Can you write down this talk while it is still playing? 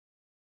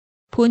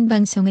본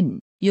방송은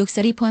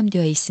욕설이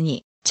포함되어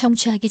있으니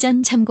청취하기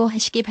전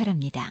참고하시기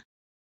바랍니다.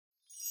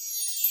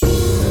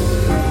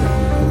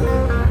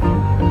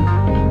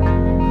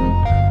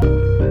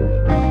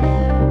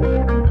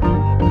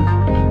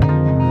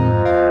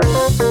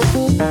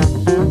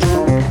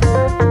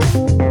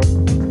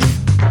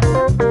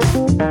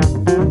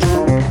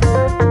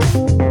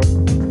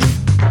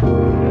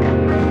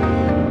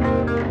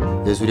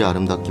 예술이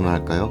아름답기만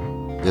할까요?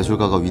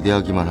 예술가가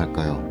위대하기만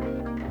할까요?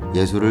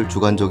 예술을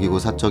주관적이고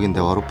사적인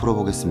대화로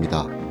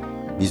풀어보겠습니다.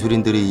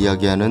 미술인들이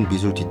이야기하는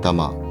미술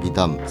뒷담화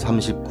미담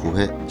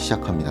 39회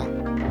시작합니다.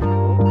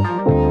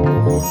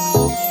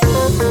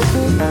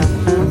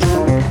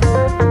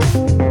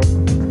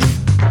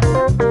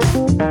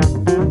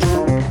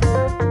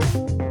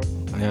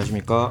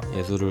 안녕하십니까.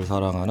 예술을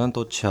사랑하는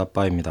또치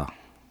아빠입니다.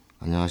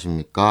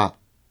 안녕하십니까.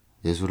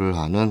 예술을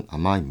하는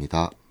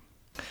아마입니다.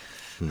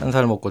 한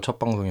살 먹고 첫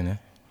방송이네.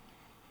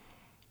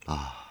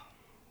 아,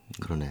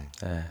 그러네.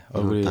 네,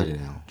 얼굴이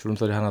달이네요.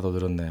 주름살이 하나 더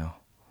늘었네요.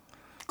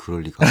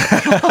 그럴 리가.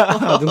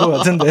 는 것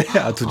같은데.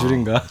 아, 두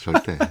줄인가?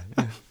 절대.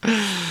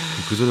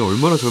 그 전에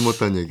얼마나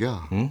젊었다는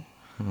얘기야. 응?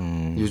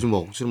 요즘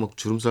억지로 막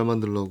주름살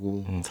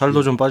만들려고.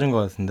 살도 좀 빠진 것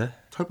같은데.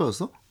 살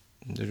빠졌어?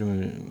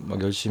 요즘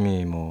막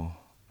열심히 뭐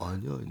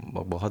아니야.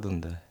 뭐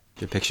하던데.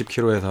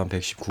 110kg에서 한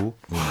 119.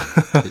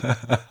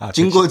 아,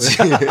 찐 거지.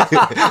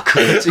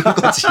 그거 찐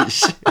거지.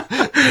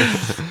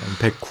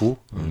 109.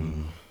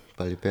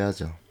 빨리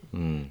빼야죠.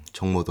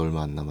 정모도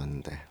얼마 안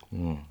남았는데.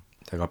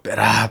 내가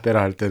빼라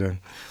할 때는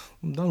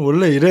난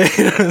원래 이래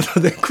이러면서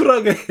내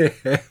쿨하게 해.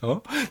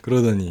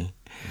 그러더니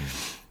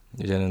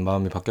이제는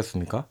마음이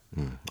바뀌었습니까?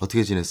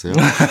 어떻게 지냈어요?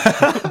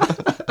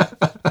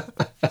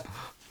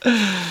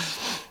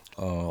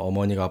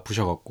 어머니가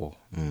아프셔갖고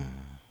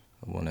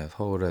이번에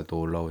서울에도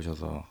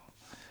올라오셔서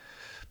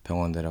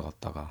병원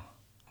데려갔다가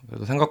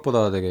그래도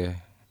생각보다 되게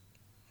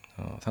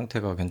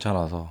상태가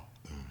괜찮아서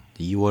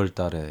 2월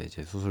달에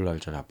이제 수술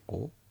날짜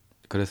잡고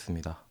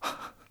그랬습니다.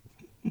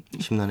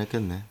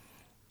 심란했겠네.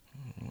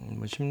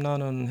 뭐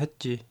심란은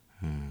했지.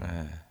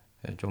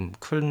 네, 좀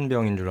큰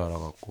병인 줄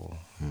알아갖고.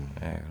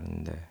 네,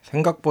 그런데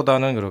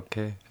생각보다는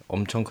그렇게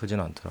엄청 크진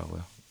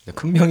않더라고요.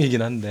 큰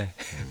병이긴 한데.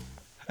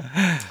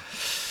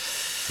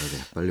 그러게,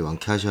 빨리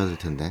완쾌하셔야 될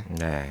텐데.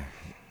 네.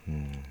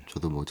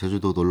 저도 뭐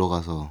제주도 놀러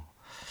가서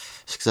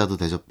식사도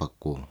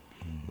대접받고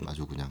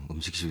아주 그냥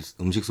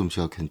음식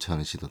솜씨가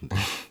괜찮으시던데.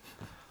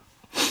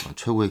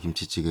 최고의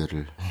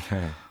김치찌개를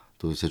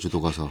또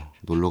제주도 가서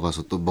놀러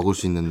가서 또 먹을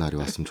수 있는 날이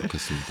왔으면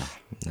좋겠습니다.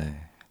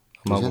 네.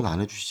 요새는 안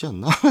해주시지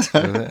않나?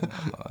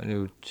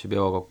 아니 집에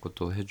와갖고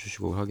또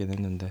해주시고 하긴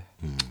했는데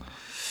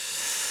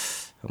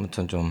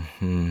아무튼 좀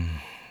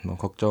뭐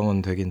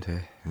걱정은 되긴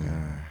돼.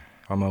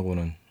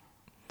 아마고는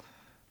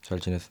잘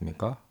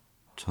지냈습니까?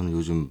 저는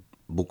요즘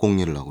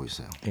목공일을 하고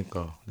있어요.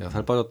 그러니까 내가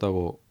살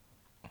빠졌다고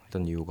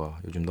했던 이유가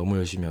요즘 너무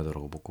열심히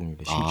하더라고. 목공일에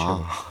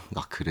심취하고.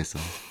 그래서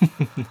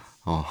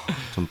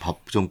좀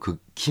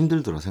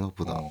힘들더라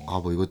생각보다.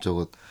 뭐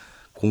이것저것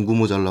공구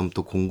모자라면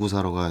또 공구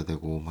사러 가야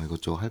되고 막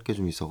이것저것 할 게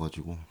좀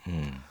있어가지고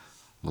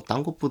뭐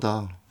딴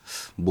것보다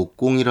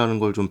목공이라는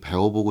걸 좀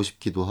배워보고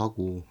싶기도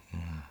하고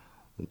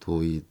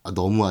또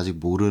너무 아직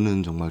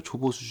모르는 정말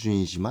초보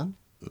수준이지만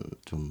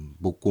좀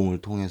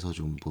목공을 통해서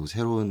좀 뭐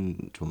새로운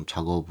좀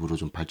작업으로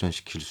좀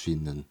발전시킬 수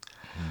있는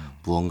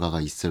무언가가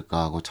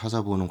있을까 하고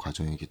찾아보는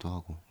과정이기도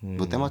하고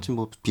뭐 때마침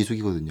뭐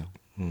비수기거든요.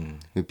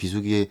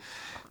 비수기에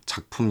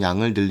작품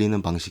양을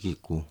늘리는 방식이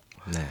있고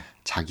네.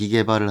 자기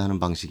개발을 하는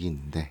방식이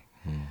있는데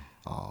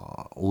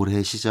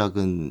올해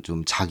시작은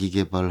좀 자기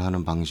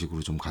개발하는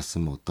방식으로 좀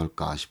갔으면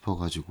어떨까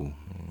싶어가지고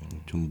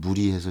좀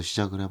무리해서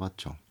시작을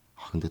해봤죠.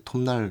 근데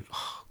톱날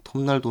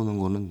도는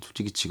거는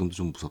솔직히 지금도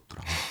좀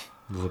무섭더라.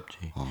 무섭지.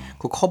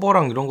 그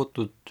커버랑 이런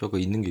것도 저거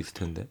있는 게 있을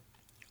텐데.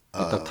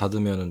 딱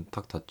닫으면은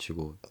탁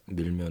닫히고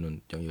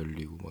밀면은 그냥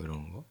열리고 뭐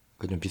이런 거.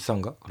 그게 좀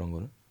비싼가? 그런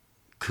거는?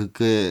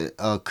 그게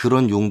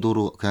그런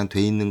용도로 그냥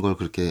돼 있는 걸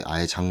그렇게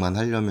아예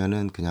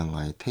장만하려면은 그냥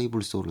아예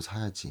테이블 소를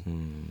사야지.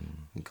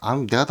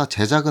 내가 다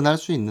제작은 할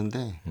수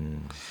있는데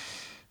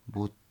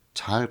뭐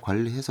잘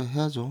관리해서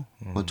해야죠.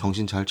 뭐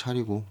정신 잘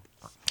차리고.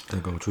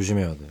 그러니까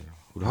조심해야 돼.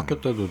 우리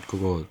학교 때도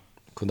그거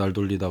그날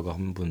돌리다가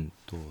한 분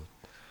또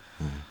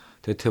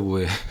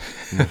대퇴부에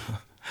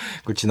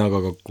그걸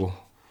지나가갖고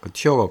그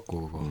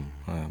튀어갖고 그거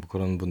뭐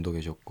그런 분도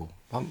계셨고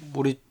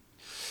우리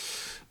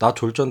나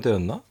졸전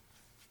때였나?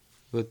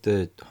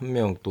 그때 한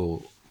명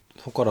또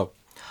손가락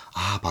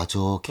맞아.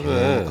 걔.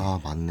 그래.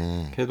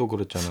 맞네. 걔도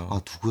그랬잖아.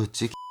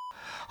 누구였지?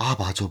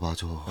 맞아.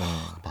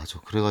 맞아.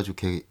 그래가지고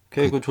걔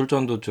그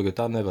졸전도 쪽에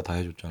딴 애가 다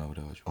해줬잖아.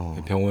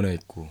 그래가지고 병원에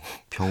있고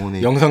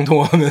영상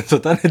통화하면서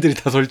딴 애들이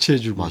다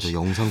설치해주고. 맞아.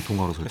 영상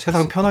통화로 설치.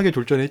 세상 편하게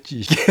졸전했지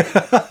이게.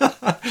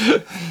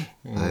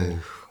 아유,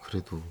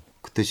 그래도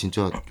그때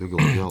진짜 여기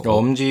어디야?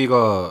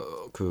 엄지가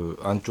그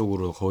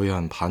안쪽으로 거의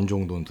한 반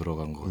정도는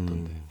들어간 것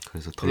같던데.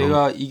 그래서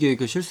내가 이게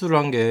그 실수를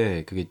한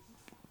게 그게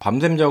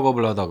밤샘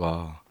작업을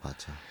하다가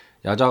맞아.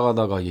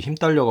 야작하다가 이게 힘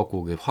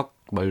딸려갖고 이게 확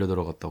말려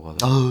들어갔다고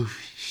하더라고요. 아우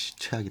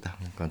최악이다.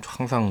 그러니까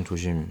항상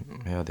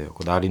조심해야 돼요.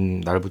 그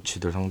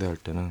날붙이들 상대할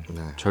때는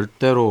네.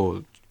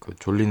 절대로 그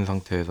졸린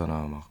상태에서나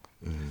막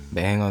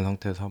맹한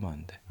상태에서 하면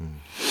안 돼.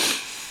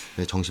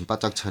 네, 정신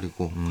바짝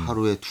차리고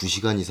하루에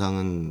 2시간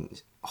이상은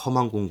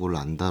험한 공고를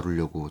안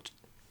다루려고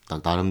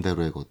딱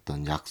나름대로의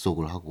어떤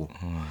약속을 하고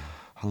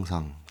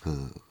항상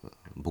그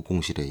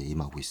목공실에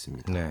임하고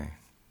있습니다. 네.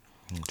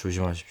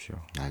 조심하십시오.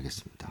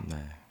 알겠습니다. 네.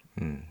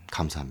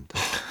 감사합니다.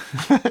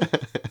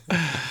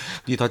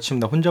 네 다치면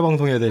나 혼자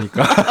방송해야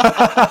되니까.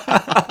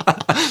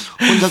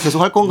 혼자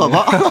계속 할 건가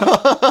봐?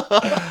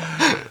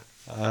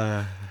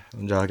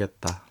 혼자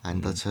하겠다.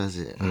 안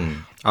다쳐야지.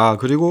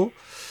 그리고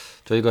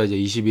저희가 이제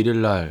 21일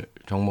날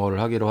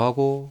정모를 하기로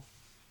하고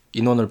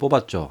인원을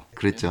뽑았죠.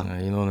 그랬죠.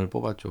 네, 인원을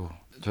뽑았죠.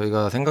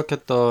 저희가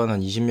생각했던 한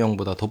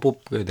 20명보다 더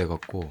뽑게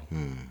돼갖고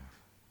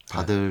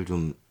다들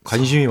좀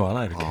관심이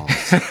많아 이렇게.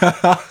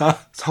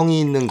 성의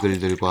있는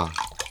글들과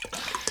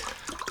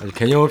아니,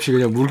 개념 없이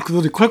그냥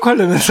물소리 콸콸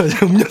내면서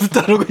음료수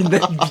따르고 있네.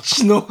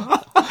 미친놈.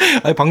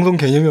 아니 방송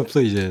개념이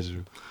없어 이제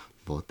아주.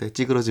 뭐 어때?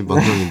 찌그러진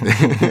방송인데.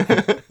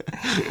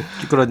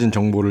 찌그러진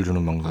정보를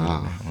주는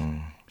방송이네.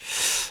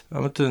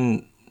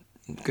 아무튼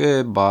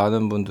꽤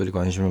많은 분들이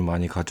관심을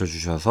많이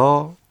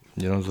가져주셔서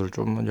인원수를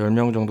좀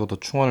 10명 정도 더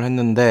충원을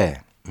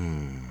했는데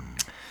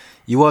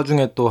이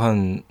와중에 또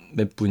한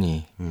몇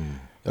분이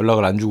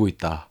연락을 안 주고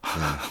있다.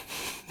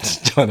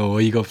 진짜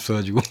어이가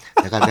없어가지고.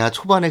 내가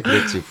초반에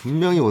그랬지.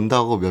 분명히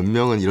온다고 몇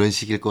명은 이런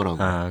식일 거라고.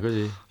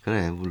 그지.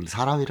 그래,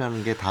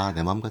 사람이라는 게 다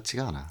내 맘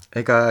같지가 않아.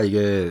 그러니까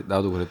이게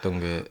나도 그랬던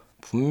게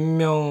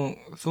분명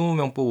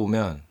 20명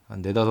뽑으면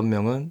한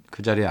 4-5명은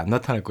그 자리에 안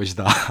나타날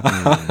것이다.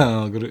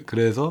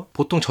 그래서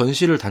보통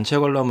전시를 단체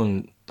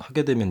관람은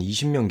하게 되면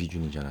 20명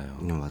기준이잖아요.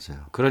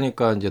 맞아요.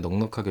 그러니까 이제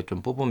넉넉하게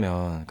좀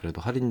뽑으면 그래도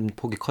할인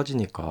폭이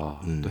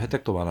커지니까 또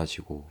혜택도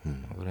많아지고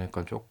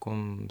그러니까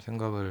조금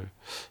생각을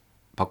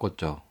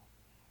바꿨죠.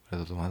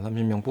 그래서 한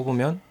 30명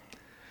뽑으면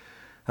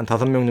한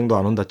 5명 정도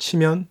안 온다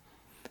치면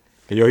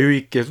여유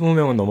있게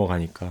 20명은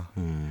넘어가니까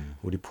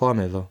우리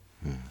포함해서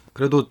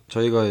그래도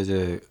저희가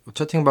이제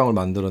채팅방을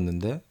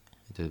만들었는데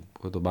이제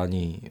그래도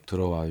많이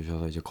들어와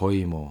주셔서 이제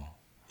거의 뭐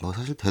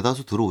사실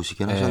대다수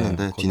들어오시긴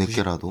하셨는데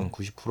뒤늦게라도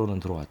 90%는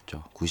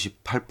들어왔죠.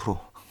 98%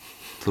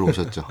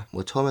 들어오셨죠.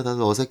 뭐 처음에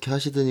다들 어색해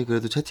하시더니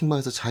그래도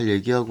채팅방에서 잘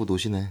얘기하고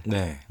노시네.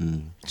 네.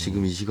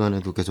 지금 이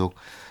시간에도 계속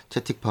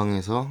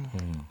채팅방에서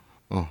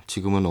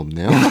지금은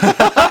없네요.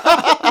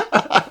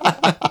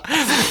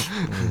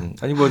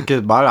 아니 뭐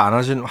이렇게 말 안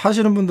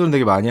하시는 분들은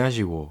되게 많이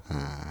하시고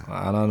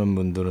안 하는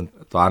분들은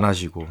또 안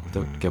하시고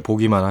또 이렇게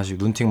보기만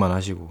하시고 눈팅만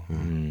하시고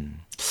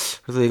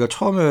그래서 얘가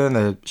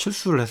처음에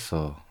실수를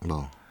했어.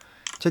 뭐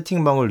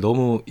채팅방을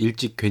너무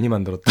일찍 괜히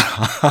만들었다.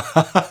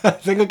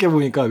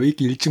 생각해보니까 왜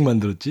이렇게 일찍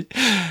만들었지?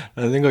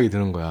 라는 생각이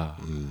드는 거야.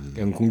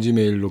 그냥 공지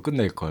메일로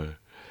끝낼 걸.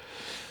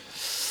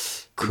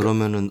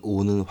 그러면은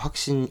오는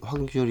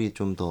확률이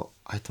좀 더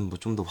하여튼 뭐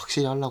좀 더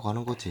확실히 하려고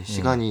하는 거지.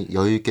 시간이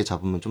여유 있게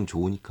잡으면 좀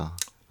좋으니까.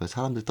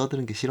 사람들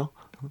떠드는 게 싫어?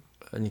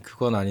 아니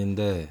그건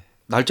아닌데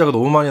날짜가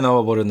너무 많이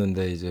나와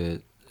버렸는데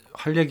이제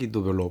할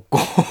얘기도 별로 없고.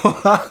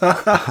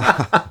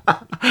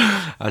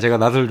 제가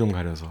낯을 좀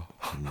가려서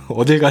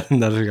어딜 가는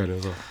낯을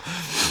가려서.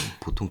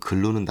 보통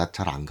글로는 낯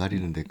잘 안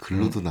가리는데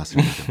글로도 낯을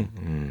가려.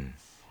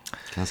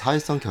 그냥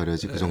사회성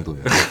결여지 그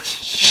정도면.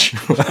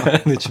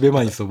 근데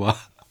집에만 있어봐.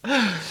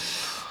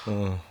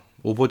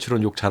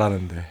 오버치론 욕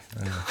잘하는데.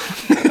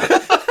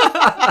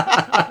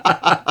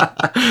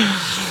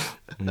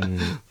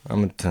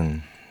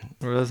 아무튼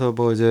그래서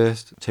뭐 이제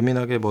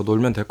재미나게 뭐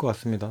놀면 될 것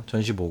같습니다.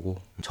 전시 보고.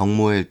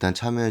 정모에 일단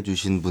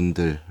참여해주신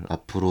분들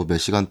앞으로 몇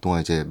시간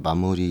동안 이제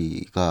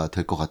마무리가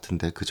될 것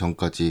같은데 그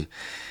전까지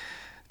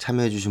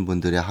참여해주신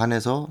분들에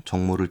한해서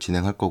정모를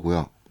진행할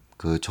거고요.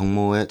 그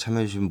정모에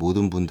참여해주신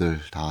모든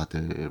분들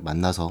다들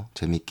만나서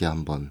재밌게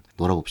한번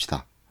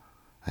놀아봅시다.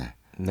 네,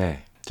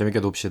 네 재밌게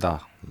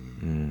놉시다.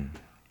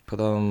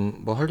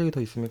 그다음 뭐 할 얘기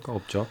더 있습니까?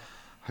 없죠?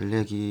 할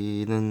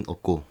얘기는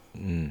없고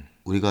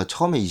우리가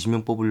처음에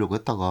 20명 뽑으려고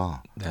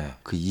했다가 네.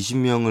 그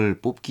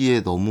 20명을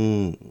뽑기에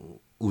너무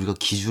우리가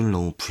기준을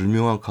너무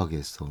불명확하게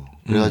했어.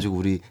 그래가지고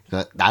우리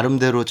그러니까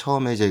나름대로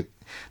처음에 이제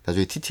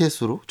나중에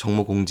TTS로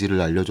정모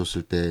공지를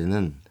알려줬을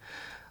때는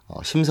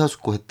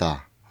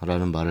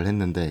심사숙고했다라는 말을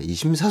했는데 이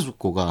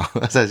심사숙고가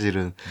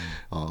사실은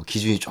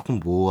기준이 조금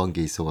모호한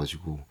게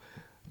있어가지고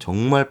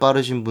정말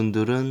빠르신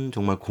분들은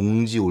정말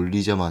공지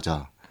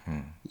올리자마자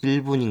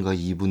 1분인가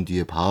 2분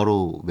뒤에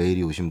바로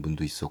메일이 오신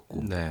분도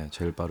있었고 네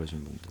제일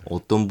빠르신 분들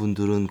어떤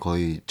분들은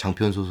거의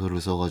장편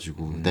소설을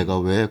써가지고 내가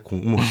왜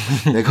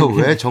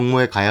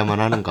정모에 가야만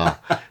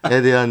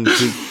하는가에 대한 그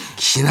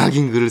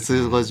기나긴 글을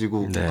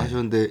써가지고 네.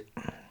 하셨는데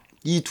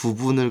이 두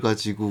분을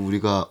가지고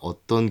우리가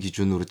어떤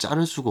기준으로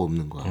자를 수가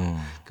없는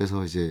거야.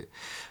 그래서 이제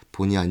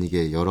본의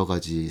아니게 여러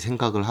가지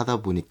생각을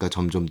하다 보니까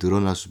점점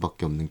늘어날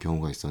수밖에 없는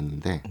경우가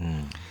있었는데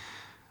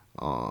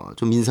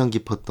좀 인상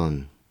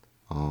깊었던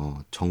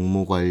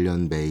정모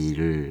관련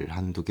메일을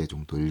한두 개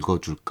정도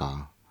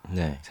읽어줄까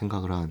네.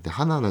 생각을 하는데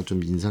하나는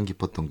좀 인상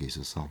깊었던 게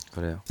있었어.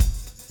 그래요.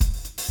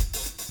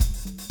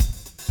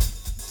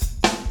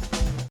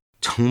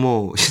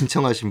 정모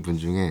신청하신 분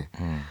중에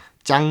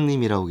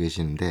짱님이라고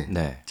계시는데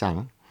네.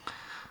 짱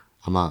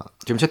아마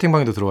지금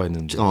채팅방에도 들어와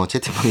있는데.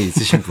 채팅방에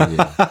있으신 분이에요.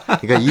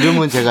 그러니까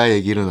이름은 제가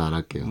얘기는 안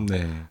할게요.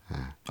 네.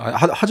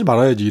 하지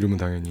말아야지 이름은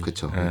당연히.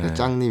 그렇죠. 그러니까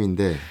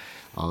짱님인데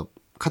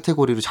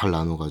카테고리로 잘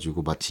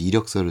나눠가지고 마치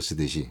이력서를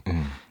쓰듯이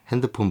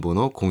핸드폰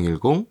번호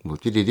 010 뭐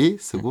삐리리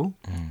쓰고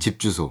집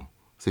주소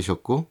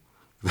쓰셨고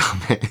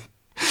그다음에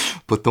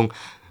보통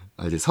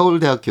이제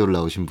서울대학교를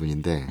나오신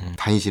분인데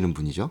다니시는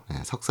분이죠. 네,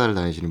 석사를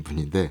다니시는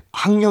분인데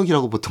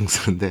학력이라고 보통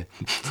쓰는데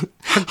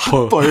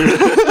학벌.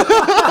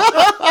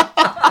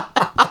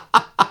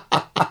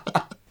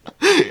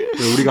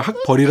 우리가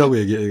학벌이라고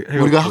얘기해.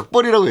 우리가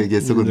학벌이라고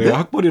얘기했어, 근데. 내가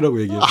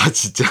학벌이라고 얘기해. 아,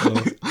 진짜?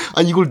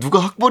 아니, 이걸 누가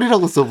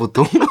학벌이라고 써,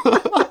 보통?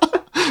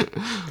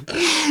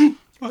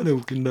 아, 네,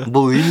 웃긴다.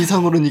 뭐,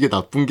 의미상으로는 이게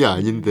나쁜 게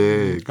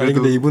아닌데. 그래도... 아니,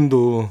 근데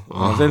이분도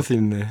센스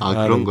있네.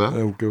 그런 거야?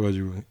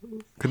 웃겨가지고.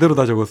 그대로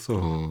다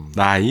적었어.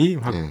 나이,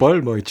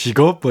 학벌, 뭐,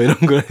 직업, 뭐, 이런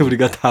걸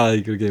우리가 다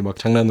그렇게 막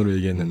장난으로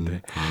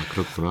얘기했는데.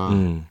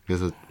 그렇구나.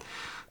 그래서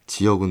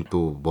지역은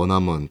또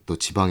머나먼 또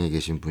지방에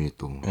계신 분이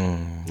또.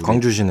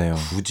 광주시네요.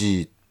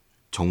 굳이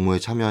정모에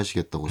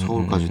참여하시겠다고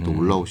서울까지 또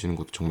올라오시는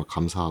것도 정말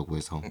감사하고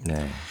해서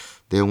네.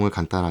 내용을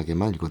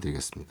간단하게만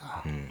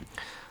읽어드리겠습니다.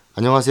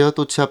 안녕하세요.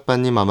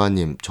 또치아빠님,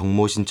 아마님,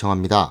 정모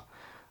신청합니다.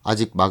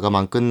 아직 마감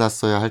안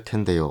끝났어야 할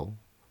텐데요.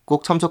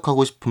 꼭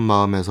참석하고 싶은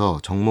마음에서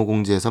정모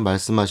공지에서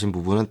말씀하신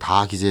부분은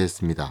다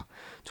기재했습니다.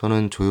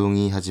 저는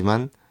조용히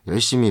하지만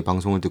열심히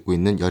방송을 듣고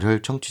있는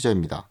열혈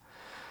청취자입니다.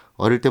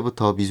 어릴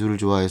때부터 미술을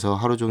좋아해서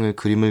하루 종일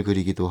그림을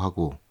그리기도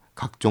하고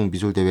각종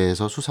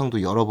미술대회에서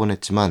수상도 여러 번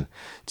했지만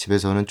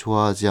집에서는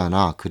좋아하지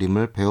않아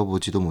그림을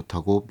배워보지도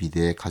못하고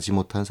미대에 가지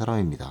못한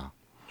사람입니다.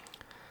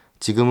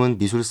 지금은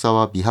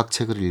미술사와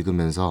미학책을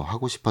읽으면서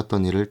하고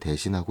싶었던 일을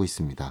대신하고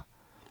있습니다.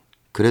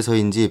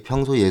 그래서인지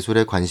평소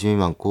예술에 관심이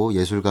많고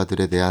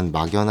예술가들에 대한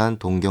막연한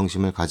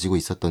동경심을 가지고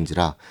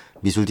있었던지라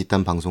미술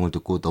뒷담 방송을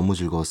듣고 너무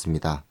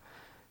즐거웠습니다.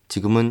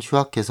 지금은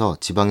휴학해서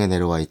지방에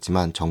내려와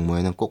있지만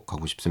정모에는 꼭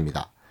가고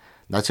싶습니다.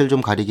 낯을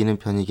좀 가리기는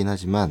편이긴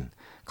하지만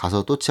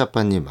가서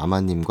또치아빠님,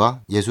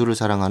 아마님과 예술을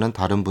사랑하는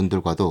다른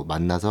분들과도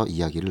만나서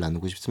이야기를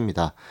나누고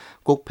싶습니다.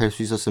 꼭 뵐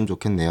수 있었으면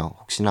좋겠네요.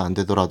 혹시나 안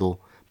되더라도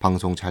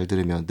방송 잘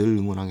들으며 늘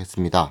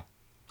응원하겠습니다.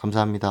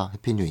 감사합니다.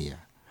 해피 뉴 이어.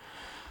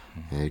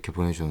 네, 이렇게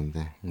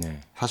보내주셨는데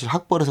네. 사실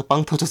학벌에서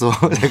빵 터져서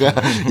제가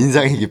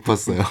인상이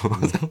깊었어요.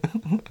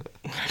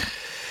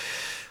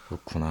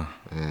 그렇구나.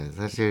 네,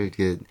 사실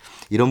이게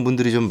이런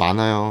분들이 좀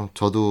많아요.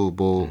 저도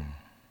뭐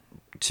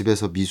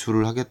집에서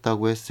미술을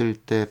하겠다고 했을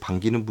때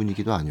반기는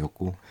분위기도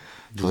아니었고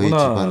저희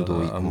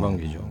집안도 안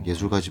반기죠.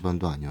 예술가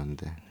집안도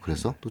아니었는데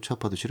그래서 또치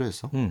아빠도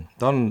싫어했어?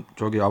 난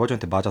저기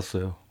아버지한테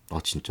맞았어요. 아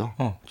진짜?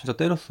 진짜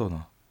때렸어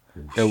나.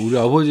 야, 우리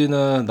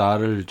아버지는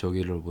나를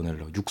저기를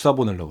보내려고 육사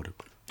보내려고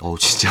그랬거든.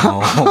 진짜?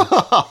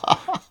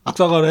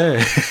 육사가래.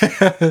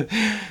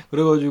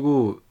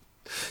 그래가지고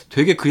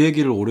되게 그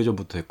얘기를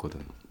오래전부터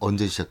했거든.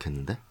 언제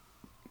시작했는데?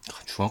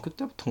 중학교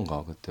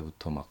때부터인가.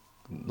 그때부터 막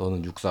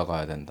너는 육사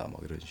가야 된다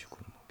막 이런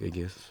식으로 막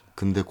얘기했었어.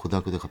 근데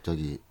고등학교 때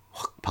갑자기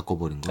확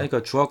바꿔버린 거야?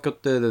 그러니까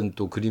중학교 때는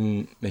또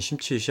그림에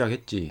심취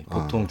시작했지.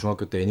 보통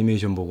중학교 때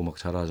애니메이션 보고 막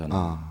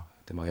잘하잖아.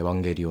 그때 막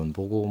에반게리온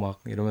보고 막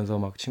이러면서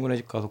막 친구네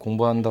집 가서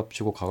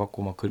공부한답시고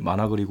가갖고 막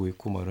만화 그리고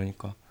있고 막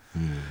이러니까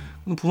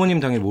부모님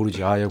당연히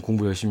모르지. 얘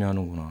공부 열심히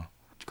하는구나.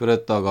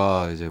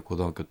 그랬다가 이제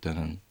고등학교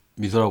때는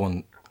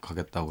미술학원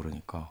가겠다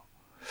그러니까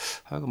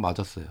하여간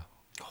맞았어요.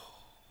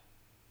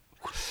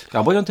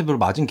 아버지한테 별로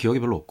맞은 기억이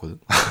별로 없거든.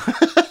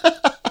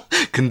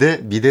 근데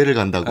미대를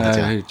간다고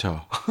그러자.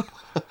 그렇죠.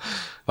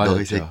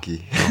 너희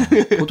새끼.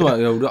 보통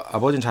우리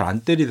아버지는 잘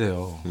안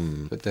때리세요.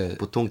 그때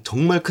보통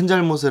정말 큰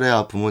잘못을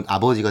해야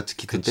아버지가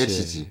특히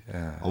때리시지.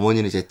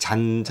 어머니는 이제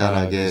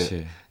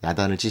잔잔하게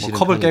야단을 치시는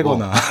컵을 편이고.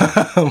 깨거나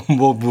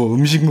뭐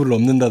음식물을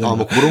엎는다든가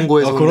뭐 그런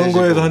거에서 그런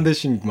거에서 한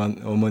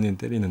대씩만 어머니는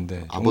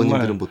때리는데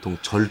아버님들은 정말... 보통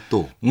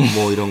절도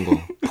뭐 이런 거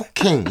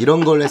폭행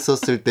이런 걸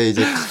했었을 때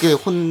이제 크게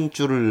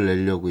혼쭐을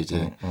내려고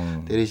이제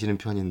때리시는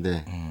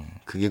편인데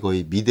그게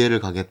거의 미대를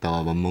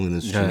가겠다와 맞먹는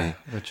수준의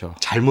그렇죠.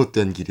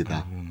 잘못된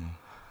길이다.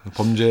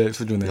 범죄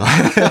수준에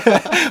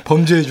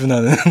범죄에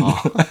준하는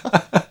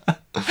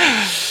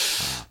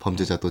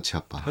범죄자 또치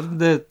아빠.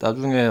 그런데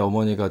나중에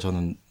어머니가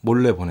저는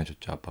몰래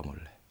보내줬죠. 아빠 몰래.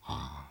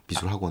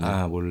 미술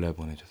학원에. 몰래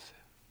보내줬어요.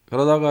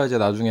 그러다가 이제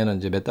나중에는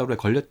이제 몇 달 후에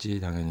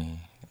걸렸지 당연히.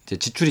 이제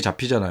지출이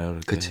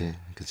잡히잖아요. 그렇지.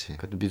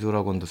 그래도 미술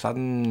학원도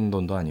싼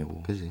돈도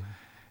아니고. 그렇지.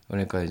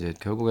 그러니까 이제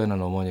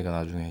결국에는 어머니가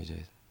나중에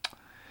이제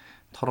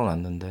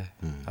털어놨는데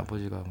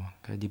아버지가 막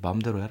그냥 네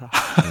마음대로 해라.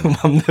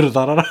 마음대로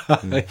살아라.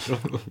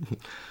 이러고.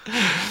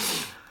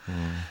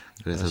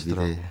 그래서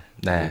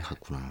미대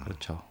갔구나.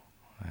 그렇죠.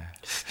 네.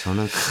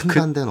 저는 큰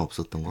반대는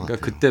없었던 것 같아요.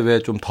 그때 왜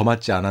좀 더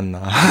맞지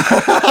않았나.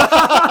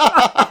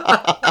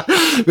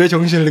 왜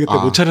정신을 그때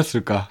못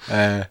차렸을까.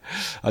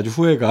 아주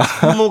후회가.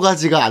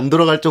 손모가지가 안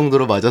돌아갈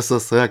정도로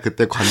맞았었어야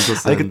그때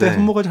관뒀었는데. 그때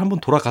손모가지 한번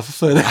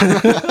돌아갔었어야 돼.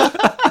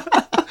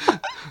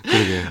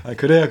 그러게.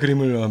 그래야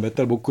그림을 몇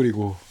달 못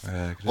그리고.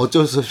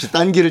 어쩔 수 없이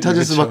딴 길을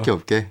찾을 수밖에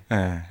없게.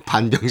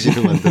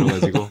 반병신을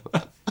만들어가지고.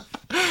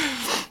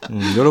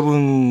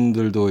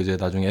 여러분들도 이제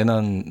나중에 애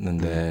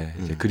낳는데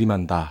이제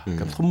그림한다.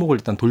 그러니까 손목을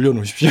일단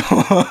돌려놓으십시오.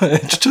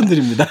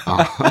 추천드립니다.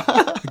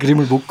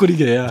 그림을 못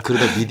그리게 해야.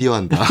 그러다 미디어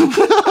한다.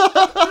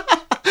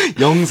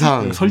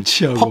 영상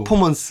설치하고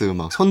퍼포먼스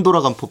막 손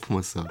돌아간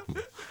퍼포먼스.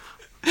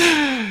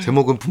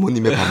 제목은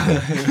부모님의 반대.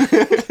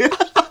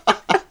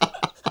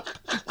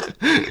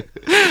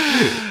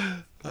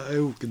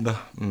 아유 웃긴다.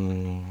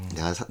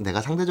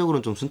 내가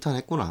상대적으로는 좀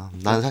순탄했구나.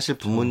 난 사실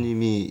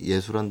부모님이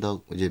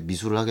예술한다고 이제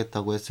미술을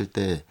하겠다고 했을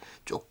때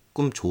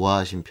조금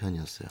좋아하신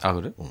편이었어요. 아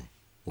그래?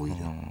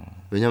 오히려.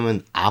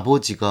 왜냐면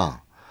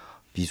아버지가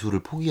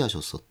미술을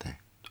포기하셨었대.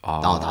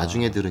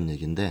 나중에 들은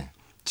얘기인데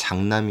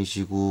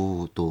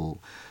장남이시고 또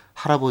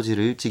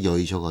할아버지를 일찍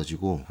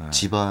여의셔가지고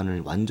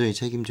집안을 완전히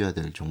책임져야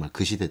될 정말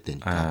그 시대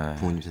때니까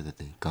부모님 세대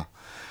때니까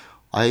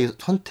아예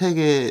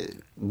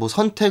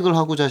선택을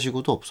하고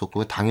자시고도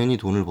없었고 당연히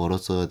돈을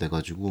벌었어야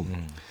돼가지고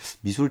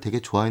미술 되게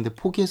좋아했는데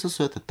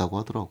포기했었어야 됐다고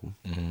하더라고.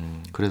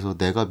 그래서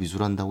내가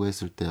미술한다고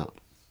했을 때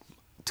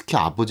특히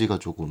아버지가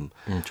조금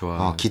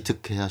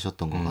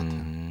기특해하셨던 것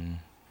같아요.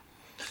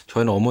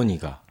 저희는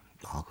어머니가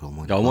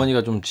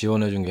어머니가 좀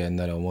지원해준 게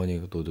옛날에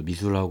어머니가 또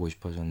미술을 하고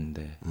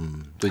싶어하셨는데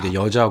또 이제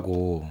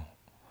여자고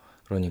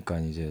그러니까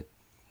이제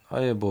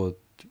아예 뭐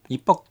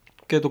입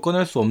밖에도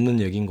꺼낼 수 없는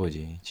얘기인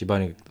거지.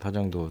 집안의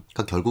사정도.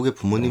 그러니까 결국에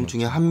부모님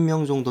중에 한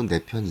명 정도는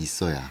내 편이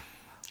있어야.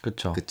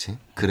 그렇죠. 그치?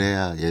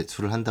 그래야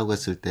예술을 한다고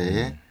했을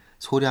때에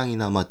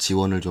소량이나마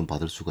지원을 좀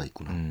받을 수가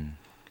있구나.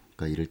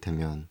 그러니까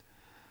이를테면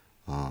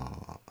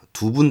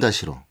두 분 다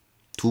싫어.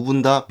 두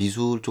분 다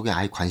미술 쪽에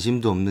아예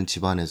관심도 없는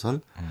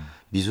집안에선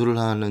미술을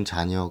하는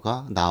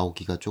자녀가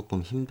나오기가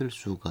조금 힘들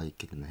수가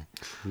있겠네.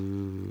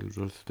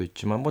 그럴 수도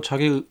있지만 뭐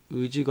자기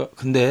의지가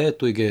근데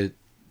또 이게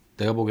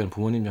내가 보기에는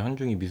부모님 중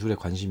한중이 미술에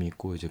관심이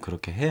있고 이제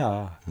그렇게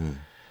해야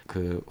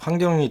그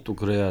환경이 또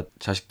그래야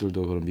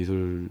자식들도 그런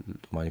미술도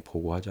많이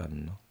보고 하지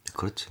않나?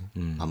 그렇지.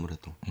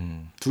 아무래도.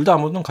 둘 다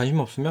아무런 관심이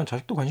없으면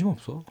자식도 관심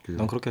없어.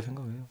 난 그렇게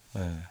생각해요.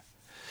 네.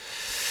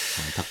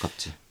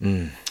 안타깝지.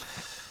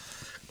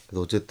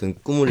 그래도 어쨌든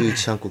꿈을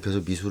잃지 않고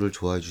계속 미술을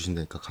좋아해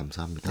주신다니까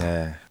감사합니다.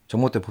 네.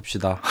 정모 때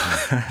봅시다.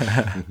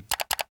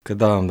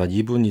 그다음 나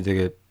이분이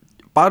되게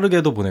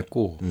빠르게도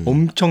보냈고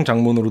엄청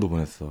장문으로도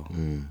보냈어.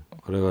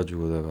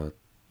 그래가지고 내가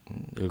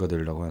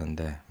읽어드리려고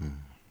하는데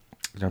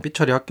그냥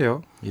삐처리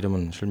할게요.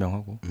 이름은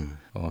실명하고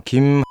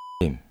김님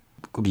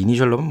그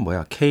이니셜로는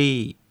뭐야?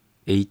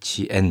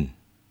 KHN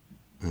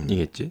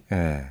이겠지?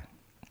 예.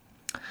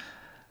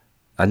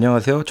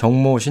 안녕하세요.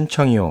 정모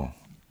신청이요.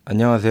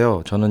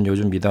 안녕하세요. 저는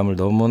요즘 미담을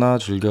너무나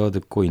즐겨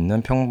듣고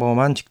있는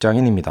평범한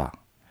직장인입니다.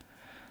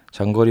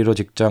 장거리로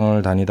직장을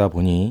다니다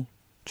보니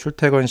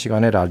출퇴근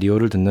시간에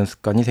라디오를 듣는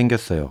습관이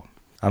생겼어요.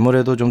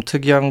 아무래도 좀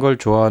특이한 걸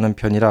좋아하는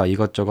편이라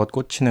이것저것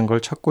꽂히는 걸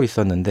찾고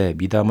있었는데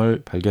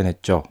미담을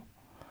발견했죠.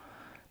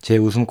 제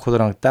웃음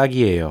코드랑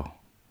딱이에요.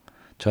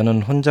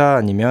 저는 혼자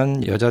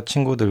아니면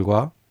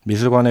여자친구들과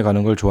미술관에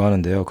가는 걸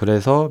좋아하는데요.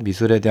 그래서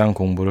미술에 대한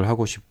공부를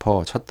하고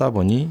싶어 찾다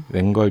보니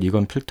웬걸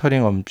이건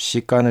필터링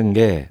없이 까는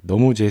게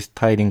너무 제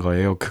스타일인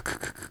거예요.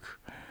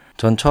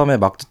 전 처음에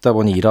막 듣다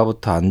보니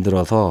 1화부터 안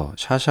들어서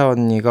샤샤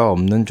언니가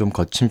없는 좀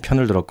거친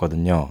편을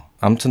들었거든요.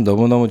 아무튼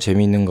너무너무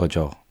재미있는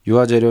거죠.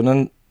 유화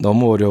재료는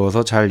너무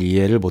어려워서 잘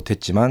이해를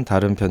못했지만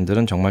다른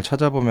편들은 정말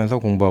찾아보면서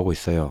공부하고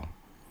있어요.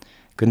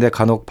 근데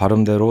간혹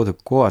발음대로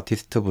듣고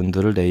아티스트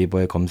분들을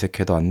네이버에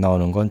검색해도 안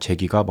나오는 건 제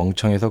귀가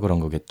멍청해서 그런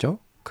거겠죠?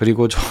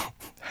 그리고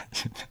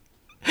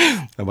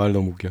말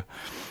너무 웃겨.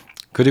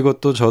 그리고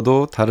또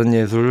저도 다른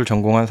예술을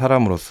전공한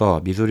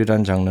사람으로서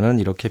미술이란 장르는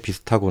이렇게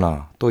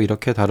비슷하구나, 또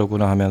이렇게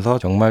다르구나 하면서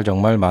정말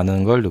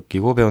많은 걸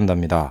느끼고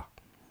배운답니다.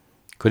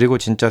 그리고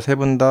진짜 세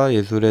분 다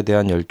예술에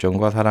대한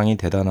열정과 사랑이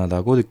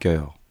대단하다고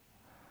느껴요.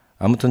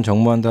 아무튼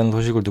정모한다는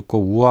소식을 듣고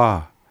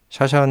우와,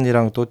 샤샤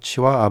언니랑 또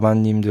치와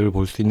아바님들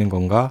볼 수 있는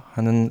건가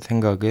하는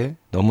생각에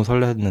너무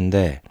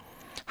설렜는데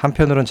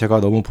한편으론 제가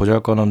너무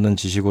보잘것없는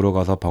지식으로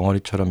가서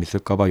벙어리처럼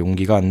있을까봐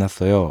용기가 안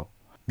났어요.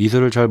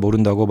 미술을 잘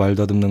모른다고 말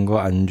더듬는 거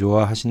안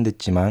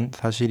좋아하신댔지만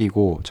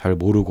사실이고 잘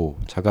모르고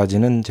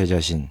작아지는 제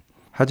자신.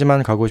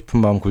 하지만 가고 싶은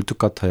마음 굴뚝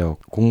같아요.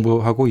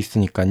 공부하고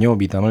있으니까요.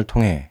 미담을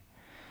통해.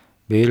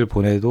 메일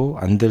보내도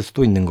안 될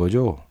수도 있는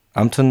거죠.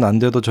 암튼 안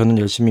돼도 저는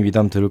열심히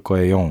미담 들을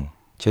거예요.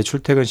 제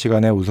출퇴근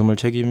시간에 웃음을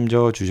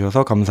책임져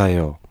주셔서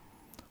감사해요.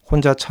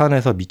 혼자 차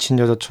안에서 미친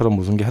여자처럼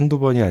웃은 게 한두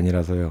번이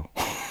아니라서요.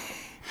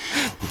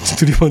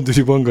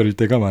 두리번 거릴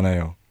때가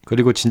많아요.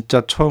 그리고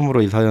진짜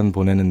처음으로 이 사연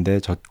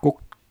보내는데 저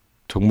꼭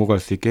정모 갈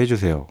수 있게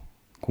해주세요.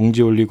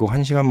 공지 올리고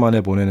 1시간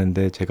만에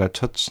보내는데 제가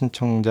첫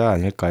신청자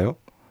아닐까요?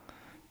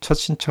 첫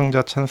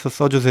신청자 찬스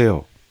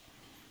써주세요.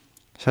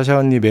 샤샤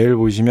언니 메일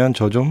보시면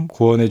저 좀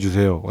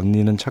구원해주세요.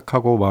 언니는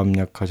착하고 마음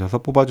약하셔서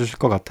뽑아주실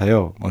것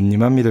같아요.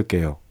 언니만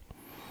믿을게요.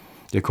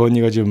 예, 그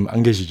언니가 지금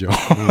안 계시죠?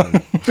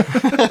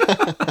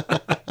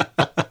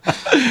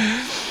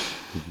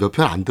 몇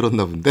편 안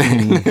들었나 본데.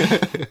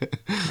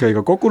 그러니까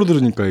이거 거꾸로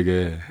들으니까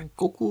이게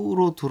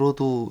거꾸로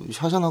들어도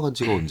샤샤 나간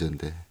지가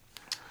언젠데.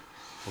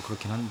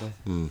 그렇긴 한데.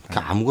 그냥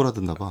아무거나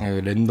듣나 봐.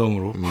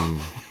 랜덤으로.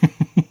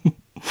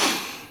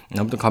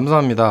 아무튼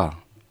감사합니다.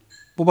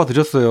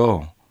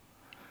 뽑아드렸어요.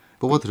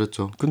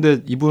 뽑아드렸죠.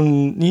 근데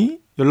이분이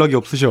연락이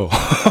없으셔.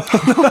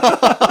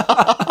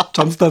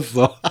 잠수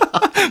탔어.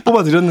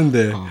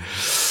 뽑아드렸는데.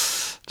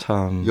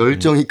 참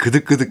열정이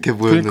그득그득해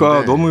보였는데.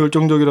 그러니까 너무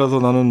열정적이라서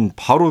나는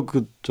바로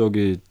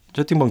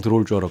채팅방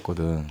들어올 줄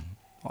알았거든.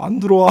 안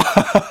들어와.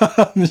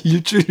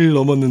 일주일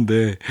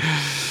넘었는데.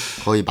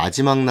 거의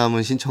마지막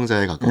남은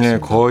신청자에 가깝습니다. 네,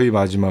 거의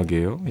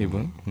마지막이에요,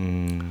 이분.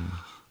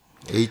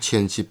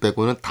 HNC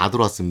빼고는 다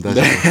들어왔습니다.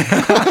 네.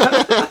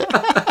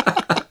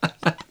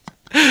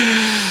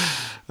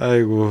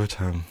 아이고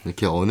참.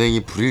 이렇게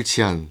언행이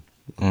불일치한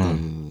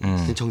어떤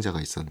신청자가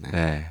있었네.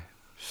 네.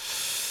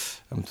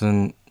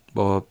 아무튼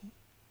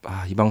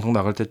이 방송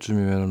나갈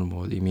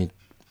때쯤이면 이미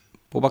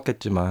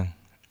뽑았겠지만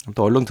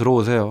또 얼른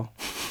들어오세요.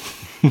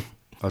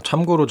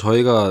 참고로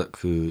저희가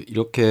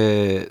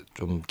이렇게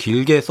좀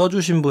길게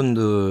써주신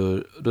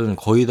분들은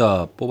거의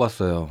다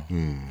뽑았어요.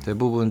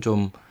 대부분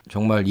좀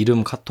정말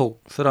이름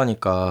카톡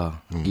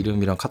쓰라니까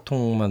이름이랑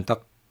카톡만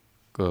딱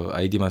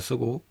아이디만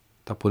쓰고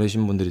딱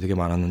보내신 분들이 되게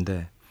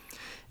많았는데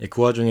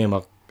그 와중에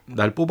막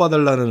날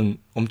뽑아달라는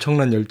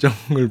엄청난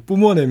열정을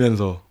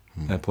뿜어내면서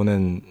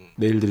보낸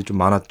메일들이 좀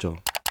많았죠.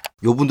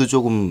 요분도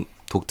조금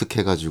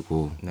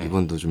독특해가지고 네.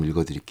 이분도 좀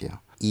읽어드릴게요.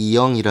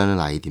 이영이라는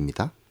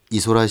아이디입니다.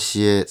 이소라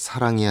씨의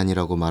사랑이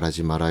아니라고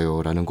말하지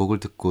말아요 라는 곡을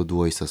듣고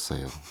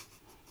누워있었어요.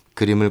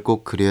 그림을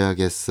꼭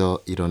그려야겠어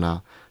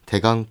일어나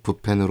대강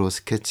붓펜으로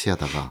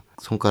스케치하다가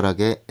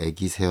손가락에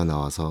액이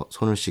새어나와서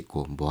손을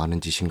씻고 뭐하는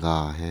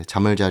짓인가 해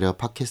잠을 자려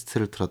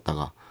팟캐스트를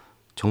틀었다가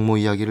정모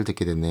이야기를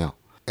듣게 됐네요.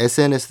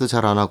 SNS도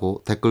잘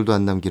안하고 댓글도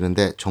안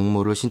남기는데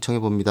정모를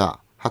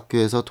신청해봅니다.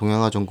 학교에서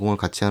동양화 전공을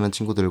같이 하는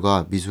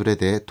친구들과 미술에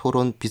대해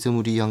토론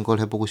비스무리한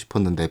걸 해보고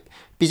싶었는데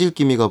삐질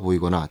기미가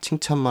보이거나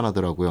칭찬만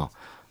하더라고요.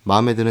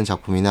 마음에 드는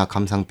작품이나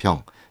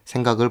감상평,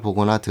 생각을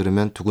보거나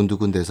들으면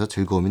두근두근돼서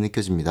즐거움이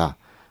느껴집니다.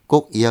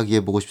 꼭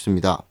이야기해보고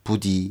싶습니다.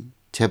 부디,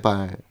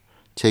 제발,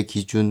 제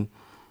기준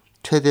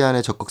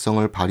최대한의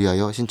적극성을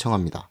발휘하여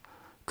신청합니다.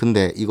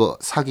 근데 이거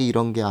사기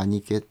이런 게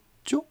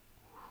아니겠죠?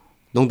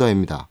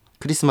 농담입니다.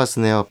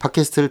 크리스마스네요.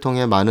 팟캐스트를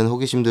통해 많은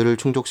호기심들을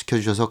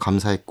충족시켜주셔서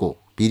감사했고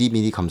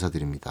미리미리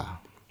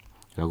감사드립니다.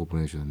 라고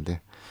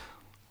보내주셨는데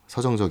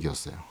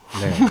서정적이었어요.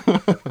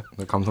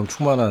 네. 감성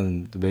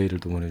충만한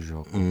메일을 또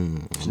보내주셨고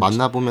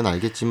만나보면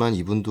알겠지만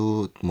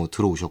이분도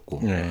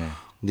들어오셨고 네.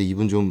 근데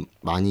이분 좀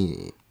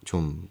많이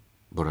좀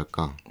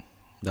뭐랄까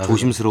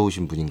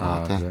조심스러우신 분인 것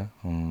같아. 그래?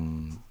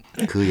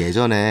 그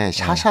예전에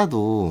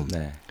샤샤도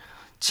네.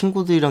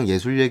 친구들이랑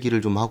예술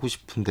얘기를 좀 하고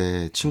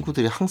싶은데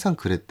친구들이 항상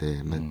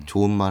그랬대.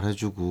 좋은 말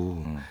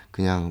해주고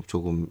그냥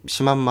조금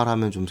심한 말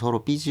하면 좀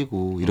서로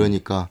삐지고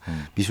이러니까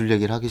미술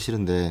얘기를 하기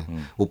싫은데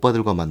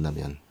오빠들과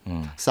만나면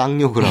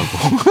쌍욕을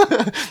하고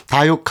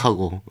다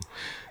욕하고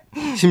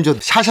심지어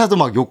샤샤도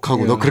막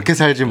욕하고 너 그렇게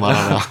살지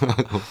말아라.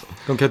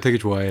 그럼 걔 되게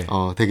좋아해.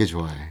 되게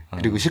좋아해.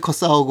 그리고 실컷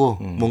싸우고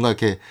뭔가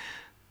이렇게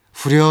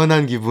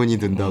후련한 기분이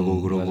든다고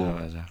그러고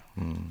맞아.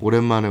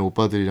 오랜만에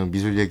오빠들이랑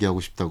미술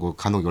얘기하고 싶다고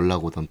간혹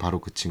연락 오던 바로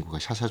그 친구가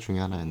샤샤 중에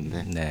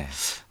하나였는데 네.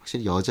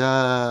 확실히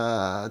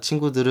여자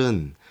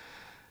친구들은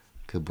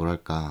그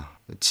뭐랄까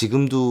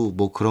지금도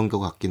뭐 그런 것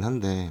같긴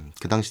한데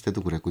그 당시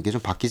때도 그랬고 이게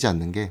좀 바뀌지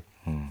않는 게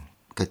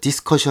그러니까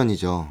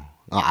디스커션이죠.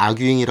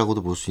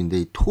 아규잉이라고도 볼 수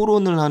있는데 이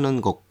토론을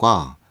하는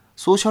것과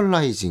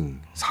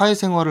소셜라이징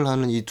사회생활을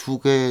하는 이 두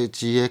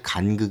가지의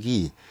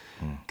간극이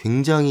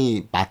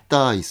굉장히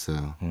맞닿아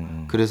있어요.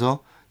 그래서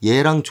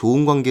얘랑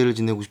좋은 관계를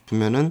지내고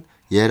싶으면은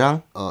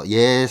얘랑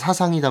얘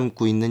사상이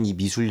담고 있는 이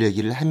미술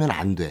얘기를 하면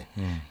안 돼.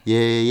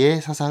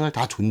 얘의 사상을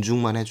다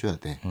존중만 해줘야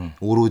돼.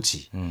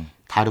 오로지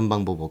다른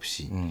방법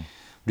없이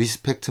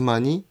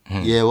리스펙트만이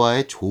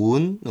얘와의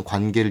좋은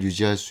관계를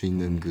유지할 수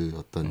있는 그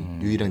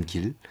어떤 유일한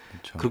길.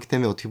 그쵸. 그렇기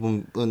때문에 어떻게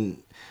보면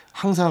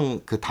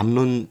항상 그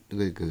담론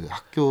그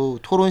학교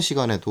토론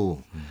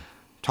시간에도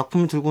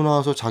작품 들고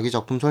나와서 자기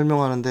작품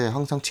설명하는데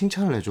항상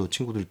칭찬을 해줘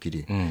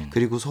친구들끼리.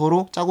 그리고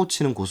서로 짜고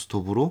치는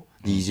고스톱으로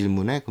이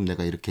질문에 그럼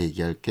내가 이렇게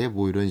얘기할게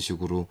뭐 이런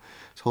식으로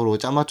서로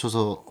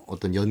짜맞춰서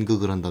어떤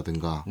연극을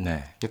한다든가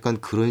네.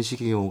 약간 그런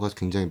식의 경우가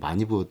굉장히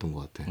많이 보였던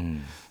것 같아.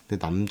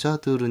 근데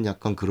남자들은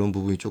약간 그런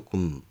부분이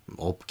조금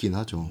없긴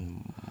하죠.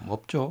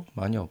 없죠.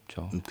 많이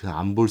없죠. 그냥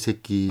안 볼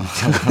새끼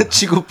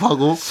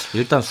취급하고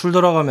일단 술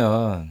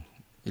들어가면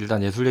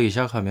일단 예술 얘기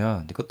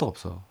시작하면 끝도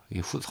없어.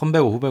 이게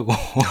선배고 후배고.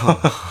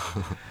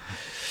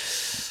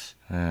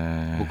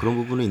 뭐 그런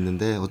부분은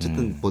있는데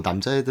어쨌든 뭐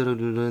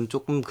남자애들은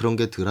조금 그런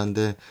게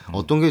덜한데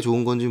어떤 게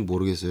좋은 건지는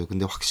모르겠어요.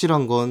 근데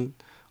확실한 건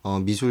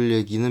미술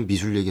얘기는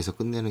미술 얘기에서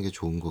끝내는 게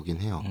좋은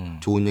거긴 해요.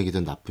 좋은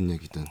얘기든 나쁜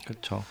얘기든.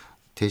 그렇죠.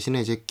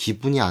 대신에 이제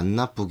기분이 안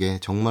나쁘게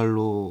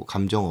정말로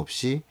감정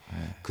없이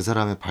그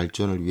사람의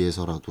발전을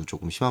위해서라도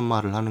조금 심한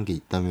말을 하는 게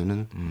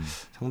있다면은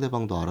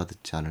상대방도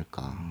알아듣지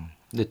않을까.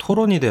 근데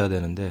토론이 돼야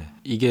되는데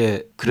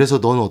이게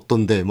그래서 넌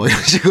어떤데 뭐 이런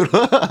식으로.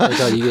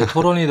 그러니까 이게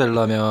토론이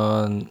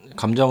되려면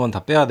감정은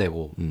다 빼야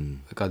되고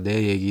그러니까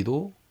내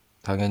얘기도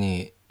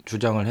당연히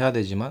주장을 해야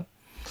되지만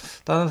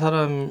다른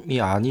사람이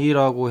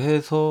아니라고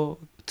해서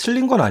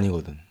틀린 건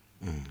아니거든.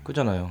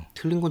 그잖아요.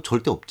 틀린 건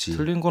절대 없지.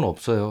 틀린 건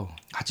없어요.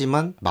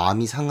 하지만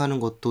마음이 상하는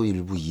것도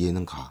일부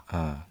이해는 가.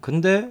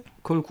 근데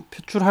그걸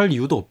표출할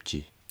이유도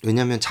없지.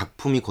 왜냐면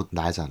작품이 곧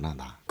나잖아,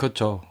 나.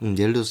 그렇죠.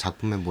 예를 들어서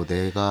작품에 뭐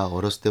내가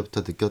어렸을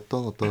때부터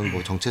느꼈던 어떤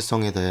뭐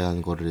정체성에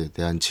대한 거를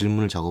대한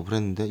질문을 작업을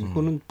했는데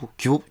이거는 뭐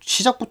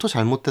시작부터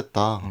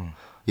잘못됐다.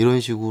 이런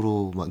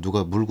식으로 막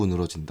누가 물고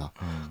늘어진다.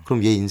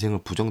 그럼 얘 인생을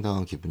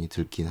부정당한 기분이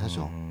들긴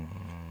하죠.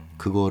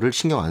 그거를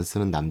신경 안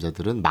쓰는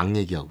남자들은 막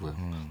얘기하고요.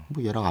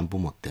 뭐 얘랑 안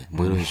보면 어때?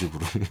 뭐 이런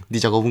식으로. 네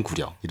작업은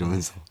구려.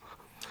 이러면서.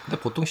 근데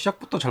보통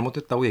시작부터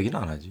잘못됐다고 얘기는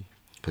안 하지.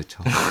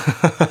 그렇죠.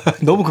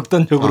 너무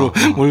극단적으로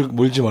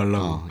몰지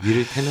말라고.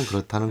 이를테면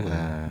그렇다는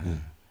거야.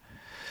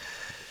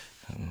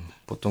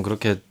 보통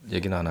그렇게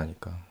얘기는 안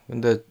하니까.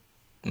 근데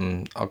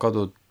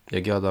아까도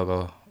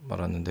얘기하다가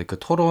말았는데 그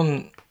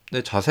토론의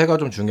자세가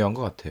좀 중요한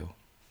것 같아요.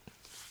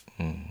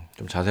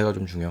 좀 자세가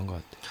좀 중요한 것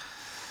같아요.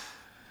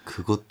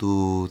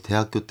 그것도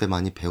대학교 때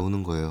많이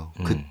배우는 거예요.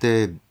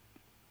 그때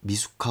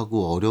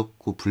미숙하고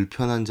어렵고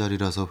불편한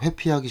자리라서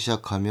회피하기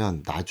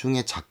시작하면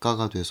나중에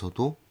작가가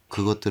돼서도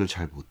그것들을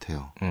잘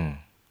못해요.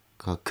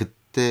 그러니까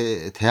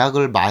그때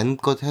대학을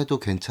마음껏 해도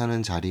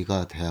괜찮은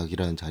자리가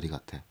대학이라는 자리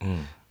같아.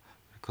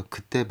 그러니까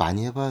그때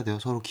많이 해봐야 돼요.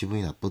 서로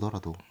기분이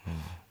나쁘더라도.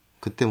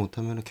 그때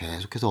못하면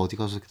계속해서 어디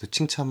가서 계속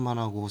칭찬만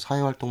하고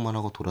사회활동만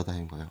하고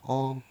돌아다니는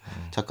거예요.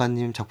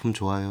 작가님 작품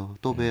좋아요.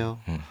 또 봬요.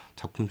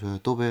 작품 좋아요.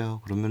 또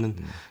봬요. 그러면은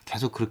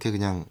계속 그렇게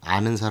그냥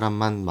아는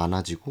사람만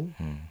많아지고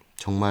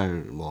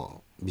정말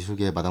뭐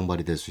미술계의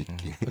마당발이 될 수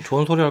있게.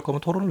 좋은 소리 할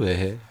거면 토론을 왜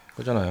해?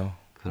 그잖아요.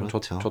 그렇죠.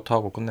 좋다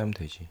하고 끝내면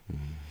되지.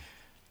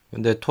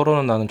 근데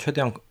토론은 나는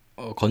최대한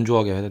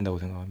건조하게 해야 된다고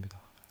생각합니다.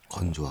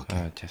 건조하게.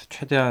 네,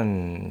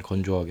 최대한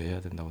건조하게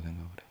해야 된다고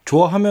생각을 해.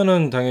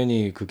 좋아하면은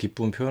당연히 그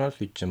기쁨 표현할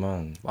수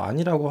있지만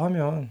아니라고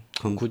하면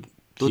그럼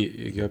굳이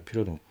얘기할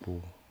필요는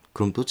없고.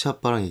 그럼 또치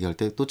아빠랑 얘기할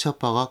때 또치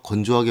아빠가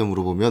건조하게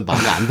물어보면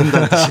마음에 안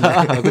든다는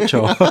뜻이네.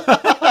 그렇죠.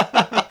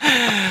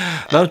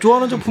 나는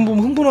좋아하는 작품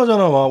보면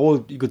흥분하잖아. 막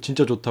이거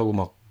진짜 좋다고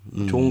막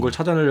좋은 걸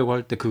찾아내려고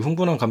할 때 그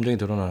흥분한 감정이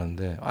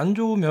드러나는데 안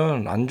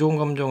좋으면 안 좋은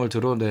감정을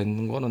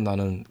드러내는 거는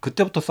나는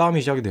그때부터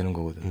싸움이 시작이 되는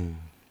거거든.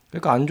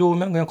 그러니까 안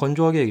좋으면 그냥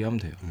건조하게 얘기하면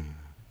돼요.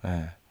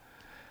 네.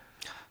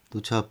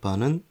 또치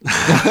아빠는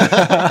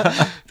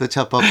또치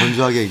아빠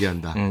건조하게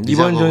얘기한다.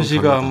 이번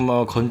전시가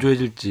아마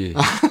건조해질지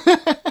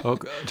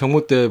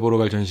정모 때 보러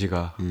갈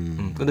전시가.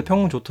 근데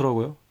평은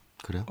좋더라고요.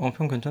 그래요?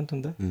 평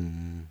괜찮던데.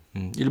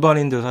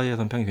 일반인들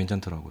사이에선 평이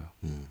괜찮더라고요.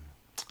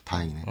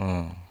 다행이네.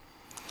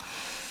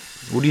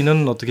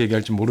 우리는 어떻게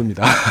얘기할지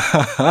모릅니다.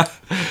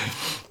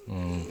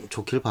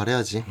 좋길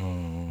바라야지.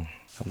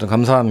 아무튼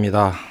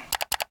감사합니다.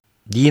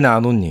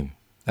 니나노님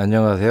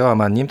안녕하세요.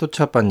 아마님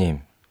또치아빠님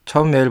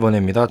처음 메일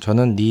보냅니다.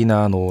 저는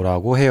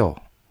니나노라고 해요.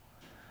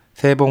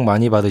 새해 복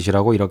많이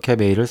받으시라고 이렇게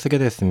메일을 쓰게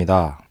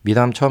됐습니다.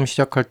 미담 처음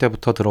시작할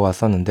때부터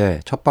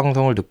들어왔었는데 첫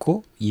방송을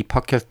듣고 이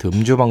팟캐스트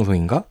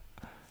음주방송인가?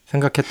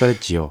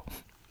 생각했더랬지요.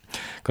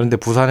 그런데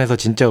부산에서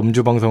진짜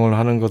음주방송을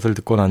하는 것을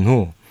듣고 난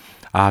후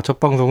첫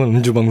방송은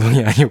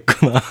음주방송이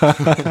아니었구나.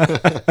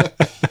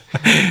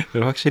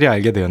 확실히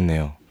알게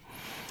되었네요.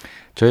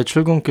 저의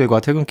출근길과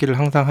퇴근길을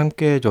항상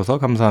함께 해줘서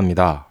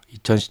감사합니다.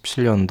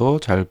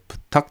 2017년도 잘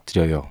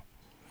부탁드려요.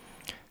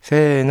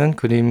 새해에는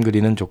그림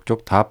그리는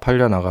족족 다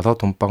팔려나가서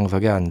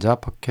돈방석에 앉아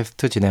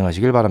팟캐스트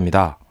진행하시길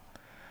바랍니다.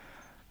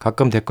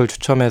 가끔 댓글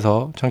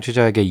추첨해서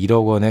청취자에게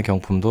 1억 원의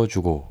경품도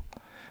주고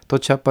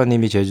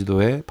또치아빠님이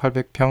제주도에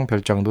 800평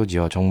별장도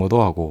지어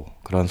정모도 하고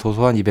그런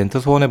소소한 이벤트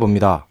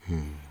소원해봅니다.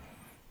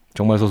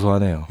 정말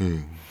소소하네요.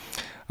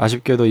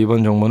 아쉽게도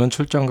이번 정모는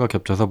출장과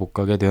겹쳐서 못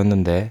가게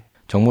되었는데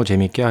정모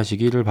재밌게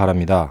하시기를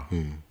바랍니다.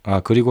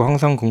 그리고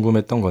항상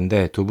궁금했던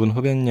건데 두 분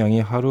흡연량이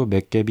하루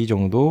몇 개비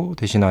정도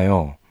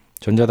되시나요?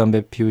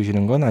 전자담배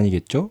피우시는 건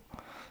아니겠죠?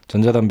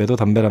 전자담배도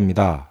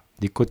담배랍니다.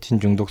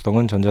 니코틴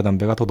중독성은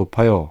전자담배가 더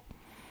높아요.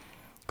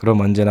 그럼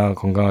언제나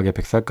건강하게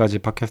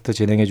 100살까지 팟캐스트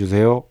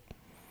진행해주세요.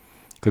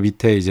 그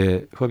밑에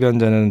이제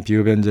흡연자는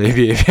비흡연자에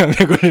비해 폐암에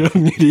걸릴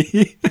확률이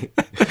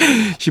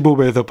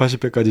 15배에서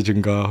 80배까지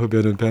증가.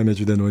 흡연은 폐암의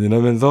주된 원인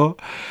하면서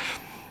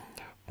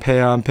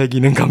폐암,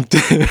 폐기능 감퇴,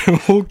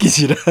 호흡기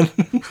질환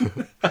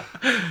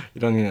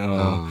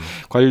이런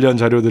관련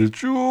자료들을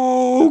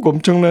쭉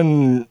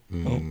엄청난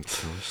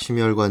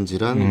심혈관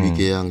질환,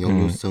 위궤양,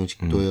 역류성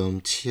식도염,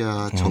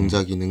 치아,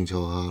 정자기능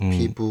저하,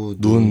 피부,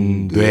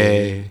 눈,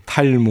 뇌,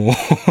 탈모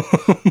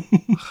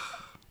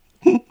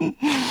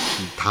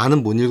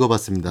다는 못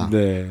읽어봤습니다.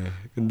 네,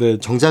 근데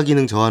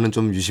정자기능 저하는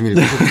좀 유심히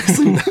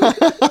읽어보겠습니다.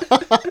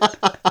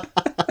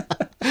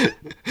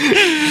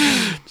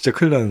 진짜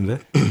큰일 나는데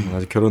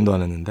아직 결혼도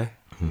안 했는데.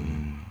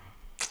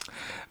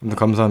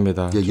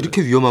 감사합니다. 야,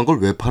 이렇게 위험한 걸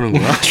왜 파는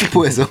거야?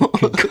 슈퍼에서.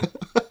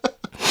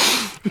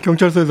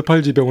 경찰서에서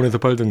팔지 병원에서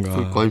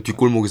팔든가. 아니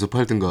뒷골목에서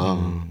팔든가.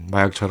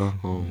 마약처럼.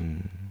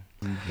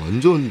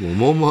 완전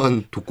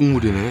어마어마한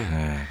독극물이네.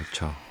 네,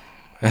 그렇죠.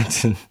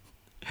 하여튼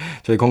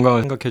저희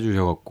건강을 생각해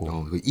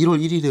주셔갖고.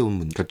 1월 1일에 온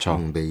문제. 그렇죠.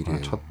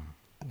 메일이에요.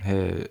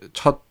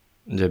 첫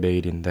이제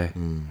메일인데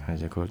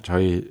이제 그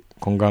저희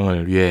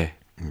건강을 위해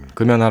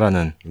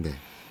금연하라는 네.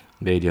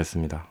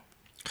 메일이었습니다.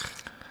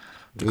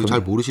 여기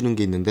잘 모르시는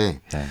게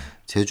있는데 네.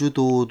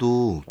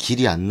 제주도도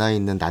길이 안 나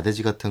있는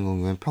나대지 같은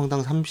경우에는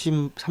평당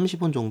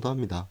 30원 정도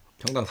합니다.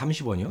 평당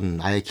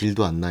 30원이요? 아예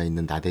길도 안 나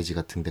있는 나대지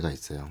같은 데가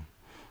있어요.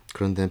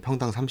 그런 데는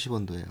평당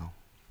 30원도 해요.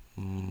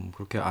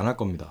 그렇게 안 할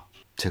겁니다.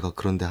 제가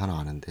그런 데 하나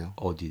아는데요.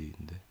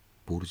 어디인데?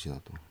 모르지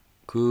나도.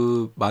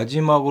 그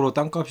마지막으로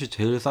땅값이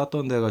제일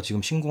쌌던 데가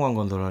지금 신공항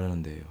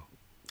건설하려는 데예요.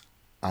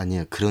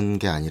 아니요. 그런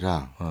게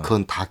아니라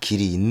그건 다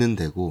길이 있는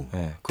데고.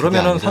 네.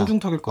 그러면은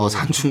산중턱일 거예요.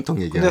 산중턱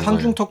얘기하는 근데 거예요.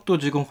 산중턱도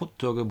지금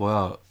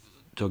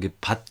저기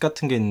밭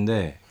같은 게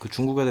있는데 그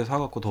중국에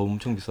사갖고 더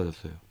엄청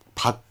비싸졌어요.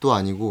 밭도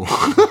아니고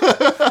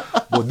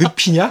뭐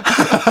늪이냐?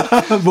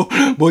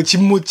 뭐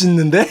집 못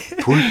짓는데?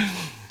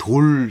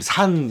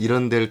 산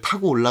이런 데를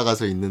타고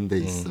올라가서 있는 데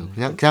있어.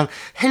 그냥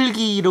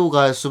헬기로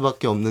갈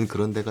수밖에 없는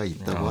그런 데가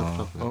있다고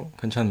하더라고요.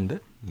 괜찮은데?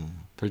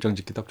 별장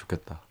짓기 딱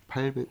좋겠다.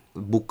 800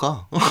 못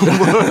가.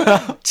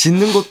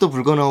 짓는 것도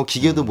불가능하고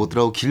기계도 못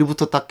들어가고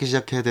길부터 닦기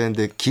시작해야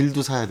되는데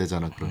길도 사야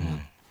되잖아.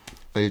 그러면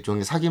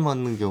일종의 사기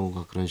맞는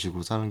경우가 그런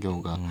식으로 사는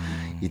경우가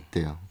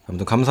있대요.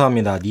 아무튼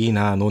감사합니다.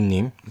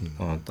 니나노님.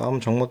 다음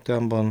정모 때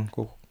한번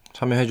꼭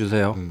참여해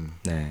주세요.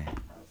 네.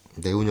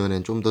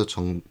 내후년엔 좀 더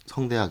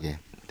성대하게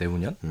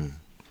내후년?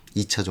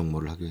 2차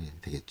정모를 하게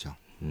되겠죠.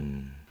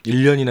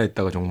 1년이나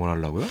있다가 정모를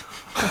하려고요?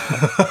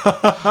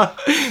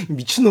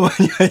 미친놈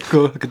아니야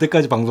이거.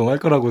 그때까지 방송할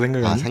거라고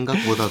생각하니?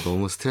 생각보다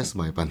너무 스트레스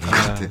많이 받는 것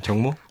같아.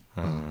 정모?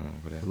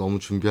 그래. 너무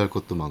준비할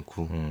것도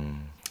많고.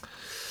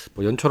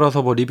 뭐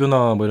연초라서 뭐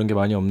리뷰나 뭐 이런 게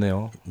많이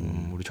없네요.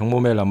 우리 정모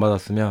메일 안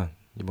받았으면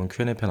이번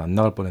Q&A 편 안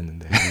나갈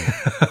뻔했는데.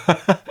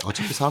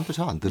 어차피 사람도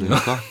잘 안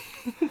들으니까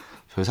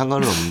별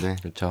상관은 없는데.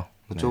 그렇죠.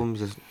 좀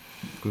이제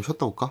그럼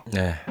쉬었다 올까?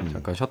 네,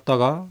 잠깐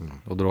쉬었다가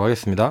오도록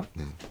하겠습니다.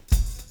 네.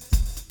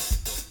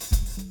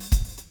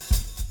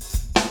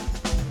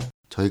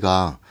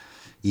 저희가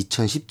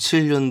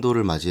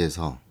 2017년도를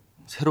맞이해서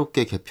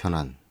새롭게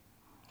개편한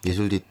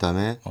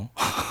예술뒷담의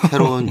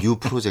새로운 뉴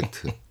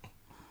프로젝트라고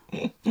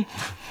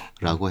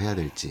해야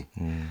될지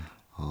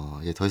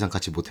이제 더 이상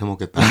같이 못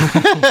해먹겠다.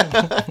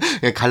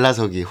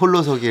 갈라서기,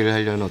 홀로서기를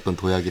하려는 어떤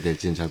도약이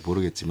될지는 잘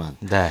모르겠지만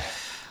네.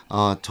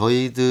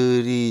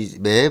 저희들이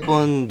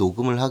매번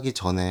녹음을 하기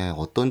전에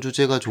어떤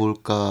주제가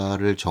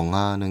좋을까를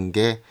정하는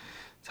게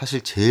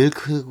사실 제일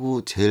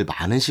크고 제일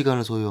많은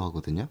시간을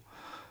소요하거든요.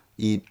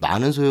 이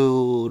많은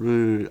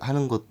소요를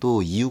하는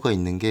것도 이유가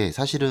있는 게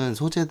사실은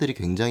소재들이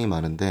굉장히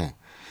많은데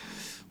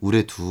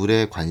우리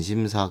둘의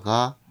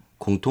관심사가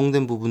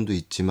공통된 부분도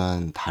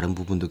있지만 다른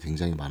부분도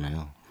굉장히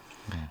많아요.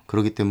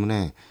 그렇기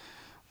때문에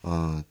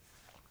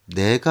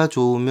내가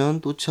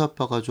좋으면 또치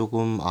아빠가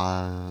조금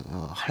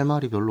할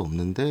말이 별로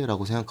없는데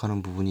라고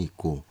생각하는 부분이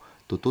있고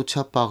또 또치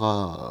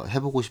아빠가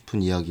해보고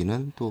싶은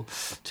이야기는 또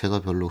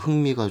제가 별로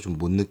흥미가 좀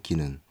못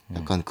느끼는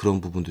약간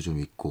그런 부분도 좀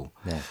있고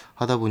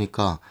하다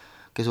보니까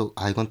계속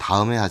이건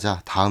다음에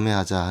하자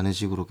하는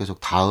식으로 계속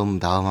다음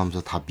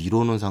하면서 다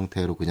미뤄놓은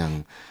상태로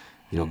그냥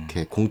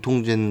이렇게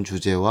공통된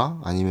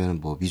주제와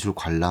아니면 뭐 미술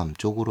관람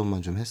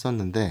쪽으로만 좀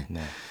했었는데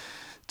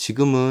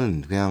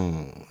지금은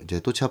그냥 이제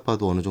또치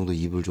아빠도 어느 정도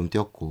입을 좀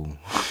띄었고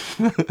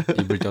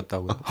입을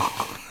띄었다고요?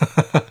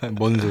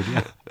 뭔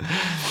소리야?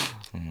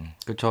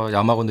 그렇죠.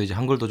 야마곤도 이제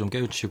한글도 좀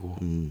깨우치고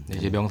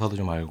이제 명사도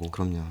좀 알고.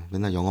 그럼요.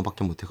 맨날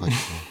영어밖에 못해가지고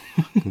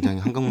굉장히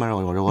한국말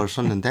어려워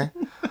썼는데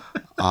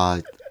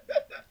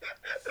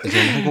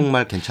이제는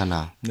한국말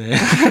괜찮아. 네.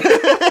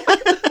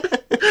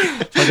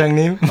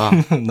 사장님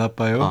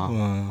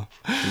나빠요.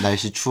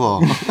 날씨 추워.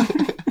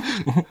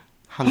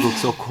 한국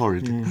so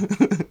cold.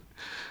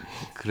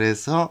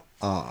 그래서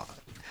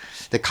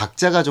근데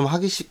각자가 좀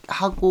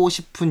하고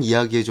싶은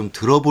이야기에 좀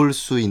들어볼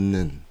수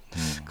있는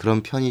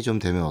그런 편이 좀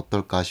되면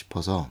어떨까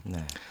싶어서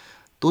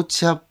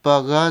또치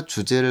아빠가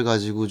주제를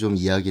가지고 좀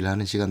이야기를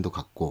하는 시간도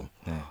갖고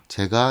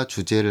제가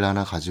주제를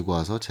하나 가지고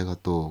와서 제가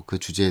또 그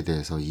주제에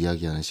대해서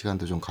이야기하는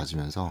시간도 좀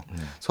가지면서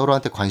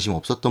서로한테 관심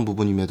없었던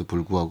부분임에도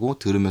불구하고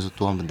들으면서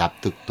또 한번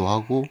납득도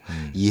하고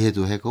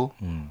이해도 하고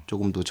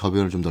조금 더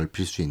저변을 좀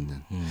넓힐 수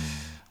있는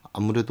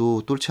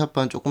아무래도 또치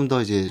아빠는 조금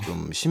더 이제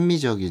좀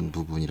심미적인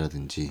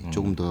부분이라든지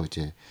조금 더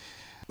이제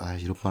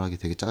이런 말하기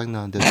되게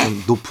짜증나는데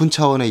좀 높은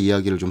차원의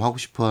이야기를 좀 하고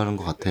싶어 하는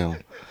것 같아요.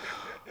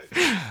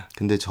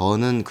 근데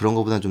저는 그런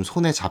것보다는 좀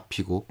손에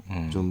잡히고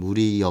좀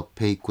우리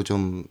옆에 있고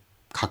좀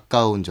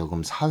가까운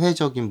조금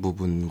사회적인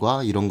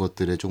부분과 이런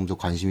것들에 조금 더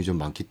관심이 좀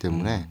많기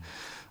때문에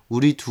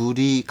우리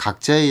둘이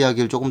각자의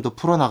이야기를 조금 더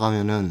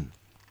풀어나가면은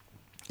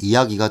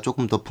이야기가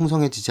조금 더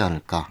풍성해지지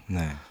않을까.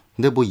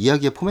 근데 뭐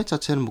이야기의 포맷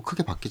자체는 뭐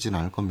크게 바뀌지는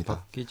않을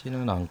겁니다.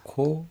 바뀌지는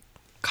않고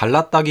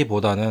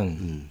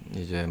갈랐다기보다는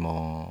이제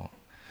뭐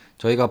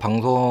저희가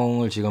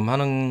방송을 지금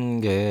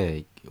하는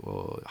게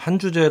한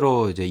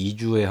주제로 이제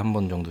 2주에 한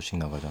번 정도씩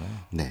나가잖아요.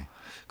 네.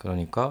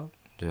 그러니까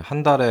이제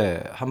한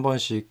달에 한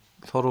번씩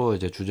서로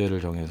이제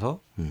주제를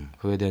정해서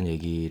그에 대한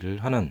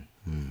얘기를 하는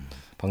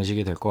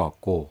방식이 될 것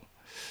같고,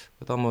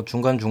 그다음 뭐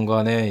중간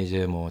중간에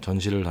이제 뭐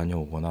전시를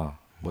다녀오거나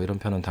뭐 이런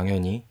편은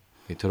당연히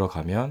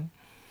들어가면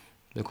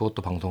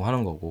그것도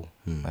방송하는 거고,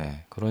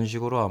 네, 그런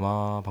식으로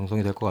아마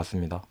방송이 될 것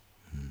같습니다.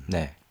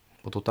 네.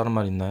 뭐 또 다른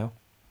말 있나요?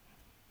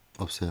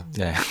 없어요.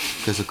 네.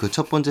 그래서 그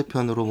첫 번째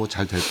편으로 뭐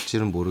잘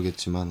될지는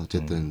모르겠지만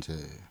어쨌든 이제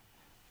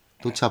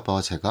또치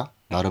아빠와 제가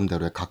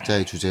나름대로의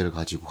각자의 주제를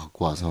가지고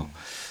갖고 와서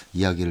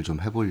이야기를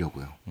좀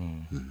해보려고요.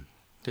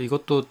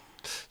 이것도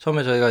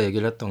처음에 저희가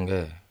얘기를 했던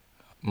게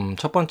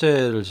첫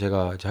번째를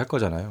제가 이제 할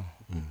거잖아요.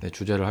 네,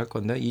 주제를 할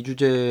건데 이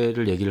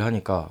주제를 얘기를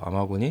하니까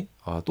아마군이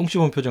똥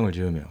씹은 표정을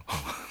지으며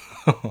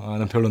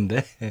난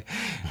별론데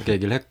이렇게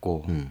얘기를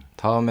했고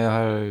다음에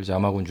할 이제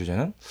아마군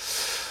주제는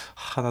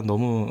난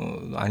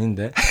너무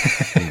아닌데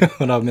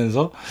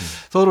라면서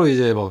서로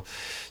이제 뭐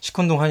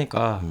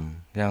시큰둥하니까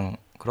그냥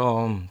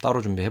그럼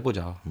따로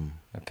준비해보자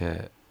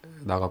이렇게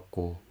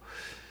나갔고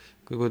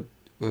그리고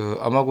그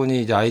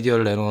아마군이 이제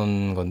아이디어를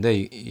내놓은 건데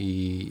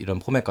이런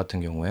포맷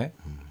같은 경우에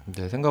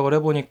이제 생각을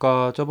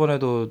해보니까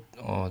저번에도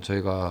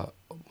저희가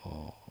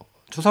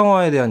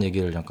추상화에 대한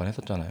얘기를 잠깐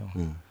했었잖아요.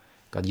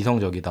 그러니까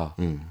이성적이다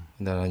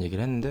라는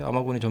얘기를 했는데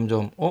아마군이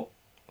점점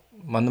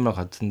맞는 말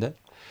같은데?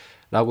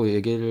 라고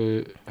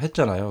얘기를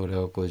했잖아요.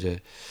 그래갖고 이제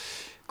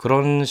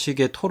그런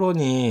식의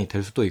토론이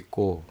될 수도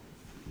있고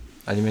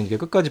아니면 이게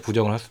끝까지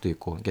부정을 할 수도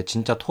있고 이게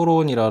진짜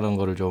토론이라는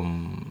거를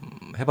좀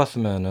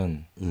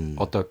해봤으면은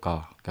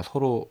어떨까? 그러니까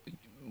서로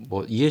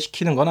뭐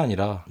이해시키는 건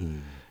아니라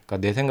그러니까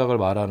내 생각을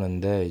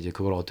말하는데 이제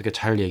그걸 어떻게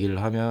잘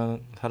얘기를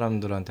하면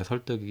사람들한테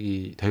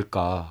설득이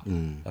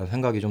될까라는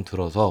생각이 좀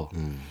들어서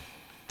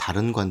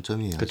다른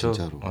관점이에요. 그쵸?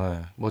 진짜로.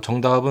 네. 뭐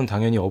정답은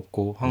당연히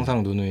없고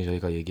항상 누누이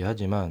저희가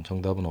얘기하지만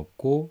정답은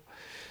없고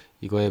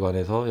이거에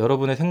관해서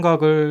여러분의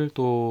생각을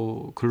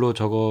또 글로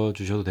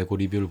적어주셔도 되고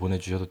리뷰를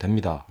보내주셔도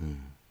됩니다.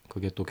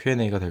 그게 또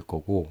Q&A가 될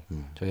거고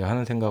저희가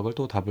하는 생각을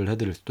또 답을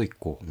해드릴 수도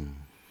있고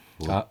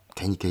뭐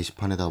괜히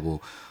게시판에다 뭐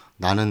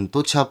나는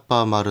또치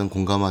아빠 말은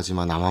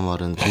공감하지만 아마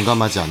말은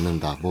공감하지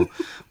않는다. 뭐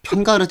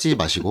편가르지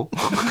마시고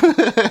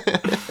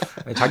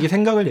자기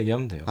생각을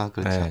얘기하면 돼요.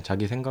 그렇죠. 네,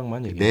 자기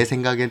생각만 얘기해. 내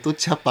생각엔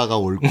또치 아빠가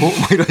옳고 뭐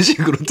이런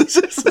식으로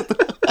뜻을 써도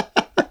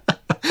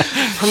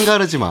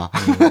편가르지 마.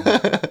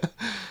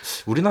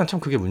 우리나라는 참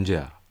그게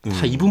문제야.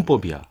 다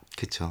이분법이야.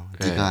 그쵸.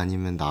 네. 네가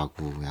아니면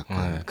나고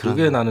약간. 네,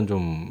 그게 나는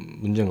좀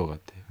문제인 것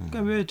같아.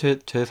 그러니까 왜 제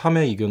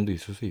 3의 의견도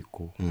있을 수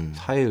있고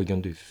 4의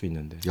의견도 있을 수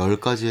있는데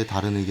 10가지의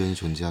다른 의견이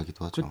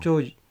존재하기도 하죠.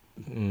 그렇죠.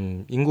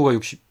 인구가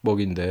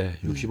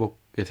 60억인데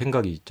 60억의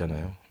생각이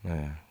있잖아요.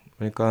 네.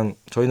 그러니까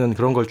저희는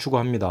그런 걸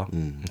추구합니다.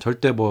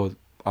 절대 뭐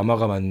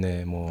아마가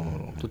맞네,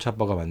 뭐 또치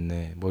아빠가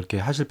맞네, 뭐 이렇게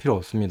하실 필요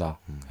없습니다.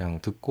 그냥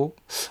듣고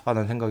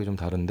난 생각이 좀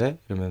다른데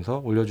이러면서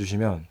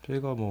올려주시면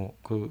저희가 뭐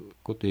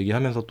그것도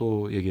얘기하면서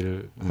또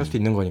얘기를 할 수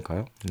있는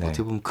거니까요. 네.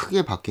 어떻게 보면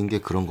크게 바뀐 게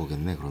그런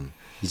거겠네. 그럼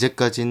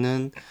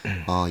이제까지는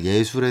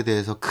예술에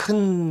대해서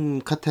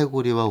큰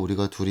카테고리와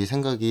우리가 둘이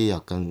생각이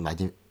약간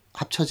많이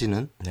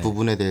합쳐지는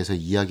부분에 대해서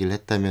이야기를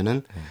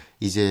했다면은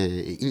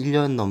이제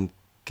 1년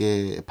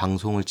넘게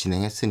방송을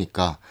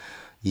진행했으니까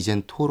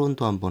이젠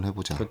토론도 한번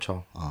해보자.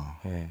 그렇죠.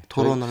 네.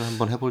 토론을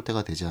한번 해볼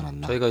때가 되지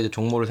않았나. 저희가 이제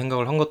종모를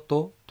생각을 한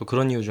것도 또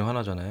그런 이유 중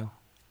하나잖아요.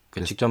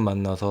 직접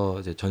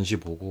만나서 이제 전시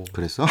보고.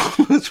 그랬어?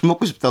 술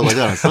먹고 싶다고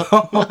하지 않았어?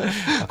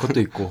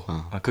 그것도 있고.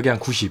 그게 한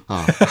 90.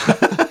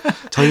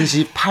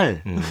 전시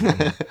 8.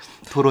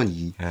 토론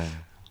 2. 네.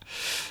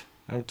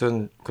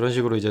 아무튼 그런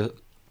식으로 이제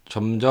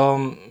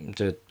점점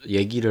이제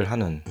얘기를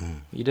하는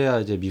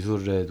이래야 이제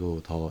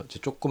미술에도 더 이제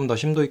조금 더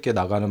심도 있게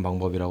나가는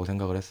방법이라고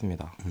생각을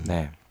했습니다.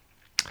 네.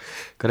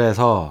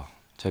 그래서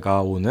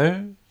제가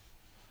오늘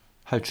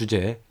할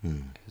주제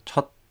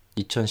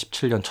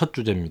 2017년 첫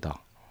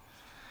주제입니다.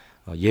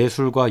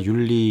 예술과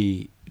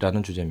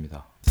윤리라는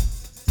주제입니다.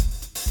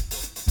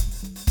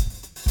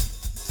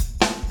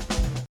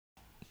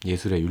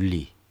 예술의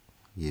윤리.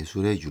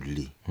 예술의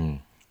윤리.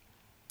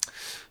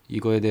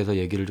 이거에 대해서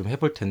얘기를 좀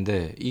해볼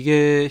텐데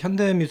이게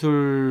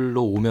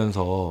현대미술로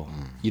오면서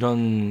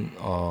이런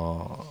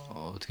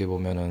어떻게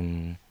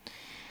보면은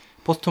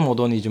포스트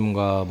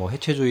모더니즘과 뭐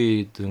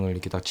해체주의 등을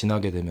이렇게 딱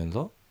지나게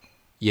되면서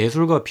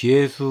예술과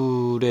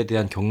비예술에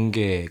대한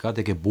경계가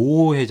되게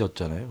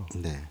모호해졌잖아요.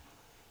 네.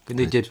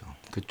 근데 그랬죠. 이제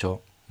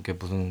그쵸. 이게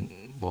무슨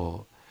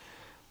뭐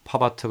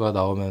팝아트가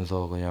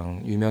나오면서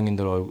그냥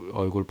유명인들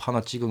얼굴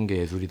파나 찍은 게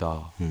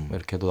예술이다.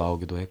 이렇게도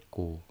나오기도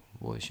했고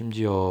뭐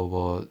심지어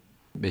뭐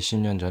몇십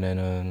년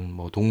전에는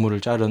뭐 동물을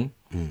자른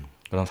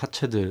그런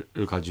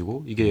사체들을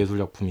가지고 이게 예술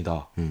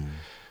작품이다.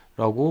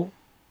 라고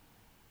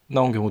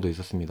나온 경우도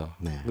있었습니다.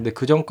 네. 근데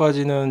그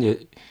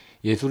전까지는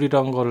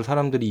예술이란 거를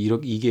사람들이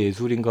이게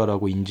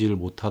예술인가라고 인지를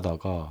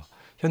못하다가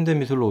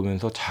현대미술로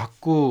오면서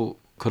자꾸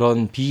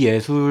그런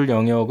비예술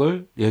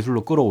영역을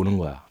예술로 끌어오는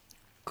거야.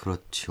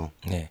 그렇죠.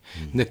 네.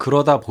 근데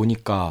그러다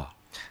보니까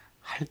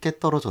할 게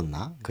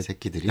떨어졌나? 그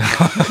새끼들이.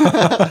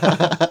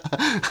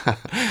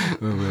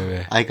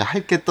 왜? 그러니까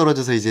할 게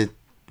떨어져서 이제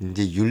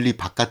윤리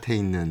바깥에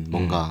있는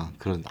뭔가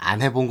그런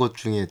안 해본 것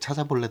중에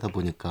찾아보려다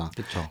보니까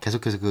그쵸.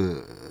 계속해서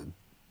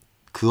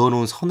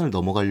그어놓은 선을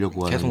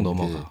넘어가려고 계속 하는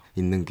넘어가. 게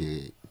있는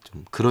게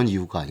좀 그런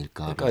이유가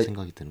아닐까 그러니까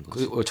생각이 드는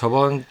거지.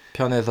 저번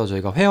편에서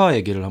저희가 회화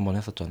얘기를 한번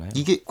했었잖아요.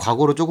 이게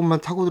과거로 조금만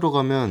타고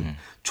들어가면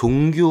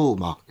종교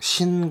막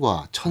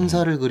신과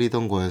천사를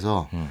그리던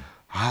거에서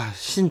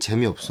신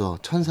재미없어,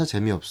 천사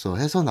재미없어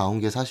해서 나온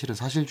게 사실은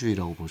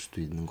사실주의라고 볼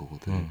수도 있는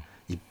거거든.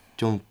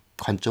 좀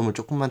관점을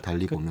조금만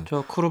달리 보면.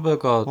 저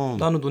크루베가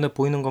나는 눈에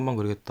보이는 것만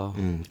그리겠다.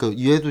 그러니까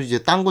얘도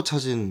이제 딴 거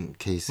찾은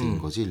케이스인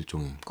거지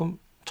일종의. 그럼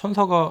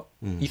천사가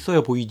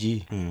있어야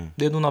보이지.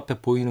 내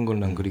눈앞에 보이는 걸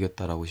난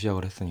그리겠다라고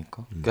시작을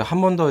했으니까. 그러니까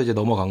한 번 더 이제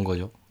넘어간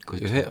거죠. 그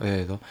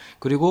회에서.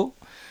 그리고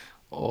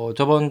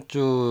저번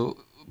주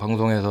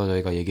방송에서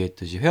저희가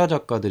얘기했듯이 회화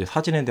작가들이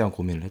사진에 대한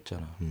고민을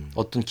했잖아.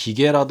 어떤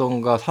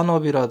기계라던가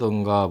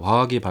산업이라던가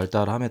과학이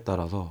발달함에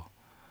따라서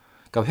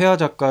그러니까 회화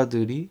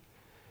작가들이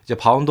이제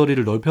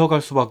바운더리를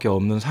넓혀갈 수밖에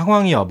없는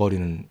상황이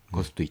와버리는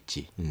걸 수도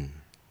있지.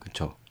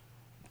 그렇죠.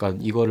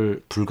 그러니까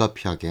이거를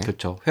불가피하게.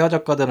 그렇죠. 회화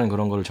작가들은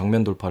그런 거를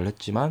정면 돌파를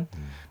했지만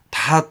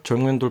다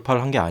정면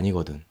돌파를 한 게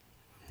아니거든.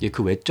 이게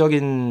그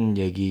외적인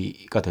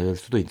얘기가 될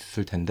수도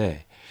있을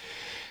텐데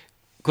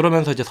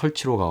그러면서 이제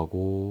설치로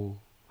가고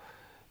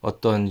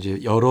어떤 이제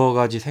여러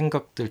가지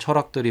생각들,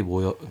 철학들이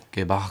모여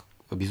이렇게 막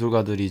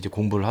미술가들이 이제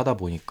공부를 하다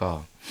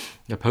보니까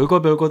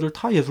별거들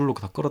다 예술로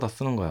다 끌어다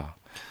쓰는 거야.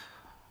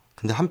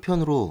 근데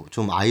한편으로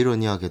좀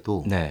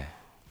아이러니하게도 네.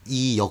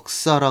 이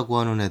역사라고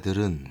하는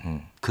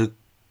애들은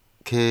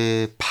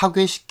그렇게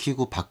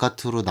파괴시키고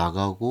바깥으로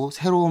나가고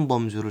새로운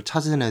범주를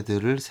찾은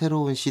애들을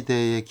새로운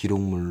시대의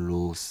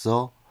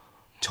기록물로서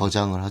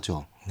저장을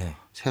하죠. 네.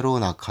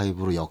 새로운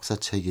아카이브로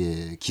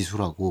역사책에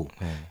기술하고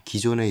네.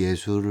 기존의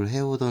예술을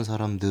해오던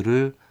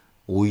사람들을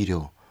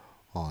오히려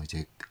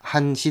이제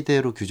한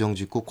시대로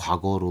규정짓고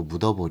과거로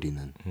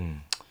묻어버리는.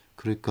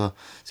 그러니까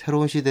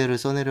새로운 시대를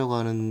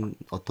써내려가는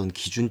어떤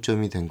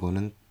기준점이 된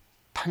거는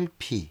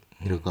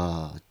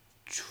탈피가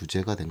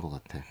주제가 된 것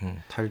같아.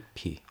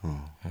 탈피.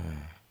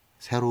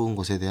 새로운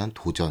것에 대한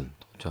도전.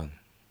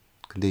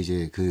 근데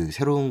이제 그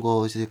새로운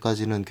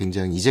것까지는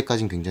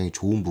이제까지는 굉장히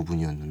좋은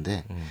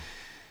부분이었는데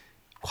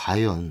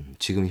과연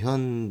지금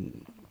현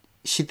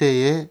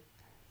시대에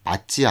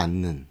맞지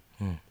않는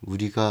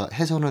우리가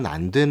해서는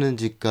안 되는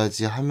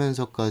짓까지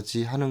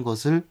하면서까지 하는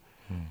것을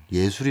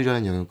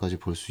예술이라는 영역까지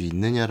볼 수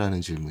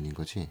있느냐라는 질문인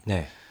거지.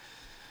 네.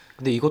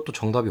 근데 이것도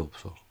정답이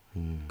없어.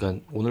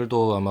 그러니까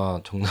오늘도 아마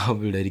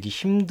정답을 내리기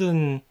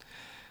힘든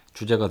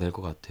주제가 될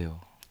것 같아요.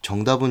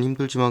 정답은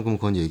힘들지만 그럼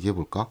그건 얘기해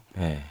볼까?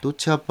 네.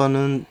 또치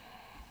아빠는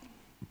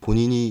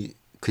본인이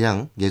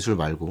그냥 예술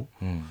말고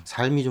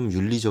삶이 좀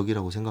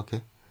윤리적이라고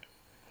생각해?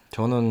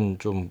 저는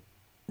좀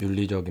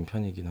윤리적인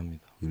편이긴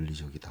합니다.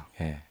 윤리적이다.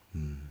 예.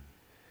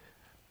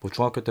 뭐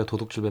중학교 때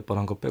도둑질 몇 번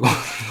한 거 빼고.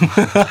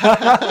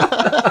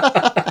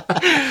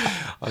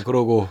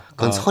 그러고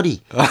그건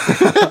설이.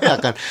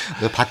 약간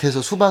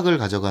밭에서 수박을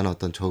가져가는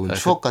어떤 좋은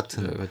추억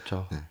같은.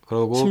 그렇죠. 네.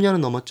 그러고 10년은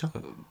넘었죠?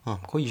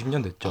 거의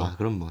 20년 됐죠.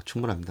 그럼 뭐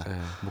충분합니다. 예.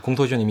 뭐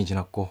공소시효 이미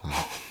지났고.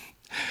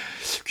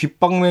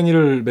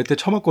 귓방맹이를 몇 대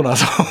쳐맞고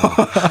나서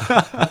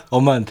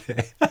엄마한테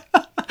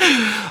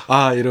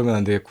이러면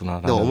안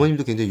되겠구나. 근데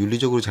어머님도 굉장히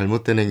윤리적으로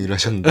잘못된 행위를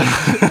하셨는데.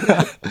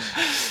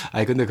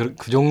 아니 근데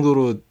그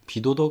정도로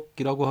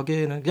비도덕이라고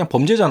하기에는 그냥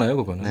범죄잖아요,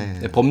 그거는.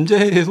 네.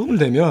 범죄에 손을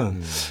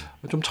대면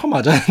좀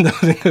쳐맞아야 된다고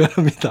생각을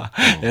합니다.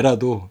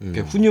 애라도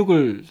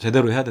훈육을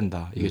제대로 해야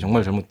된다. 이게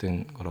정말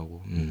잘못된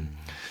거라고.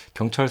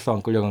 경찰서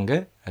안 끌려간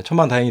게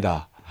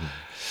천만다행이다.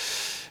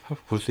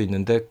 볼 수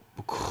있는데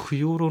그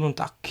이후로는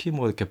딱히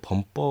뭐 이렇게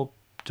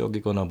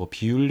범법적이거나 뭐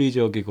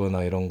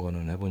비윤리적이거나 이런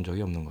거는 해본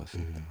적이 없는 것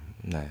같습니다.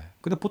 네.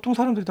 근데 보통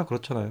사람들이 다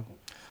그렇잖아요.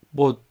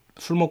 뭐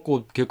술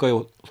먹고 길가에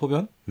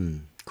소변?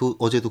 그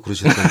어제도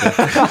그러시던데.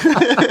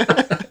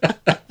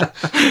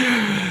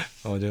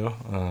 어제요?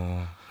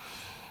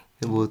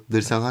 뭐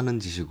늘상 하는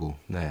짓이고.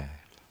 네.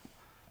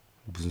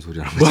 무슨 소리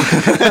하는 거지?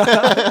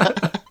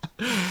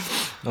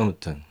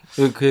 아무튼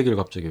그 얘기를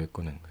갑자기 왜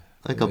꺼낸 거예요?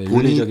 그러니까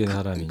윤리적인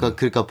사람이.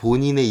 그러니까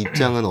본인의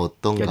입장은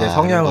어떤가? 내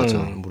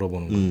성향을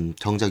물어보는 거예요.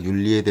 정작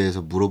윤리에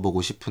대해서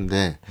물어보고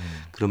싶은데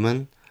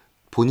그러면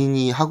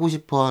본인이 하고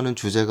싶어하는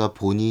주제가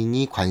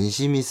본인이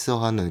관심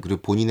있어하는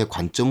그리고 본인의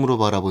관점으로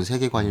바라본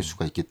세계관일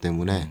수가 있기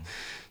때문에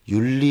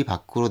윤리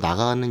밖으로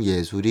나가는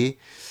예술이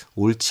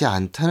옳지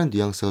않다는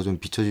뉘앙스가 좀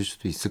비춰질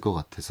수도 있을 것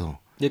같아서.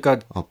 그러니까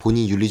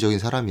본인이 윤리적인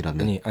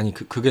사람이라면. 아니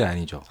그게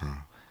아니죠.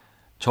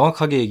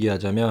 정확하게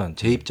얘기하자면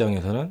제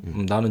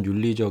입장에서는 나는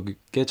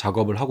윤리적인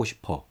작업을 하고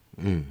싶어.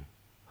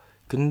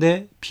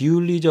 근데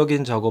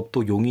비윤리적인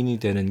작업도 용인이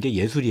되는 게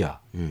예술이야.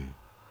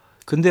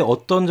 근데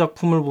어떤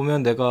작품을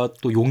보면 내가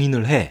또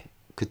용인을 해.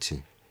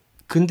 그치.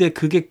 근데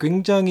그게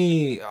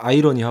굉장히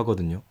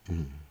아이러니하거든요.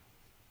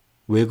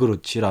 왜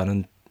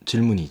그렇지라는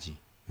질문이지.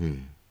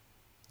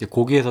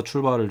 거기에서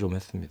출발을 좀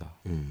했습니다.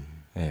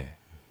 네.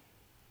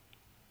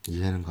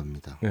 이해는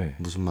갑니다. 네.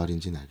 무슨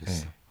말인지는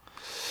알겠어. 네.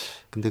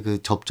 근데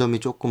그 접점이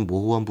조금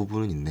모호한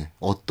부분은 있네.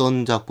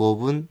 어떤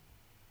작업은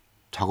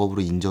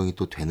작업으로 인정이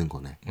또 되는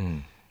거네.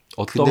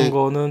 어떤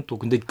거는 또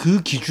근데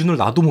그 기준을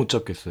나도 못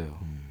잡겠어요.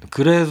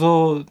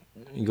 그래서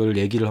이걸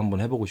얘기를 한번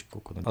해보고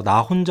싶었거든.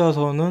 나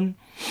혼자서는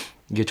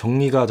이게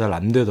정리가 잘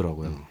안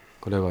되더라고요.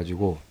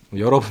 그래가지고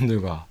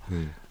여러분들과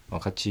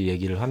같이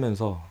얘기를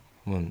하면서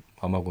한번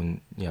아마군이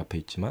앞에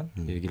있지만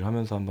얘기를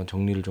하면서 한번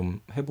정리를 좀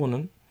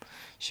해보는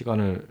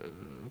시간을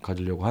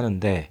가지려고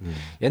하는데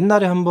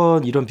옛날에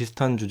한번 이런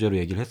비슷한 주제로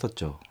얘기를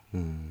했었죠.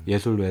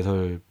 예술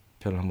외설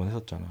편을 한번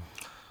했었잖아.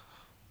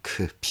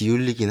 그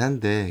비윤리긴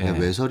한데 네.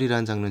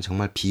 외설이라는 장르는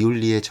정말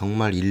비윤리의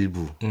정말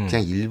일부,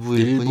 그냥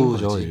일부일 뿐인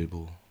일부죠, 거지.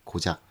 일부.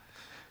 고작.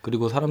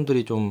 그리고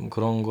사람들이 좀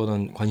그런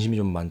거는 관심이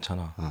좀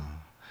많잖아.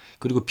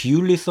 그리고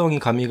비윤리성이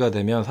가미가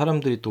되면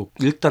사람들이 또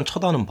일단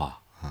쳐다는 봐.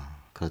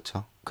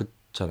 그렇죠.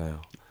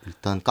 그렇잖아요.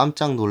 일단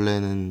깜짝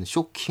놀래는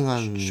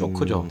쇼킹한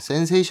쇼크죠.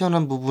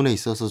 센세이션한 부분에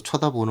있어서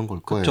쳐다보는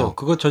걸 거예요. 그렇죠.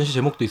 그거 전시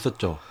제목도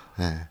있었죠.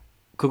 네.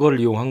 그걸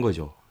이용한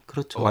거죠.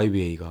 그렇죠.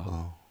 YBA가.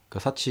 그러니까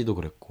사치도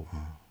그랬고.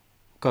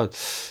 그러니까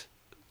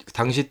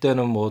당시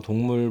때는 뭐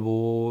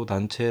동물보호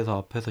단체에서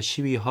앞에서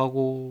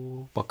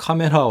시위하고 막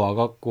카메라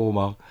와갖고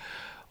막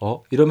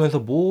이러면서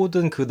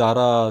모든 그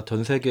나라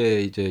전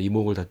세계 이제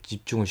이목을 다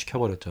집중을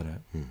시켜버렸잖아요.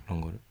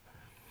 그런 거를.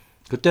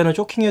 그때는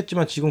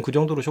쇼킹했지만 지금 그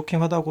정도로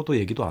쇼킹하다고도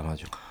얘기도 안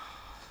하죠.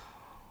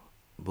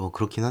 뭐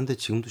그렇긴 한데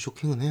지금도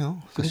쇼킹은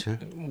해요. 사실.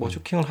 뭐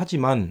쇼킹을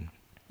하지만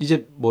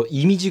이제 뭐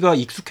이미지가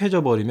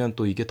익숙해져 버리면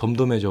또 이게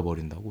덤덤해져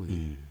버린다고.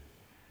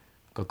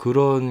 그러니까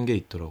그런 게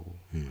있더라고.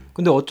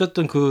 근데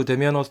어쨌든 그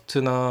데미안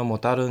허스트나 뭐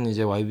다른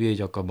이제 YBA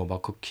작가 뭐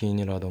마크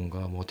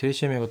퀸이라던가 뭐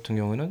트레이시 같은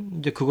경우는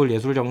이제 그걸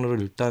예술 장르를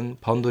일단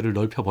바운더리를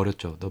넓혀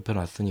버렸죠. 넓혀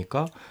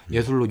놨으니까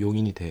예술로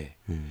용인이 돼.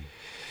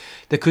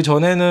 근데 그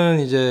전에는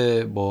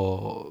이제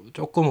뭐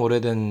조금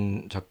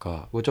오래된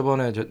작가,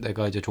 저번에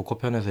내가 이제 조커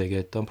편에서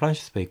얘기했던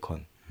프란시스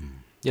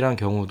베이컨이라는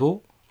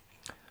경우도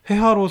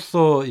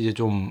회화로서 이제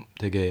좀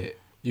되게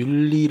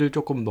윤리를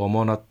조금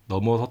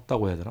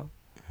넘어섰다고 해야 되나?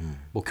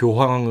 뭐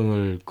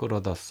교황을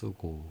끌어다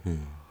쓰고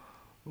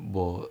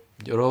뭐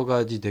여러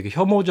가지 되게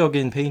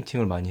혐오적인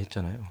페인팅을 많이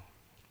했잖아요.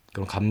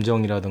 그런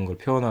감정이라든 걸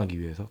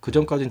표현하기 위해서. 그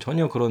전까지는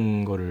전혀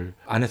그런 거를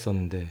안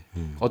했었는데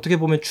어떻게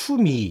보면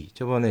추미,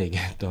 저번에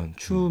얘기했던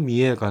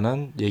추미에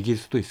관한 얘기일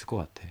수도 있을 것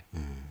같아.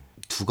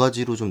 두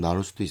가지로 좀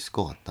나눌 수도 있을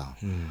것 같다.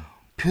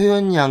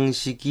 표현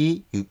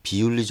양식이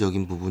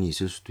비윤리적인 부분이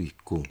있을 수도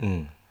있고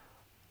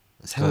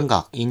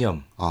생각,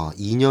 이념.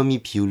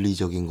 이념이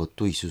비윤리적인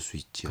것도 있을 수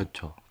있지요.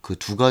 그렇죠. 그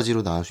두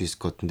가지로 나눌 수 있을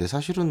것 같은데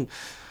사실은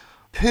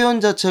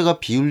표현 자체가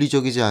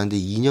비윤리적이지 않은데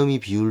이념이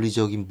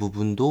비윤리적인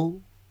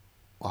부분도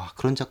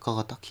그런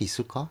작가가 딱히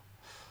있을까?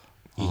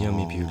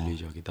 이념이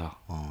비윤리적이다.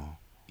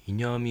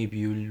 이념이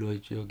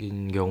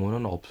비윤리적인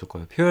경우는 없을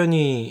거예요.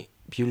 표현이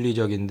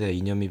비윤리적인데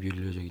이념이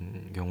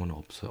비윤리적인 경우는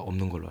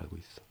없는 걸로 알고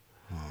있어.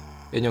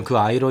 왜냐면 그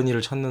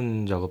아이러니를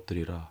찾는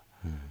작업들이라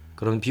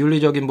그런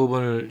비윤리적인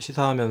부분을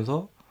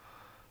시사하면서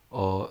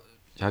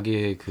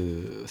자기의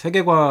그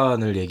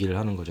세계관을 얘기를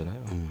하는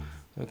거잖아요.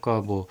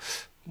 그러니까 뭐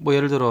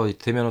예를 들어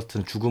데미안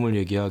허스트는 죽음을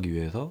얘기하기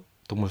위해서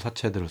동물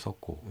사체들을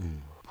썼고,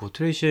 뭐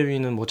트레이시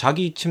에미는 뭐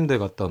자기 침대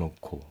갖다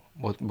놓고,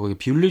 뭐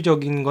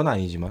비윤리적인 건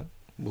아니지만,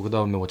 뭐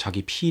그다음에 뭐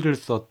자기 피를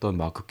썼던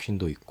마크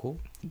퀸도 있고.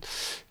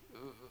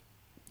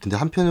 근데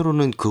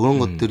한편으로는 그런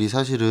것들이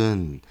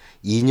사실은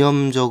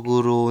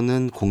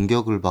이념적으로는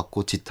공격을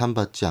받고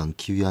지탄받지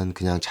않기 위한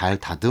그냥 잘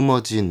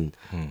다듬어진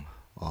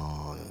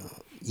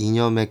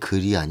이념의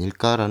글이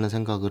아닐까라는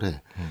생각을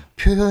해.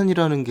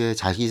 표현이라는 게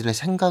자기의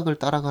생각을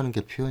따라가는 게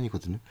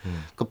표현이거든요.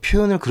 그러니까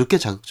표현을 그렇게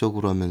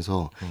자극적으로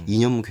하면서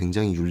이념은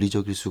굉장히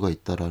윤리적일 수가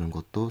있다라는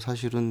것도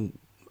사실은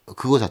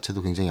그거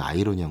자체도 굉장히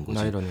아이러니한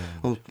거지.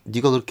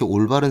 네가 그렇게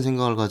올바른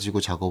생각을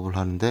가지고 작업을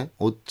하는데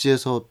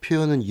어찌해서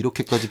표현은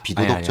이렇게까지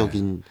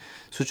비도덕적인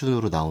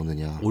수준으로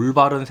나오느냐.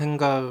 올바른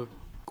생각,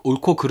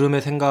 옳고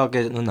그름의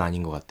생각에는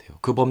아닌 것 같아요.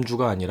 그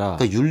범주가 아니라.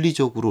 그러니까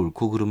윤리적으로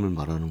옳고 그름을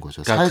말하는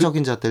거죠. 그러니까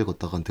사회적인 잣대를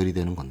걷다가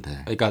들이대는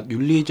건데. 그러니까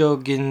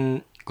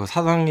윤리적인 그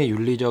사상의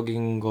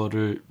윤리적인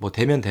거를 뭐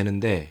대면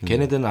되는데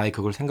걔네들은 아예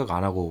그걸 생각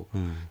안 하고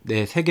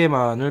내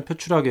세계만을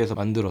표출하기 위해서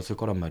만들었을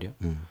거란 말이야.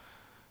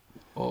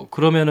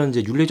 그러면은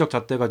이제 윤리적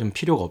잣대가 좀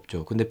필요가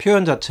없죠. 근데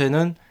표현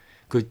자체는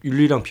그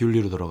윤리랑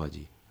비윤리로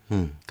들어가지.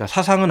 그러니까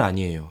사상은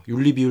아니에요.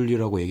 윤리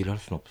비윤리라고 얘기를 할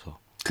수는 없어.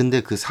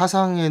 근데 그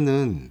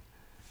사상에는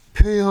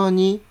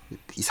표현이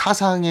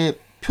사상의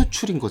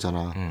표출인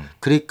거잖아.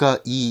 그러니까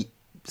이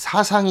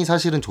사상이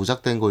사실은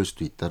조작된 거일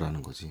수도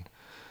있다라는 거지.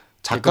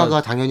 작가가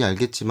그러니까, 당연히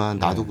알겠지만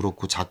나도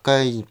그렇고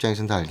작가의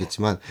입장에서는 다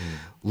알겠지만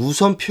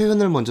우선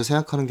표현을 먼저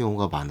생각하는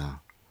경우가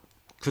많아.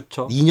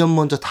 그렇죠. 2년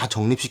먼저 다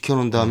정립시켜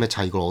놓은 다음에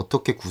자 이걸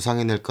어떻게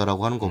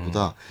구상해낼까라고 하는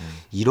것보다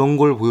이런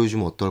걸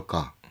보여주면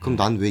어떨까? 그럼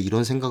난 왜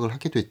이런 생각을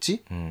하게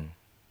됐지?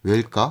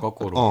 왜일까?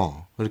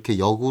 거꾸로. 이렇게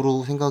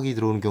역으로 생각이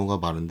들어오는 경우가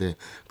많은데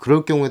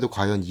그럴 경우에도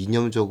과연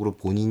이념적으로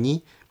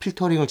본인이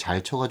필터링을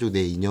잘 쳐가지고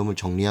내 이념을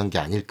정리한 게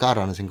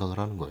아닐까라는 생각을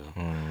하는 거예요.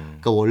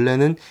 그러니까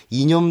원래는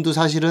이념도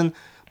사실은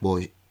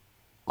뭐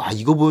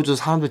이거 보여줘서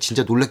사람들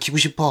진짜 놀래키고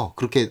싶어.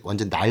 그렇게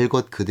완전 날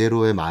것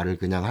그대로의 말을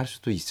그냥 할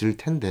수도 있을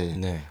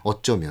텐데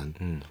어쩌면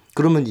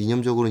그러면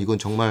이념적으로는 이건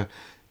정말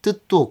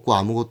뜻도 없고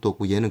아무것도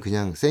없고 얘는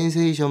그냥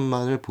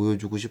센세이션만을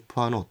보여주고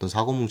싶어하는 어떤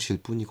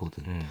사고뭉치일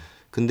뿐이거든.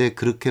 근데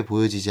그렇게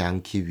보여지지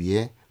않기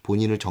위해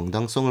본인을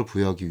정당성을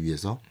부여하기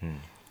위해서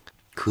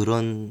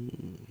그런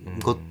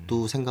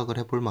것도 생각을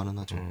해볼 만은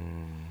하죠.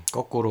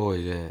 거꾸로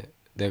이제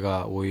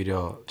내가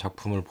오히려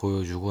작품을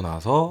보여주고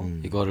나서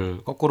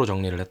이거를 거꾸로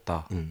정리를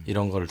했다.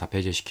 이런 거를 다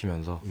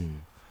배제시키면서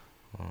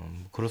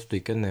그럴 수도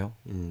있겠네요.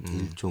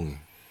 일종의.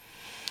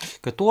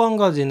 그러니까 또 한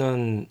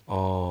가지는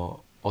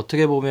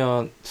어떻게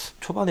보면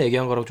초반에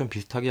얘기한 거랑 좀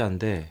비슷하긴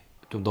한데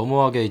좀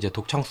너무하게 이제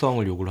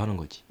독창성을 요구를 하는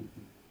거지.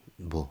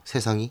 뭐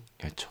세상이?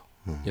 그렇죠.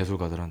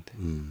 예술가들한테.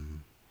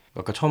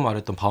 아까 처음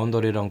말했던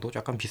바운더리랑도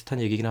약간 비슷한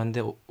얘기긴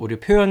한데 오히려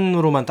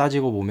표현으로만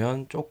따지고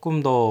보면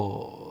조금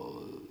더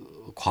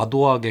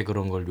과도하게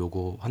그런 걸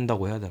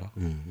요구한다고 해야 되나?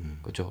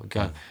 그렇죠.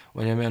 그러니까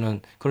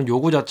왜냐면은 그런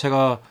요구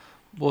자체가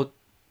뭐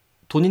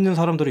돈 있는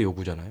사람들의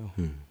요구잖아요.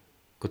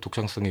 그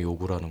독창성의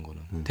요구라는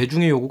거는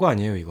대중의 요구가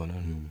아니에요.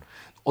 이거는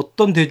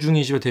어떤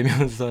대중이 집에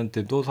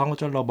대면사한테 너 상어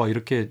잘라봐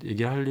이렇게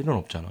얘기할 일은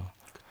없잖아.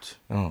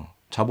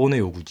 자본의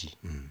요구지.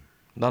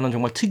 나는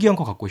정말 특이한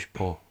거 갖고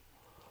싶어.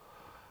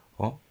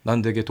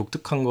 난 되게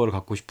독특한 거를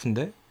갖고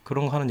싶은데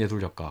그런 거 하는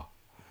예술 작가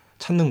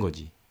찾는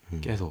거지.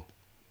 계속.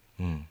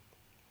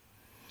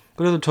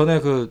 그래서 전에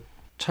그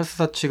찰스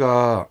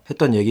사치가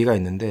했던 얘기가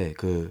있는데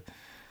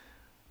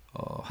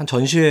한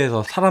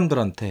전시회에서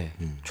사람들한테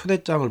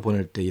초대장을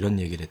보낼 때 이런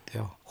얘기를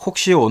했대요.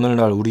 혹시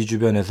오늘날 우리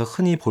주변에서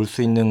흔히 볼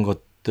수 있는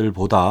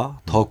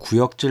것들보다 더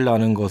구역질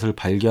나는 것을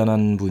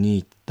발견한 분이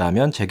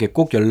있다면 제게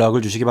꼭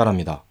연락을 주시기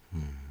바랍니다.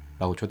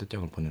 라고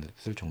초대장을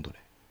보냈을 정도래.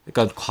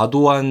 그러니까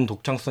과도한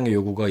독창성의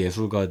요구가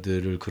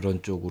예술가들을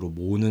그런 쪽으로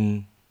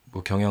모으는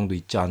뭐 경향도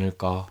있지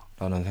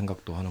않을까라는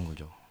생각도 하는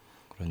거죠.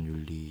 그런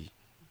윤리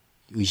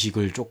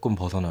의식을 조금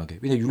벗어나게.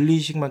 왜냐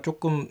윤리의식만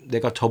조금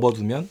내가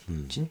접어두면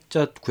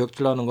진짜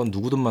구역질 나는 건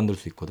누구든 만들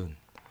수 있거든.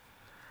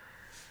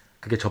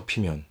 그게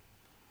접히면.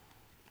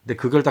 근데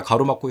그걸 다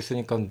가로막고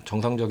있으니까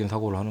정상적인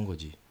사고를 하는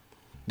거지.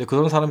 근데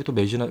그런 사람이 또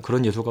몇이나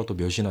그런 예술가 또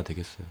몇이나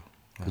되겠어요.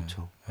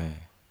 그렇죠.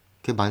 네.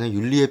 그 만약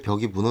윤리의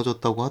벽이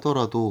무너졌다고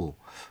하더라도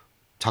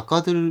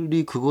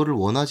작가들이 그거를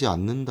원하지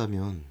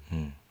않는다면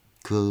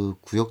그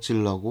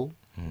구역질 나고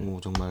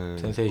정말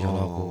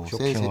센세이션하고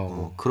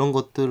쇼킹하고 그런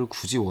것들을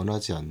굳이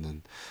원하지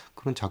않는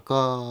그런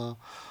작가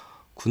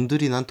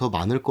군들이 난 더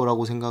많을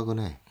거라고 생각은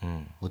해.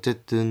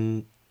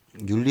 어쨌든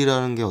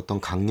윤리라는 게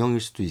어떤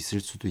강령일 수도 있을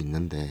수도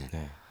있는데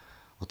네.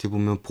 어떻게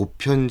보면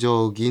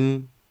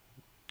보편적인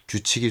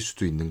규칙일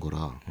수도 있는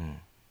거라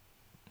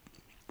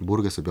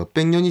모르겠어.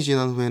 몇백 년이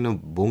지난 후에는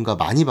뭔가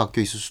많이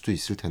바뀌어 있을 수도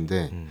있을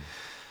텐데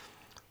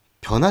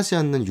변하지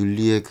않는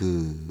윤리의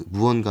그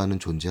무언가는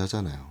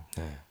존재하잖아요.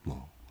 네.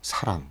 뭐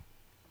사랑.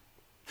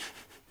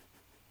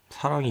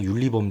 사랑이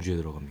윤리범주에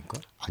들어갑니까?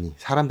 아니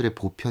사람들의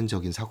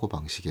보편적인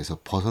사고방식에서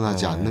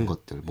벗어나지 않는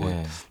것들 뭐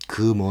네.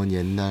 그 먼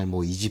옛날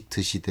뭐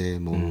이집트 시대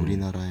뭐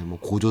우리나라의 뭐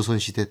고조선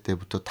시대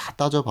때부터 다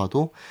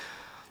따져봐도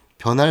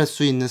변할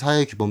수 있는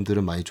사회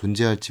규범들은 많이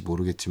존재할지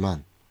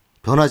모르겠지만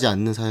변하지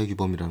않는 사회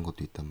규범이라는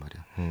것도 있단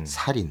말이야.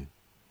 살인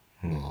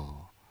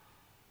뭐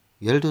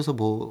예를 들어서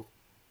뭐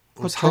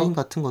그렇죠. 살인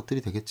같은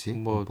것들이 되겠지.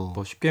 뭐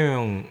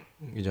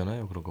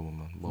 10계명이잖아요. 그런 거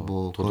보면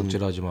뭐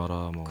도둑질하지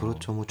마라. 뭐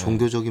그렇죠. 뭐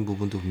종교적인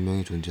부분도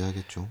분명히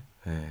존재하겠죠.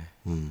 네.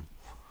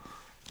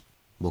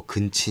 뭐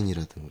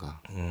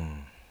근친이라든가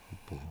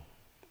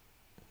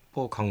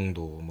뭐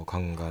강도, 뭐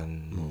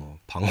강간, 뭐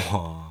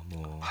방화,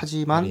 뭐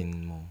하지만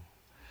살인, 뭐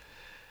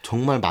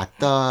정말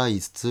맞닿아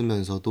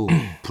있으면서도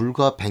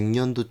불과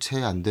 100년도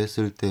채 안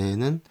됐을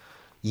때에는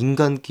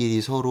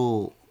인간끼리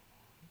서로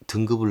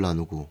등급을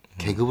나누고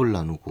계급을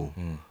나누고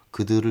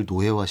그들을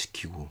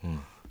노예화시키고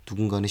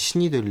누군가는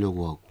신이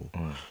되려고 하고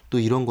또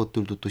이런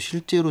것들도 또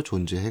실제로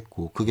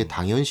존재했고 그게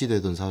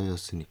당연시되던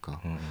사회였으니까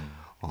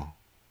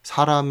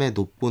사람의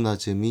높고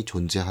낮음이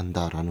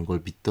존재한다라는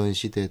걸 믿던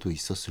시대도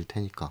있었을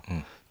테니까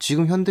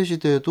지금 현대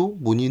시대에도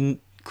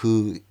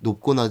그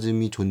높고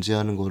낮음이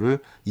존재하는 거를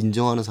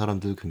인정하는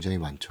사람들 굉장히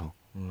많죠.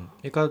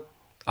 그러니까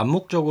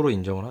암묵적으로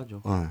인정을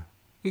하죠.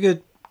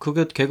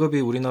 그게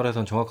계급이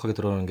우리나라에선 정확하게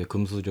드러나는 게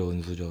금수저,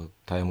 은수저,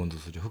 다이아몬드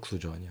수저,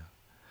 흑수저 아니야.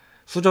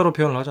 수저로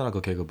표현을 하잖아 그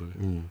계급을.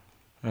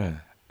 네.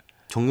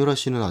 정유라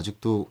씨는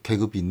아직도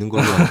계급이 있는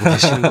걸로 알고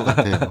계시는 것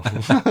같아요.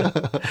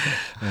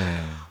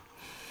 네.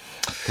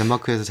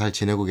 덴마크에서 잘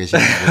지내고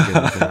계시는지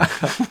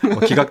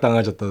모르겠는데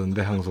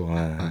기각당하셨다던데 항소.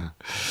 네.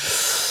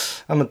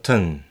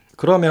 아무튼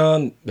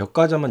그러면 몇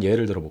가지 한번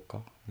예를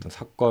들어볼까?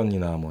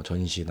 사건이나 뭐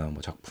전시나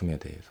뭐 작품에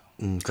대해서.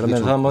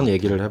 그러면서 한번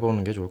얘기를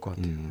해보는 게 좋을 것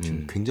같아요.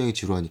 지금 굉장히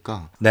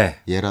지루하니까 네.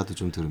 얘라도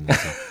좀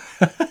들으면서.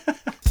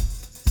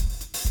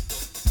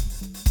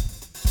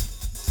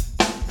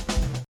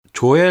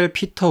 조엘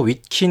피터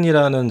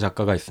윗킨이라는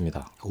작가가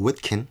있습니다.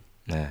 윗킨?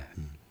 네.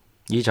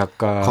 이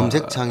작가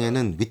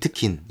검색창에는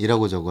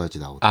위트킨이라고 적어야지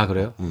나오더라고요. 아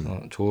그래요?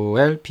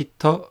 조엘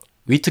피터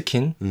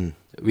위트킨,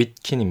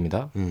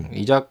 윗킨입니다.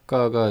 이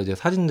작가가 이제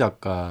사진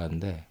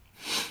작가인데,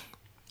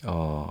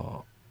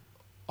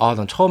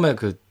 난 처음에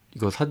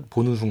이거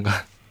보는 순간,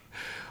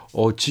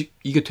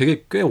 이게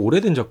되게 꽤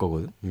오래된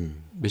작가거든.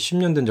 몇십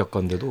년 된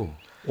작가인데도,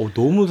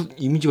 너무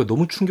이미지가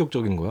너무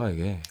충격적인 거야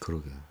이게.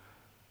 그러게.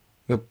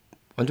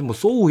 완전 뭐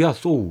소우야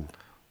소우.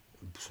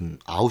 무슨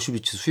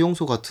아우슈비츠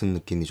수용소 같은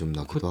느낌이 좀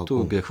나기도 하고.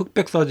 그것도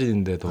흑백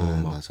사진인데도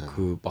네,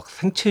 막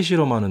생체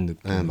실험하는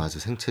느낌. 네, 맞아.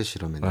 생체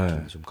실험의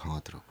느낌이 좀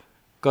강하더라고.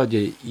 그러니까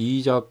이제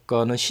이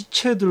작가는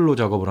시체들로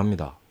작업을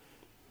합니다.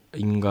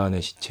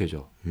 인간의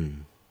시체죠.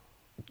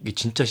 이게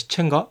진짜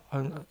시체인가?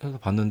 해서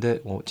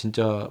봤는데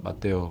진짜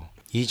맞대요.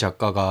 이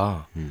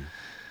작가가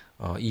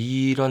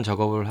이런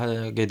작업을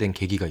하게 된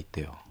계기가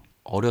있대요.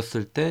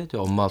 어렸을 때 이제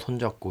엄마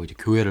손잡고 이제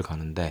교회를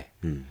가는데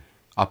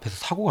앞에서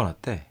사고가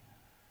났대.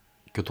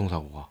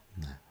 교통사고가.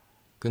 네.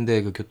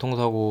 근데 그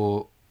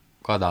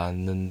교통사고가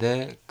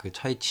났는데 그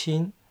차에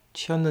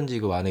치였는지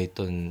그 안에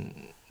있던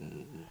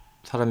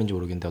사람인지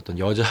모르겠는데 어떤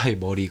여자의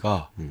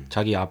머리가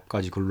자기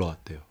앞까지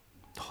굴러왔대요.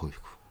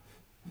 어이구.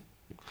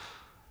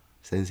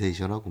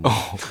 센세이션하구만.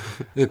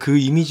 그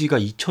이미지가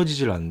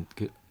잊혀지질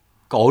그러니까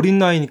어린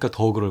나이니까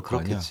더 그럴 거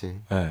아니야. 그렇겠지.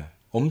 네.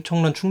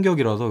 엄청난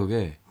충격이라서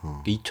그게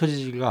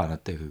잊혀지지가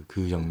않았대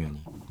그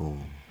장면이.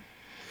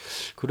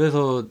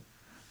 그래서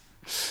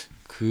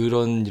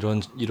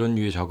이런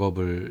류의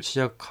작업을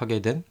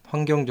시작하게 된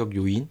환경적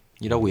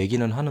요인이라고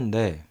얘기는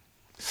하는데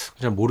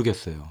잘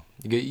모르겠어요.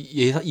 이게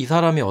이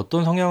사람이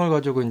어떤 성향을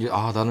가지고 이제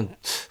나는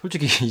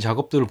솔직히 이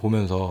작업들을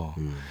보면서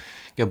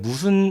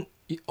그러니까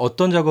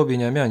어떤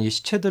작업이냐면 이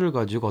시체들을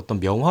가지고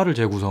어떤 명화를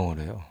재구성을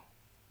해요.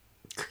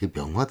 그게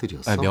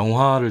명화들이었어? 네,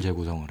 명화를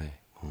재구성을 해.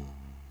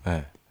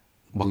 네.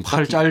 막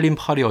팔 잘린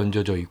팔이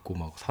얹어져 있고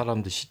막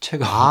사람들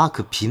시체가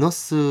그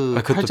비너스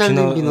팔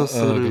잘린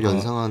비너스를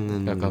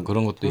연상하는 약간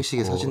그런 것도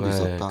형식의 있고, 사진도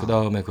있었다. 그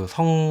다음에 그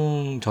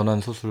성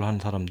전환 수술한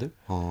사람들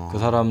그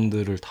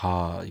사람들을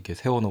다 이렇게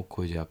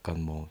세워놓고 이제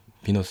약간 뭐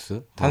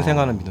비너스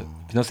탄생하는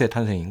비너스의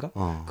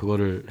탄생인가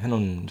그거를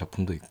해놓은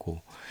작품도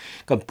있고.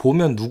 그러니까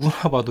보면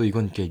누구나 봐도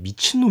이건 이렇게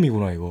미친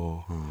놈이구나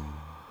이거.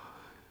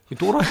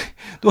 또라이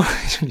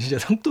진짜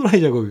상또라이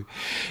작업이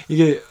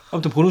이게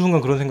아무튼 보는 순간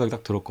그런 생각이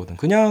딱 들었거든.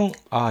 그냥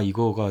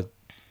이거가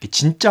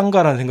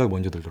진짠가라는 생각이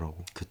먼저 들더라고.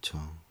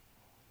 그렇죠.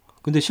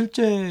 근데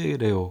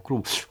실제래요.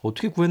 그럼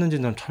어떻게 구했는지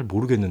난 잘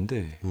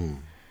모르겠는데.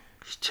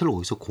 시체를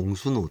어디서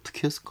공수는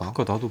어떻게 했을까?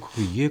 그러니까 나도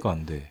그게 이해가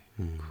안 돼.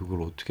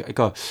 그걸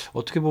그러니까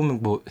어떻게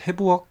보면 뭐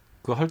해부학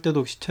그 할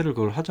때도 시체를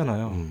그걸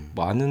하잖아요.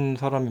 뭐 아는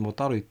사람이 뭐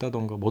따로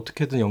있다던가 뭐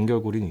어떻게든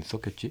연결고리는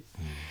있었겠지.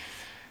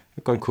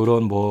 그러니까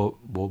그런 뭐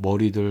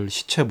머리들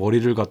시체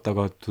머리를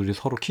갖다가 둘이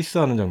서로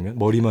키스하는 장면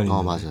머리만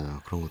있는.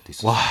 맞아요. 그런 것도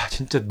있었어. 와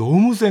진짜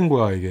너무 센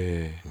거야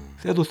이게.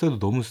 세도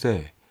너무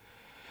세.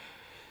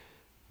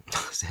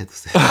 세도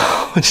세.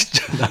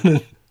 진짜 나는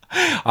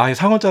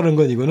상어 자른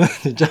건 이거는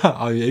진짜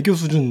애교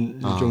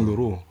수준일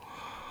정도로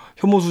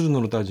혐오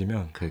수준으로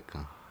따지면.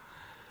 그러니까.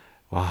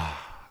 와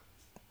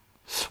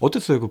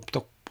어땠어요 그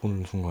딱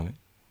보는 순간에?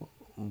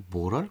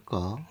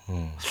 뭐랄까.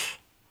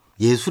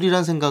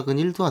 예술이란 생각은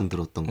 1도 안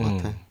들었던 것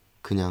같아.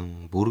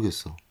 그냥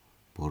모르겠어.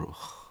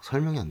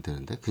 설명이 안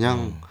되는데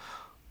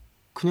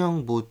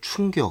그냥 뭐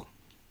충격,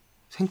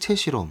 생체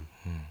실험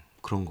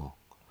그런 거.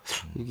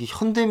 이게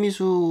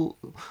현대미술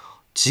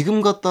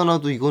지금 갖다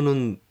놔도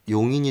이거는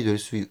용인이 될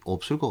수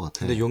없을 것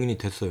같아. 근데 용인이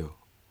됐어요.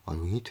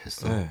 용인이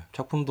됐어. 네,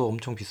 작품도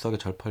엄청 비싸게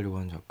잘 팔려고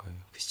하는 작가예요.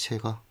 그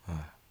시체가. 네.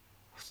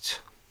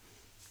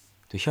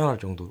 되게 희한할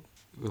정도.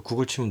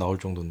 구글 치면 나올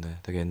정도인데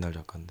되게 옛날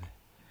작가인데.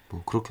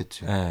 뭐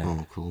그렇겠지. 네.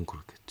 그건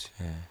그렇겠지.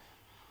 네.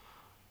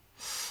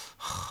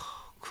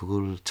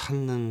 그걸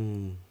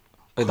찾는.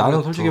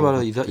 나는 솔직히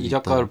말해 이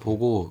작가를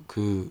보고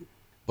그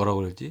뭐라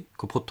그러지?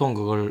 그 보통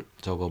그걸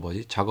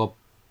작업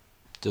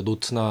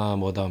노트나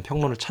뭐다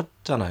평론을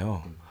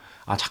찾잖아요.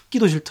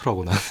 찾기도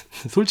싫더라고 난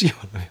솔직히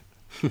말하면.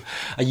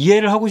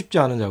 이해를 하고 싶지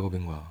않은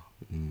작업인 거야.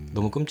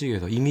 너무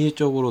끔찍해서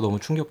이미지적으로 너무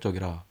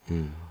충격적이라.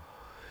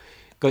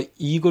 그러니까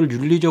이걸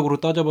윤리적으로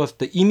따져봤을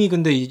때 이미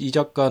근데 이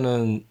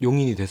작가는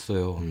용인이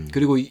됐어요.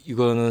 그리고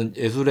이거는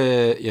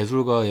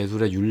예술가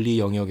예술의 윤리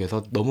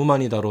영역에서 너무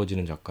많이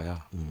다뤄지는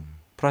작가야.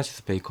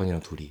 프란시스 베이컨이랑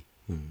둘이.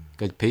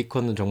 그러니까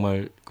베이컨은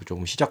정말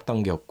조금 시작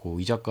단계였고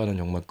이 작가는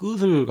정말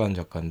끝을 간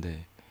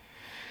작가인데.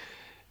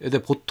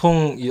 근데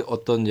보통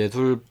어떤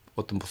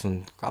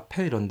무슨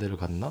카페 이런 데를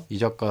갔나? 이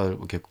작가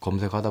이렇게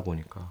검색하다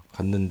보니까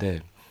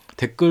갔는데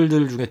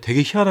댓글들 중에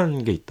되게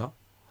희한한 게 있다.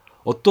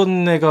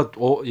 어떤 애가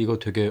이거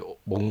되게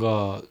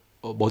뭔가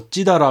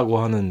멋지다라고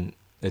하는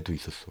애도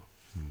있었어.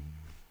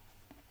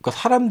 그러니까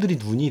사람들이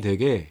눈이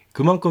되게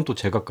그만큼 또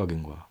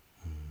제각각인 거야.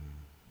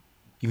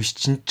 이거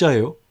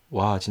진짜예요?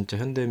 와 진짜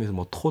현대미술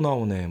뭐 토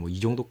나오네 뭐 이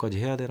정도까지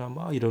해야 되나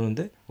막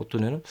이러는데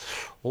어떤 애는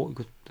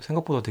이거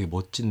생각보다 되게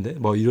멋진데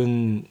막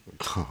이런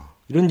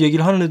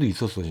얘기를 하는 애도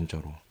있었어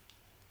진짜로.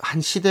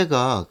 한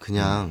시대가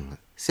그냥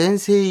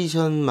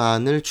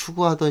센세이션만을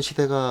추구하던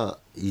시대가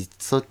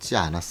있었지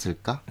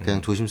않았을까?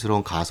 그냥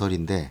조심스러운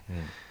가설인데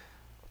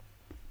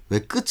왜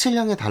끝을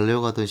향해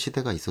달려가던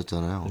시대가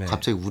있었잖아요. 네.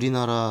 갑자기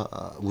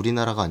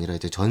우리나라가 아니라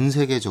이제 전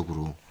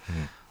세계적으로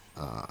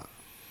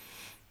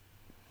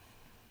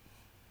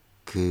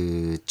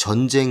그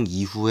전쟁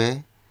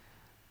이후에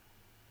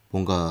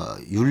뭔가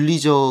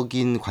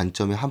윤리적인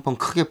관점이 한번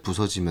크게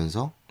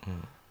부서지면서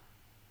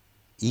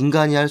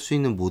인간이 할 수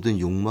있는 모든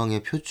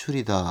욕망의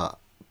표출이 다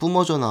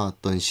뿜어져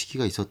나왔던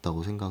시기가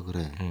있었다고 생각을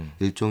해.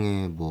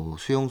 일종의 뭐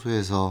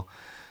수용소에서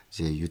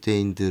이제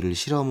유대인들을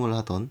실험을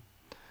하던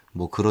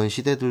뭐 그런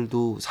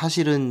시대들도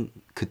사실은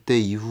그때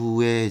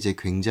이후에 이제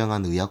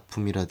굉장한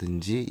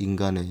의약품이라든지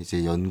인간의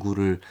이제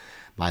연구를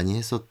많이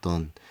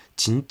했었던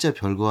진짜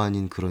별거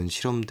아닌 그런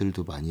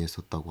실험들도 많이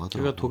했었다고 하더라고요.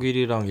 그러니까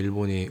독일이랑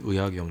일본이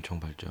의학이 엄청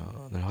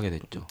발전을 하게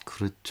됐죠.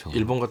 그렇죠.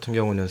 일본 같은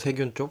경우는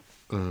세균 쪽,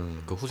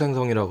 그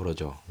후생성이라고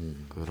그러죠.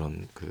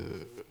 그런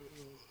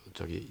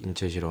저기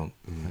인체 실험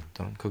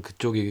했던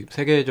그쪽이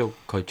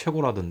세계적 거의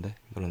최고라던데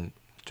그런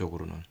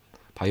쪽으로는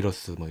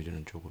바이러스 뭐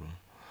이런 쪽으로는.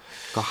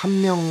 그러니까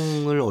한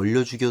명을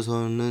얼려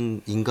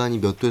죽여서는 인간이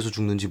몇 도에서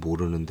죽는지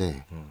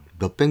모르는데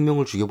몇백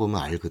명을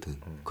죽여보면 알거든.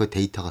 그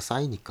데이터가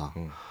쌓이니까.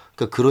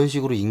 그러니까 그런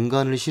식으로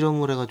인간을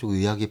실험을 해가지고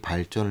의학이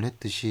발전을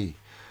했듯이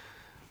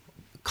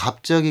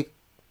갑자기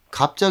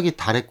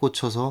달에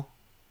꽂혀서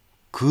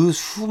그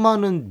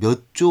수많은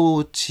몇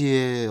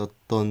조치의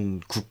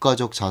어떤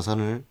국가적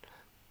자산을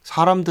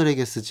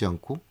사람들에게 쓰지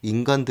않고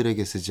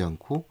인간들에게 쓰지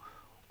않고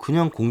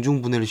그냥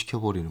공중분해를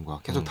시켜버리는 거야.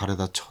 계속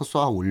달에다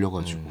쏴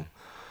올려가지고.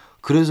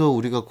 그래서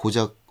우리가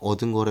고작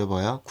얻은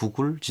거래봐야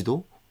구글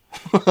지도?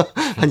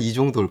 한 이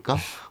정도일까?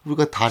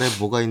 우리가 달에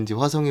뭐가 있는지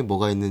화성에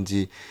뭐가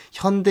있는지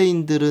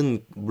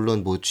현대인들은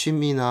물론 뭐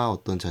취미나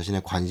어떤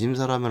자신의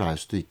관심사라면 알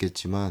수도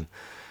있겠지만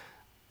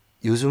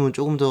요즘은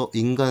조금 더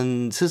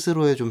인간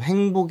스스로의 좀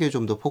행복에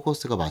좀 더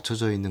포커스가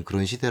맞춰져 있는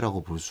그런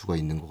시대라고 볼 수가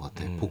있는 것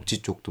같아요.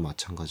 복지 쪽도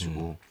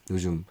마찬가지고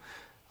요즘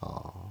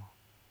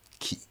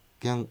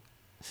그냥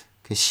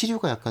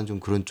시류가 약간 좀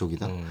그런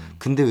쪽이다.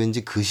 근데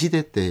왠지 그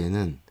시대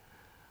때에는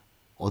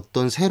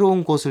어떤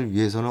새로운 것을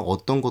위해서는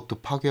어떤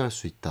것도 파괴할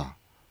수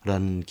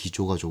있다라는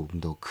기조가 조금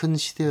더 큰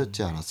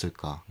시대였지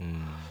않았을까.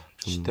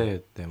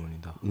 시대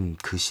때문이다.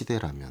 그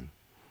시대라면.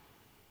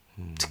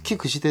 특히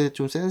그 시대에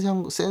좀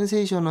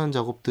센세이션한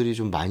작업들이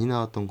좀 많이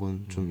나왔던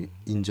건 좀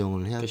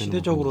인정을 해야 되는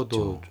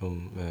시대적으로도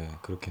좀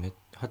그렇긴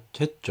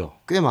했죠.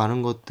 꽤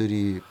많은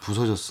것들이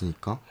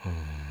부서졌으니까.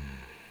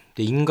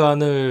 근데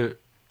인간을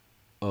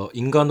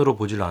인간으로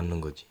보질 않는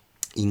거지.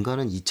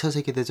 인간은 2차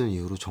세계대전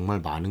이후로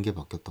정말 많은 게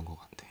바뀌었던 것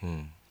같아.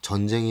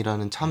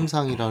 전쟁이라는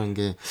참상이라는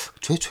게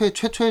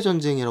최초의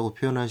전쟁이라고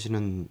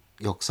표현하시는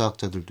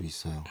역사학자들도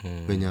있어요.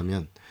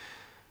 왜냐하면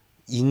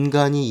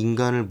인간이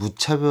인간을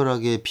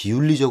무차별하게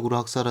비윤리적으로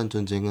학살한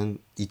전쟁은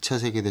 2차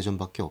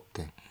세계대전밖에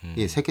없대.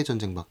 예,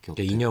 세계전쟁밖에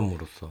없대.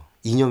 이념으로서.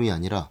 이념이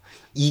아니라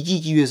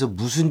이기기 위해서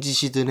무슨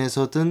짓이든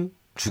해서든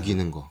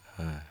죽이는 거.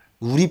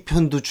 우리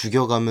편도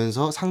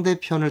죽여가면서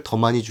상대편을 더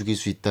많이 죽일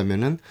수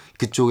있다면은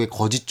그쪽에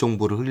거짓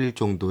정보를 흘릴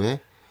정도의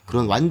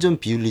그런 완전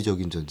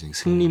비윤리적인 전쟁,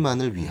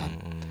 승리만을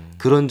위한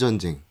그런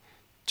전쟁,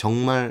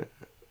 정말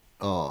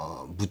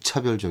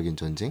무차별적인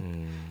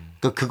전쟁.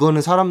 그러니까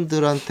그거는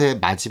사람들한테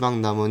마지막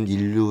남은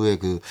인류의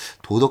그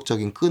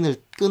도덕적인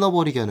끈을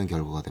끊어버리게 하는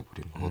결과가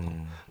돼버리는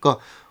거거든.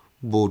 그러니까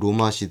뭐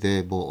로마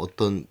시대 뭐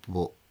어떤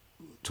뭐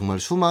정말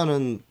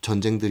수많은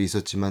전쟁들이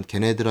있었지만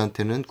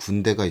걔네들한테는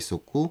군대가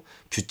있었고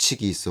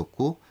규칙이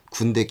있었고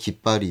군대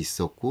깃발이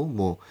있었고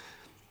뭐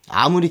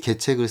아무리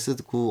계책을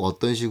쓰고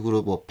어떤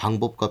식으로 뭐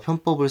방법과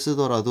편법을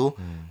쓰더라도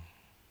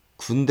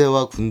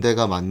군대와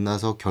군대가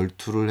만나서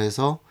결투를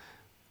해서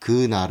그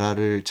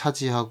나라를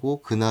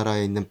차지하고 그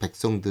나라에 있는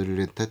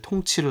백성들한테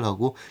통치를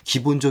하고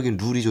기본적인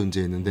룰이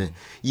존재했는데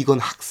이건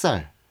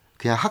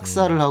그냥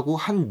학살을 하고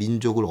한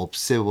민족을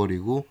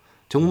없애버리고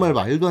정말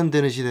말도 안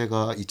되는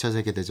시대가 2차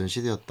세계대전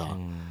시대였다.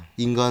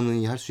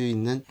 인간이 할 수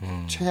있는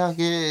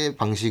최악의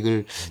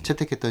방식을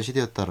채택했던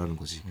시대였다라는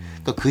거지.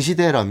 그러니까 그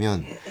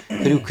시대라면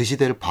그리고 그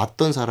시대를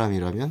봤던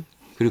사람이라면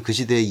그리고 그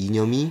시대의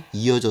이념이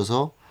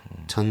이어져서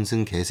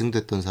전승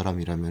계승됐던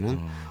사람이라면은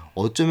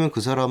어쩌면 그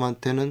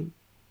사람한테는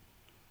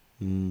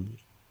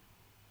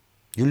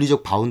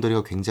윤리적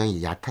바운더리가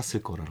굉장히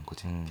얕았을 거라는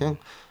거지. 그냥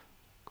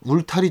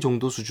울타리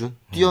정도 수준?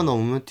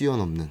 뛰어넘으면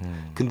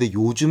뛰어넘는. 근데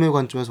요즘의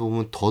관점에서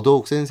보면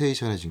더더욱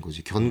센세이션해진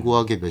거지.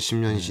 견고하게 몇십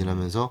년이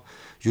지나면서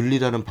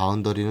윤리라는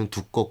바운더리는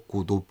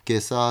두껍고 높게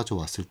쌓아져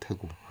왔을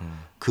테고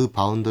그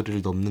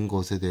바운더리를 넘는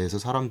것에 대해서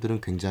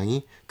사람들은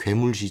굉장히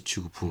괴물시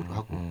취급을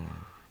하고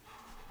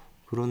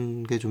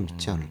그런 게 좀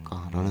있지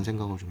않을까라는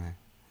생각을 좀 해.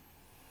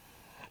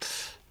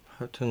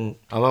 하여튼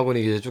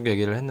아마군이 이제 쭉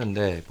얘기를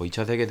했는데 뭐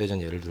 2차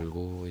세계대전 예를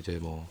들고 이제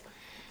뭐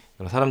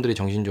사람들이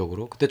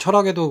정신적으로 그때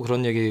철학에도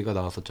그런 얘기가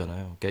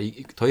나왔었잖아요.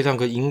 그러니까 더 이상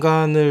그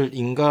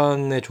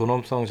인간의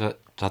존엄성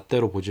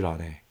잣대로 보질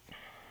않아.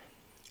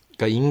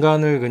 그러니까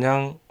인간을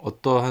그냥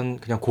어떠한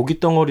그냥 고깃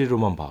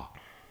덩어리로만 봐.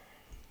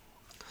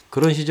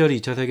 그런 시절이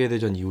 2차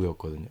세계대전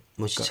이후였거든요.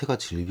 뭐 시체가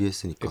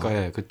즐비했으니까.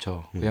 그러니까 예,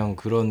 그렇죠. 그냥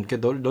그런 게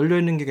널려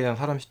있는 게 그냥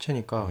사람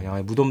시체니까 그냥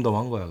아예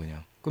무덤덤한 거야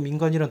그냥. 그럼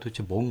인간이란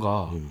도대체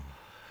뭔가?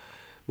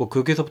 뭐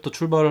거기서부터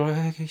출발을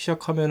하기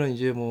시작하면은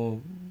이제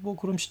뭐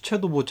그럼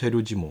시체도 뭐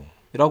재료지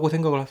뭐라고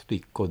생각을 할 수도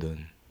있거든.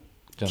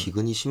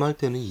 기근이 심할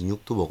때는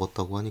인육도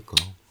먹었다고 하니까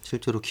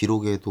실제로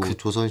기록에도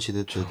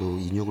조선시대 때도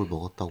인육을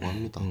먹었다고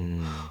합니다.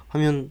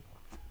 하면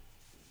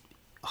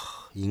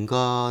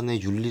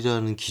인간의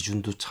윤리라는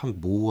기준도 참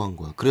모호한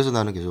거야. 그래서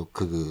나는 계속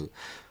그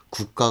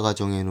국가가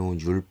정해놓은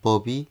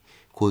율법이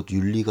곧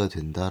윤리가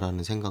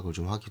된다라는 생각을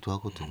좀 하기도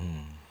하거든.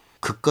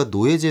 극과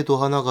노예제도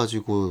하나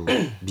가지고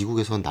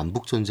미국에서는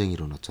남북 전쟁이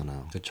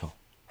일어났잖아요. 그렇죠.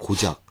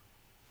 고작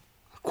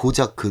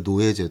고작 그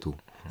노예제도.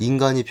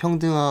 인간이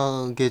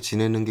평등하게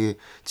지내는 게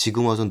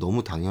지금 와선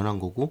너무 당연한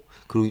거고,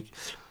 그리고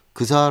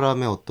그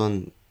사람의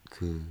어떤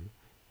그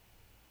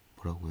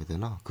뭐라고 해야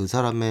되나? 그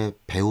사람의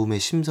배움의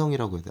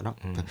심성이라고 해야 되나?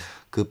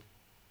 그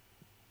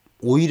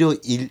오히려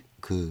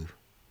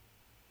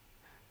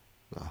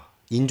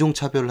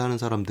인종차별하는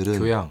사람들은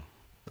교양.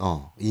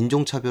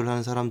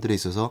 인종차별하는 사람들에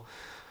있어서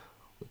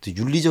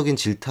윤리적인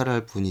질타를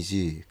할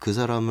뿐이지 그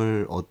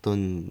사람을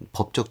어떤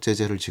법적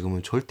제재를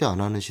지금은 절대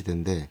안 하는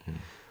시대인데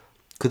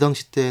그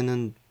당시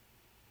때에는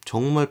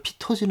정말 피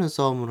터지는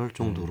싸움을 할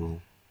정도로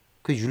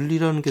그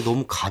윤리라는 게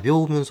너무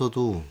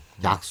가벼우면서도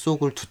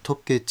약속을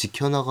두텁게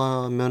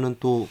지켜나가면은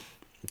또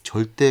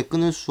절대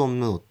끊을 수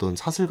없는 어떤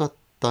사슬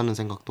같다는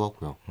생각도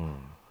하고요.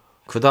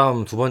 그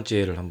다음 두 번째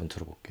예를 한번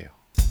들어볼게요.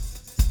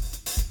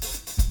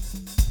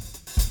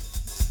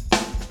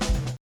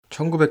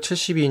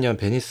 1972년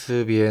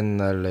베니스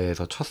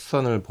비엔날레에서 첫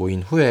선을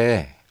보인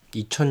후에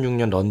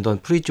 2006년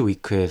런던 프리즈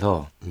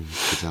위크에서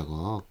그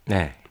작업.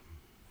 네,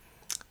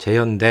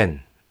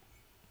 재현된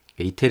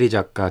이태리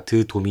작가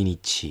드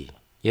도미니치의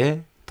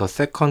The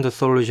Second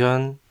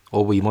Solution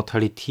of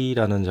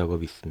Immortality라는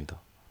작업이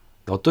있습니다.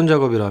 어떤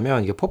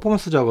작업이라면 이게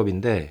퍼포먼스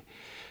작업인데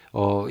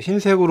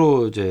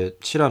흰색으로 이제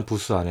칠한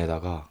부스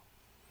안에다가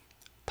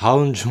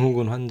다운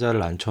증후군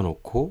환자를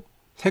앉혀놓고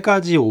세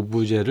가지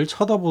오브제를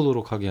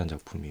쳐다보도록 하게 한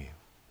작품이에요.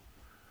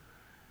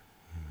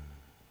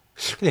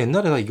 근데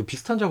옛날에 나 이거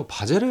비슷한 작업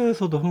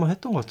바젤에서도 한번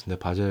했던 것 같은데,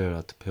 바젤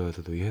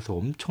아트페어에서도 해서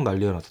엄청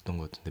난리가 났었던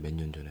것 같은데 몇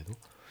년 전에도.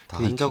 다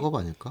한 작업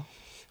아닐까?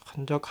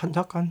 한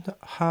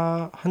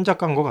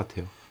작가인 것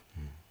같아요.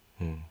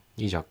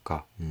 이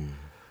작가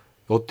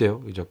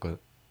어때요? 이 작가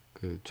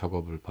그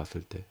작업을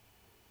봤을 때.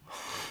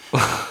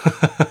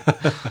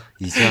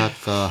 이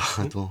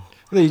작가도.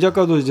 근데 이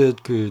작가도 이제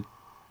그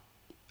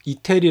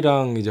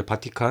이태리랑 이제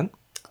바티칸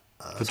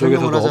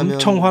그쪽에서도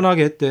엄청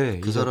화나게 했대.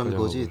 그 사람이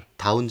뭐지?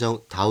 다운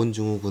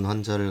증후군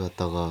환자를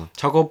갖다가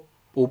작업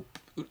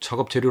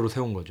재료로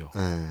세운 거죠.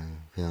 네,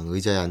 그냥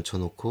의자에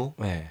앉혀놓고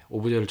네,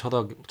 오브제를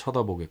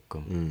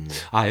쳐다보게끔.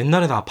 아,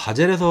 옛날에 나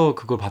바젤에서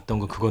그걸 봤던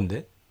건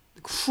그건데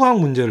수학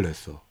문제를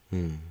냈어.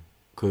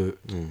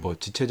 뭐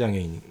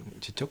지체장애인인가?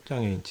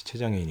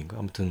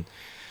 아무튼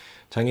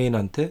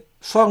장애인한테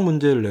수학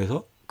문제를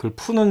내서 그걸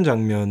푸는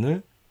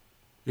장면을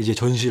이제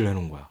전시를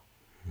해놓은 거야.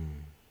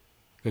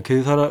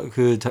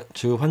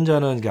 그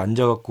환자는 이렇게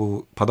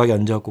앉아갖고 바닥에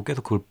앉아갖고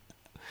계속 그걸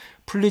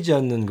풀리지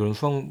않는 그런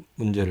수학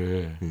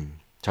문제를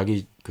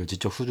자기 그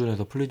지적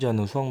수준에서 풀리지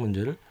않는 수학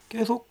문제를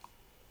계속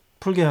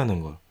풀게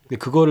하는 거.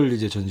 그거를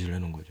이제 전시를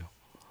해놓은 거죠.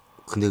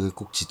 근데 그게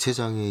꼭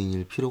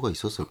지체장애인일 필요가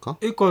있었을까?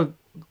 그러니까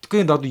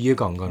그게 나도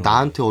이해가 안 가는.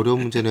 나한테 어려운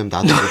문제 내면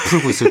나도 못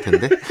풀고 있을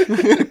텐데.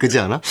 그지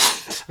않아?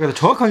 그러니까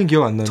정확하게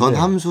기억 안 나는데. 전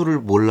함수를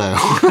몰라요.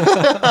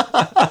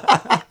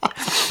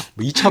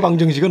 뭐 2차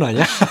방정식은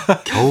아니야?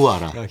 겨우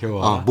알아. 겨우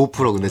알아. 못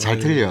풀어. 근데 잘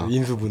틀려.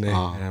 인수분해.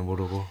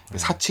 모르고.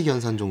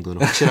 사칙연산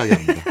정도는 확실하게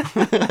합니다.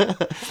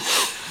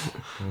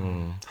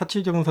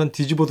 사칙연산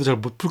뒤집어도 잘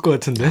못 풀 것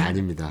같은데.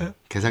 아닙니다.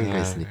 계산기가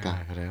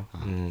있으니까. 그래요?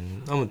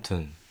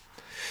 아무튼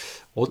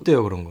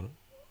어때요 그런 거는?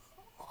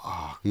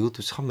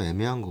 이것도 참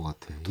애매한 것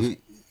같아.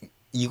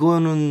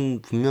 이거는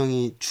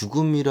분명히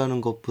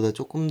죽음이라는 것보다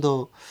조금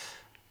더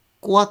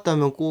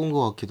꼬았다면 꼬은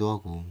것 같기도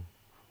하고,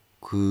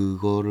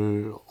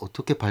 그거를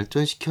어떻게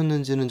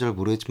발전시켰는지는 잘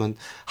모르겠지만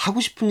하고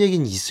싶은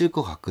얘기는 있을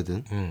것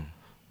같거든.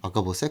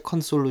 아까 뭐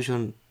세컨드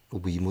솔루션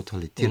오브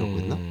이모탈리티라고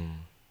했나?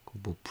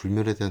 뭐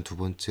불멸에 대한 두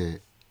번째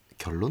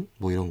결론?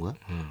 뭐 이런 거야?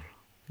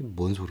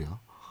 뭔 소리야?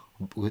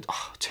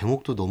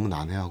 제목도 너무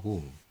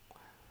난해하고.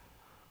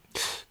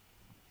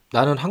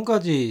 나는 한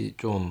가지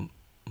좀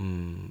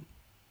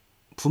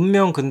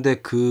분명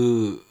근데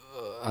그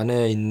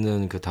안에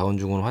있는 그 다운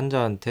증후군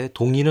환자한테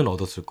동의는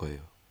얻었을 거예요.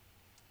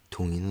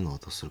 동의는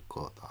얻었을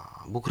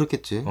거다. 뭐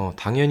그렇겠지.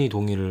 당연히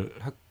동의를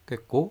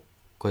했겠고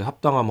거의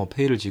합당한 뭐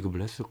페이를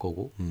지급을 했을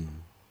거고.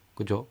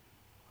 그죠?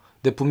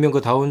 근데 분명 그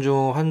다운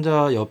증후군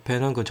환자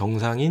옆에는 그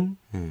정상인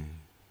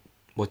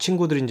뭐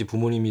친구들인지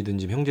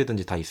부모님이든지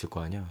형제든지 다 있을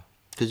거 아니야.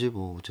 그지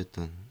뭐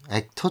어쨌든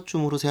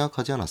액터쯤으로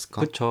생각하지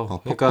않았을까?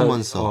 그렇죠.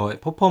 퍼포먼서.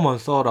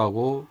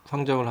 퍼포먼서라고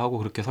상정을 하고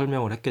그렇게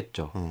설명을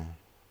했겠죠.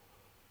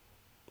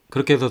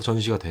 그렇게 해서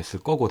전시가 됐을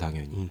거고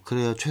당연히.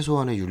 그래야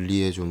최소한의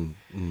윤리에 좀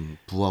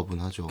부합은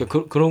하죠.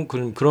 그러니까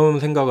그런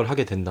생각을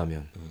하게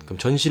된다면 그럼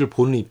전시를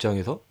보는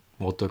입장에서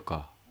뭐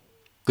어떨까?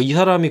 이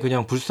사람이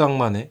그냥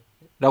불쌍만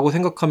해라고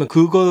생각하면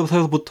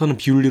그것에서부터는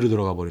비윤리로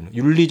들어가 버리는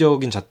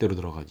윤리적인 잣대로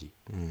들어가지.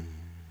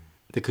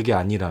 근데 그게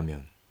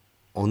아니라면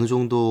어느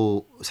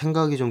정도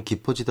생각이 좀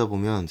깊어지다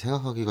보면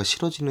생각하기가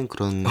싫어지는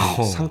그런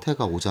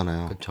상태가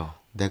오잖아요. 그쵸.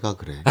 내가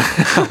그래.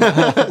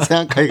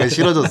 생각하기가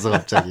싫어졌어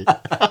갑자기.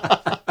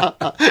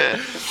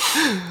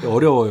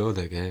 어려워요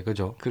되게.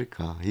 그죠?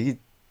 그러니까 이게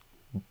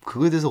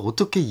그거에 대해서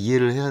어떻게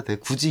이해를 해야 돼?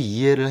 굳이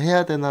이해를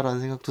해야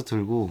되나라는 생각도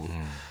들고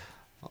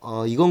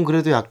이건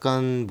그래도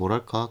약간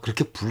뭐랄까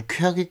그렇게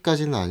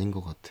불쾌하기까지는 아닌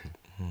것 같아.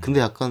 근데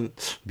약간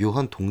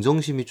묘한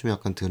동정심이 좀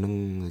약간 드는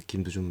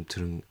느낌도 좀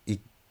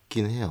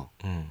있긴 해요.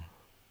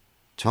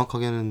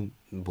 정확하게는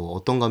뭐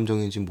어떤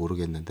감정인지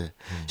모르겠는데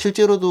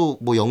실제로도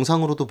뭐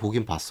영상으로도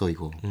보긴 봤어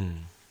이거.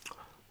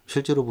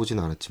 실제로 보진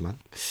않았지만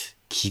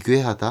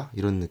기괴하다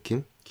이런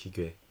느낌?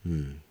 기괴.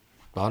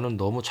 나는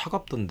너무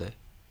차갑던데.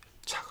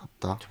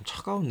 차갑다. 좀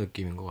차가운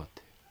느낌인 것 같아.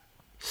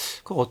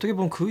 그 어떻게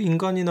보면 그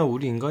인간이나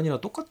우리 인간이나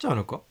똑같지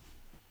않을까?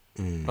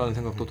 라는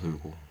생각도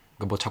들고.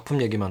 그러니까 뭐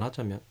작품 얘기만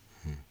하자면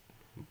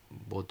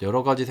뭐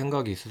여러 가지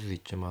생각이 있을 수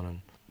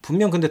있지만은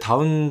분명 근데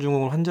다운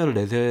증후군 환자를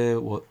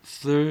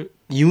내세웠을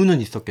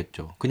이유는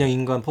있었겠죠. 그냥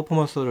인간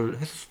퍼포먼스를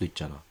했을 수도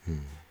있잖아.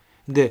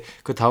 근데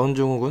그 다운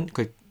증후군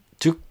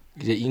즉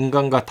이제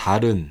인간과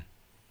다른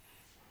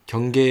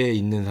경계에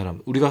있는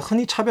사람, 우리가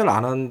흔히 차별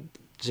안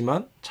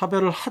하지만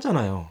차별을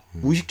하잖아요.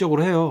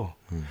 무의식적으로 해요.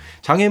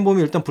 장애인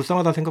보면 일단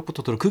불쌍하다는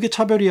생각부터 들어. 그게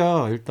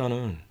차별이야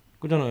일단은.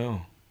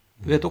 그잖아요.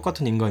 왜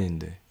똑같은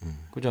인간인데.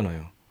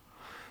 그잖아요.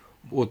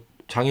 뭐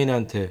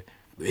장애인한테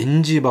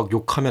왠지 막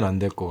욕하면 안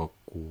될 것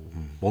같고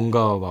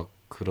뭔가 막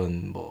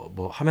그런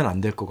뭐 하면 안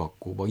될 것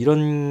같고 뭐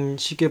이런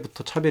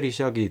식의부터 차별이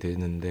시작이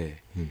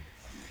되는데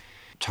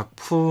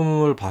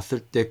작품을 봤을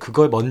때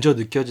그걸 먼저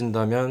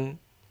느껴진다면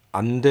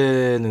안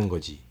되는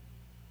거지.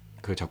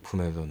 그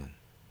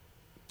작품에서는.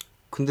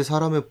 근데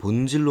사람의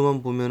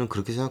본질로만 보면은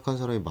그렇게 생각하는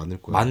사람이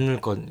많을 거야.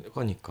 많을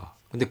거니까.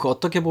 근데 그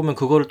어떻게 보면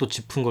그거를 또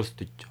짚은 걸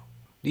수도 있죠.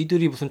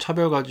 니들이 무슨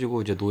차별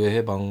가지고 이제 노예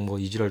해방 뭐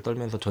이지랄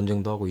떨면서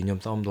전쟁도 하고 이념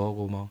싸움도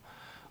하고 막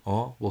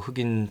뭐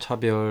흑인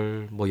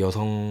차별 뭐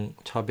여성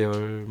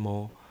차별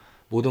뭐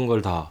모든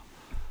걸 다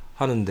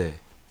하는데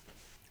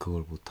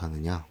그걸 못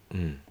하느냐?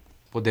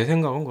 뭐 내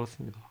생각은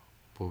그렇습니다.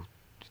 뭐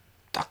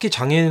딱히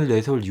장애인을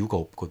내세울 이유가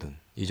없거든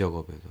이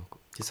작업에서.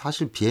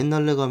 사실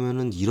비엔날레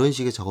가면은 이런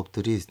식의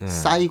작업들이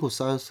쌓이고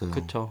쌓였어요.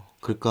 그렇죠.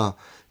 그러니까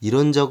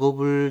이런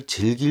작업을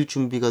즐길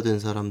준비가 된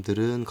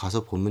사람들은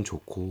가서 보면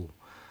좋고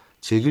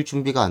즐길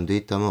준비가 안 돼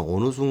있다면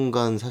어느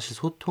순간 사실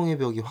소통의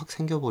벽이 확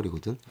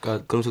생겨버리거든.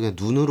 그러니까 그러면서 그냥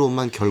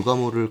눈으로만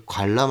결과물을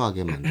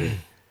관람하게 만들.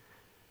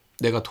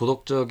 내가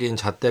도덕적인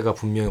잣대가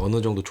분명히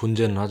어느 정도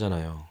존재는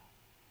하잖아요.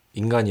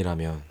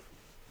 인간이라면.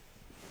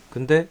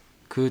 근데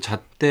그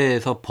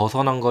잣대에서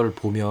벗어난 걸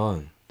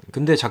보면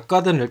근데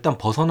작가들은 일단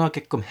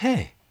벗어나게끔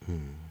해.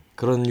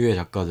 그런 류의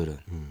작가들은.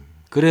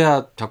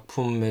 그래야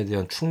작품에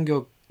대한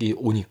충격이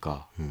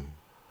오니까.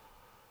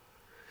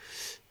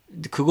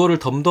 그거를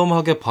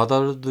덤덤하게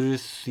받아들일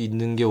수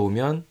있는 게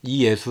오면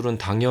이 예술은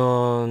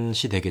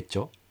당연시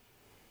되겠죠.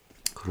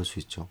 그럴 수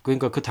있죠.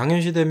 그러니까 그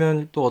당연시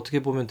되면 또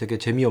어떻게 보면 되게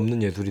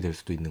재미없는 예술이 될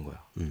수도 있는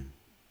거야.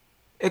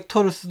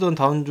 액터를 쓰던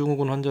다운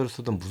증후군 환자를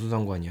쓰던 무슨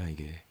상관이야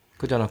이게.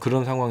 그잖아.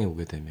 그런 상황이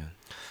오게 되면.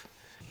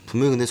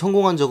 분명히 근데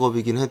성공한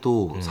작업이긴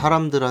해도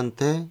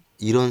사람들한테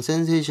이런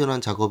센세이션한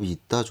작업이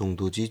있다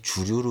정도지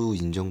주류로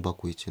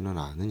인정받고 있지는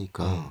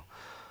않으니까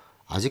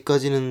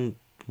아직까지는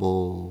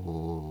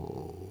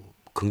뭐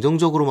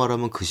긍정적으로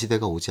말하면 그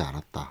시대가 오지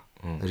않았다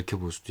이렇게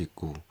볼 수도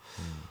있고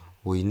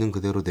뭐 있는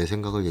그대로 내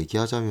생각을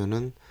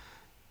얘기하자면은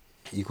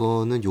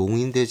이거는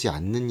용인되지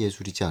않는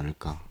예술이지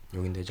않을까.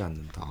 용인되지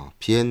않는다.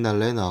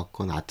 비엔날레에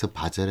나왔건 아트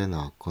바젤에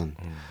나왔건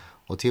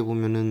어떻게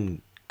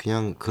보면은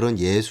그냥 그런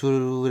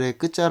예술의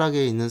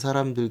끝자락에 있는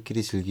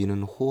사람들끼리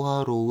즐기는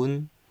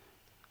호화로운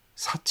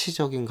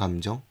사치적인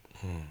감정?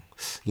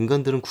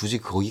 인간들은 굳이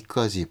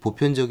거기까지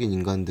보편적인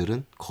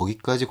인간들은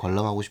거기까지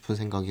관람하고 싶은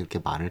생각이 이렇게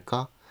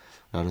많을까?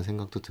 라는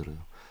생각도 들어요.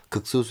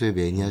 극소수의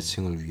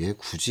매니아층을 위해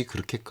굳이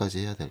그렇게까지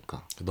해야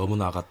될까? 너무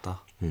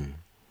나갔다.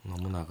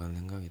 너무 나간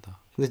생각이다.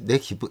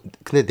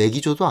 근데 내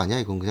기조도 아니야.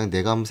 이건 그냥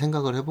내가 한번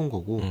생각을 해본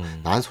거고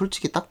난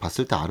솔직히 딱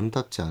봤을 때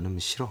아름답지 않으면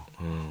싫어.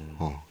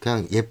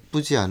 그냥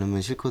예쁘지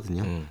않으면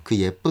싫거든요. 그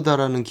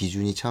예쁘다라는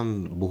기준이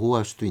참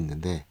모호할 수도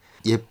있는데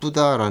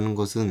예쁘다라는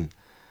것은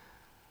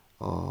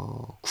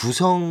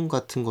구성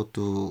같은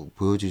것도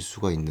보여질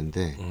수가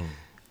있는데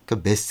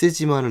그러니까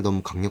메시지만을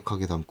너무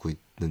강력하게 담고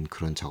있는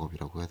그런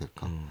작업이라고 해야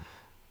될까?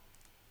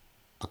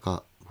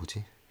 아까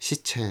뭐지?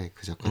 시체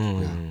그 작가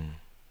누구야?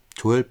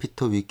 조엘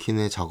피터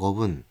위킨의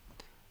작업은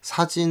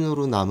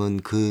사진으로 남은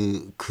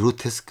그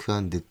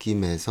그로테스크한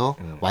느낌에서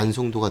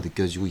완성도가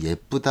느껴지고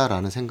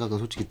예쁘다라는 생각은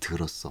솔직히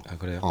들었어. 아,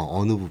 그래요?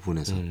 어느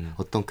부분에서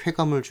어떤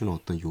쾌감을 주는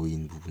어떤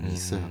요인 부분이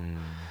있어요.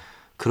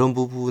 그런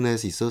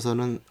부분에서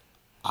있어서는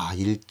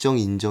일정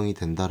인정이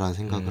된다라는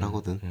생각을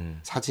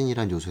하거든.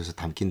 사진이란 요소에서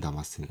담긴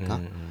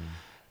담았으니까.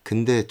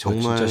 근데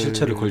정말 진짜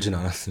실체를 걸진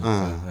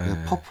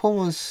않았으니까.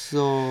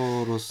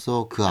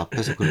 퍼포먼서로서 그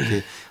앞에서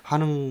그렇게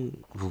하는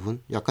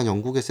부분, 약간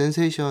영국의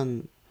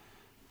센세이션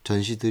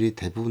전시들이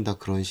대부분 다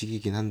그런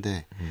식이긴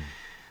한데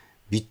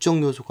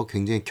미적 요소가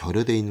굉장히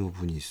결여돼 있는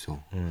부분이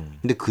있어.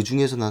 근데 그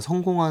중에서 난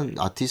성공한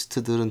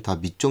아티스트들은 다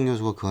미적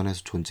요소가 그 안에서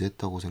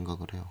존재했다고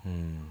생각을 해요.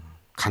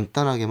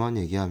 간단하게만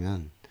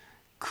얘기하면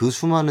그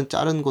수많은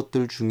자른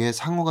것들 중에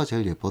상어가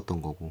제일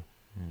예뻤던 거고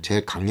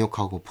제일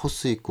강력하고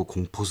포스 있고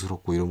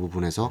공포스럽고 이런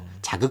부분에서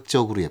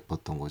자극적으로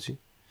예뻤던 거지.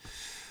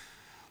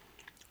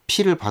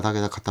 피를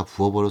바닥에다 갖다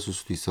부어버렸을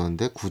수도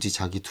있었는데 굳이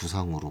자기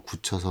두상으로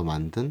굳혀서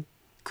만든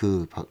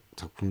그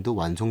작품도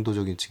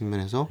완성도적인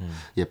측면에서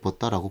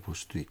예뻤다라고 볼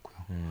수도 있고요.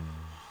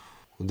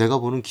 내가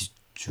보는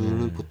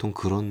주는 보통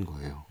그런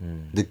거예요.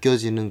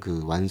 느껴지는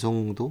그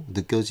완성도,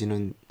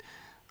 느껴지는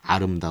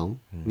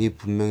아름다움이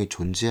분명히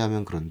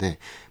존재하면 그런데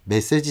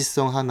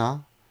메시지성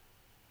하나,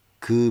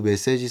 그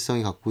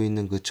메시지성이 갖고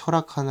있는 그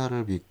철학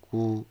하나를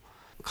믿고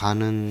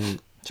가는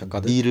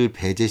작가들? 미를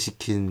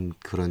배제시킨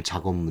그런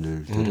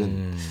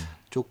작업물들은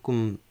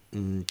조금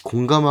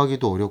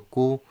공감하기도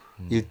어렵고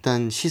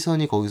일단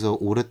시선이 거기서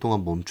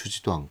오랫동안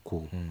멈추지도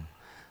않고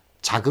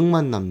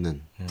자극만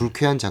남는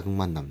불쾌한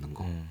자극만 남는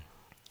거.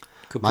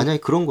 만약에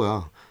그런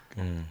거야.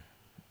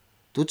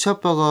 또치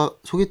아빠가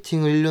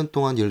소개팅을 1년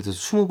동안 예를 들어서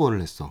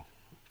 20번을 했어.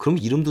 그럼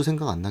이름도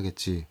생각 안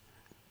나겠지.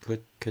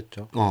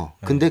 그렇겠죠.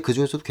 근데 그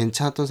중에서도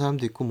괜찮았던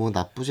사람도 있고 뭐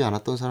나쁘지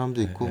않았던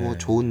사람도 있고 뭐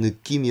좋은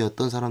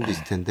느낌이었던 사람도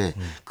있을 텐데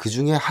그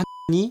중에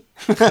한이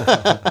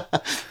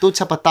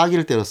또치 아빠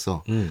따기를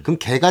때렸어. 그럼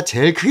걔가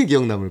제일 크게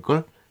기억 남을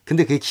걸.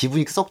 근데 그게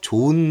기분이 썩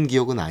좋은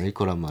기억은 아닐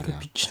거란 말이야.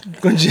 미친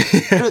건지.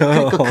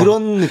 그러니까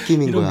그런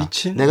느낌인 거야.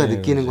 미친? 내가 네,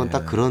 느끼는 건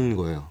그렇지. 딱 그런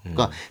거예요.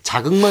 그러니까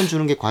자극만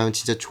주는 게 과연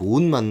진짜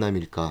좋은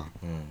만남일까?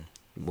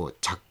 뭐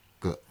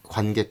그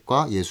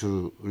관객과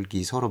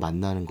예술이 서로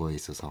만나는 거에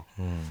있어서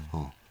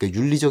그러니까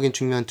윤리적인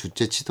측면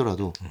둘째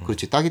치더라도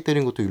그렇지 따기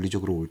때리는 것도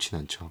윤리적으로 옳진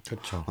않죠.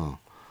 그렇죠.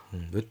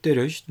 왜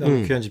때려? 나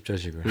귀한 집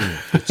자식을.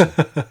 그렇지.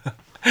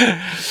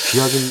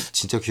 귀하긴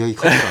진짜 귀하기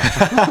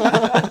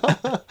크더라.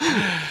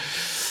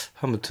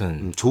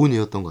 아무튼 좋은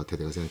이였던 것 같아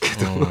내가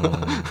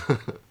생각해도.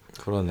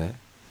 그러네.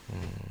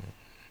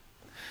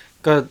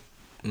 그러니까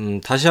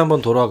다시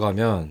한번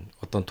돌아가면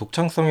어떤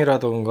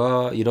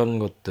독창성이라던가 이런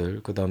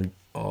것들, 그다음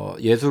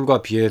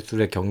예술과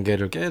비예술의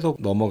경계를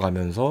계속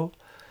넘어가면서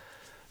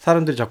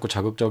사람들이 자꾸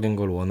자극적인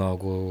걸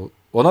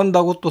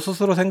원한다고 또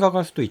스스로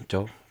생각할 수도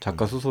있죠.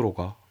 작가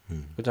스스로가.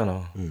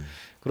 그잖아.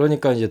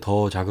 그러니까 이제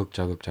더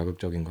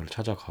자극적인 걸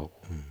찾아가고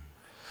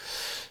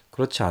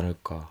그렇지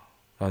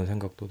않을까라는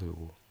생각도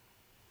들고.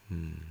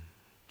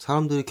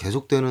 사람들이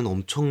계속되는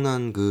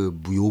엄청난 그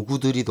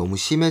요구들이 너무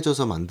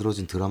심해져서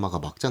만들어진 드라마가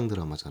막장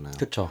드라마잖아요.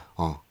 그렇죠.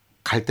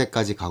 갈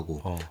때까지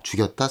가고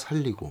죽였다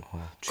살리고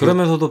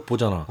그러면서도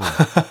보잖아.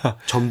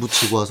 전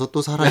부치고 와서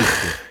또 살아있고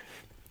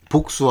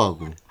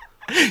복수하고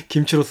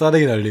김치로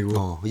싸대기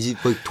날리고 이제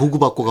뭐 도구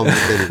받고 가면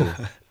때리고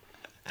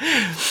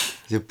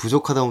이제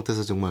부족하다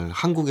못해서 정말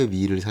한국의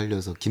미를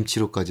살려서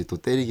김치로까지 또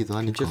때리기도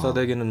하니까. 김치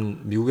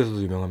싸대기는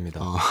미국에서도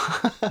유명합니다.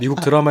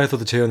 미국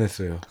드라마에서도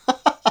재현했어요.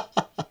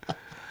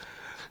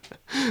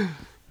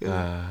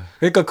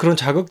 그러니까 그런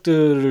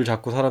자극들을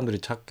자꾸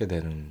사람들이 찾게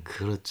되는.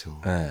 그렇죠.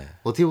 네.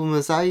 어떻게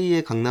보면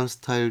싸이의 강남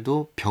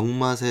스타일도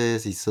병맛에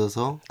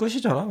있어서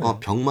끝이잖아.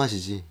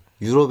 병맛이지.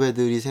 유럽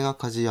애들이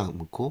생각하지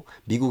않고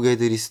미국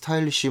애들이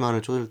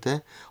스타일리쉬만을 쫓을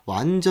때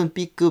완전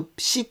B급,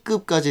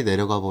 C급까지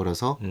내려가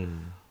버려서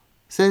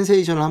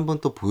센세이션을 한 번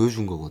또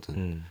보여준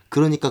거거든.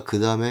 그러니까 그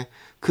다음에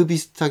그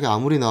비슷하게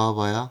아무리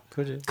나와봐야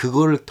그렇지.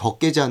 그거를 더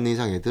깨지 않는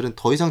이상 애들은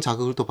더 이상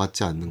자극을 또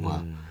받지 않는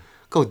거야.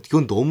 그러니까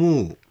이건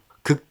너무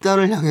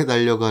극단을 향해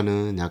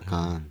달려가는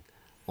약간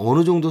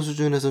어느 정도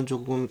수준에서는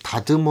조금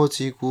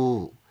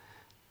다듬어지고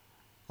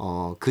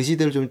그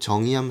시대를 좀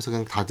정의하면서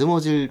그냥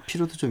다듬어질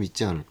필요도 좀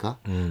있지 않을까?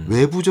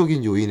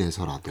 외부적인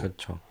요인에서라도.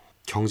 그렇죠.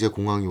 경제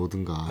공황이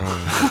오든가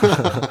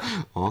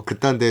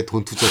그딴 데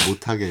돈 투자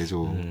못하게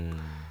해줘.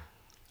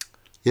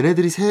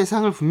 얘네들이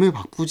세상을 분명히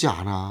바꾸지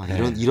않아.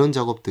 이런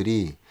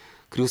작업들이.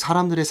 그리고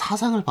사람들의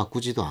사상을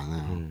바꾸지도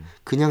않아요.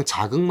 그냥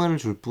자극만을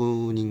줄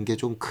뿐인 게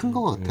좀 큰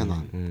것 같아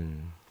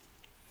난.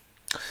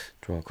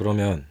 좋아.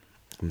 그러면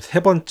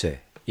세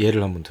번째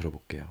예를 한번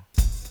들어볼게요.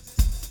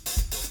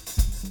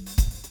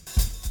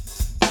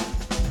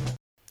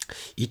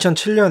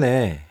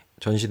 2007년에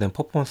전시된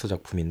퍼포먼스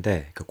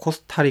작품인데 그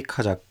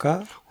코스타리카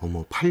작가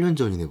 8년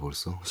전이네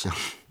벌써.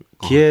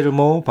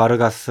 기예르모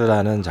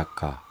바르가스라는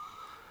작가.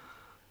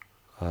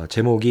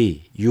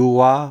 제목이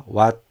You are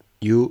what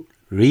you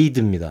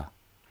read입니다.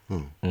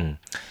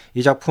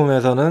 이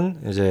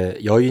작품에서는 이제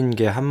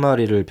여인개 한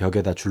마리를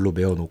벽에다 줄로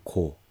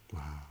메어놓고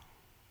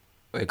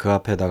그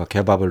앞에다가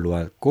개밥을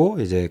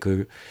놓았고 이제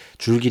그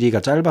줄 길이가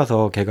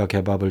짧아서 개가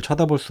개밥을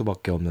쳐다볼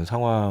수밖에 없는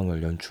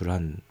상황을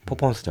연출한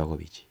퍼포먼스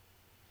작업이지.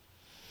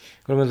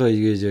 그러면서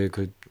이게 이제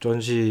그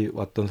전시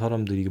왔던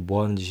사람들이 이게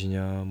뭐 하는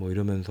짓이냐 뭐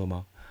이러면서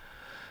막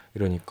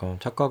이러니까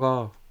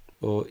작가가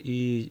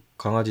이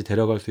강아지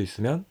데려갈 수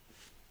있으면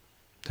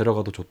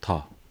데려가도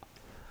좋다라고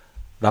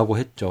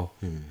했죠.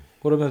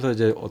 그러면서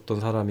이제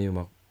어떤 사람이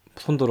막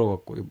손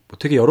들어갖고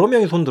되게 여러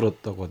명이 손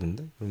들었다고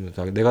하던데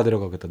그러면서 내가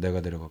데려가겠다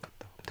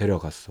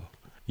데려갔어.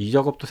 이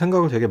작업도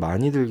생각을 되게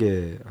많이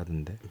들게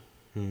하던데.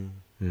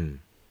 근데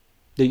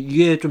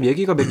이게 좀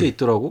얘기가 몇 개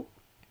있더라고.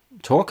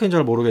 정확히는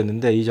잘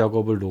모르겠는데 이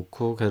작업을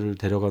놓고 걔를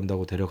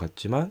데려간다고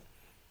데려갔지만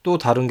또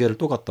다른 개를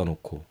또 갖다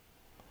놓고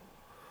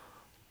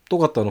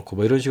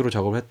뭐 이런 식으로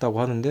작업을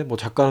했다고 하는데 뭐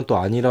작가는 또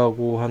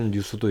아니라고 한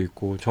뉴스도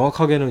있고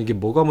정확하게는 이게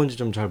뭐가 뭔지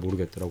좀 잘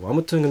모르겠더라고.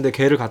 아무튼 근데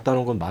걔를 갖다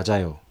놓은 건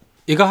맞아요.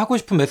 얘가 하고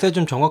싶은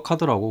메시지는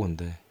정확하더라고.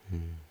 근데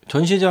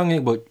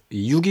전시장에 뭐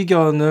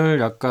유기견을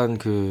약간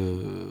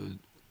그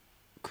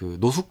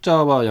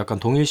노숙자와 약간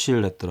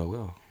동일시를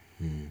했더라고요.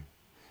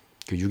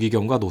 그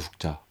유기견과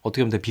노숙자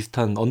어떻게 보면 되게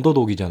비슷한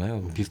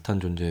언더독이잖아요. 비슷한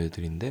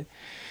존재들인데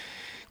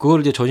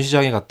그걸 이제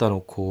전시장에 갖다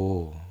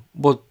놓고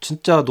뭐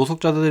진짜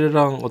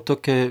노숙자들이랑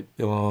어떻게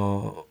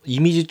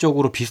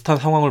이미지적으로 비슷한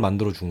상황을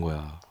만들어 준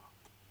거야.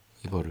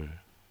 이거를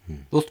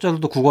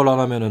노숙자들도 구걸 안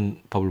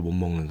하면은 밥을 못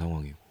먹는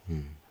상황이고.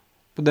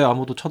 근데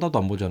아무도 쳐다도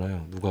안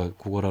보잖아요. 누가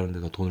구걸하는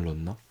데다 돈을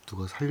넣나?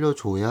 누가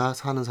살려줘야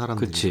사는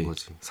사람들인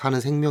거지. 사는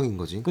생명인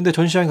거지. 근데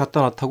전시장에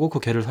갖다 놨다고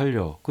그 개를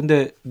살려.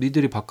 근데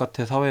니들이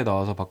바깥에 사회에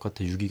나와서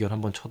바깥에 유기견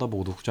한번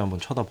쳐다보고 노숙자 한번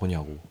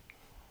쳐다보냐고.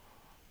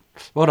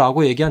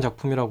 라고 얘기한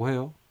작품이라고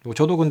해요.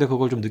 저도 근데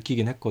그걸 좀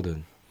느끼긴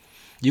했거든.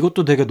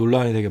 이것도 되게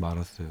논란이 되게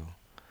많았어요.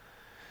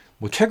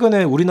 뭐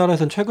최근에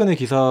우리나라에선 최근에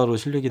기사로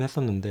실리긴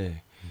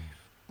했었는데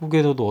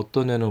한국에서도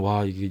어떤 애는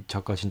와 이게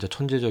작가 진짜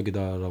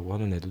천재적이다라고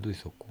하는 애들도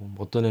있었고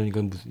어떤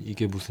애는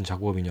이게 무슨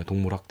작업이냐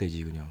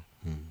동물학대지 그냥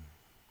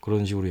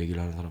그런 식으로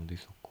얘기를 하는 사람도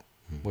있었고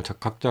뭐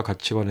각자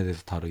가치관에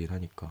대해서 다르긴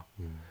하니까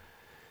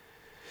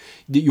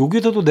근데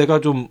여기서도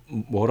내가 좀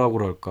뭐라고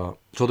그럴까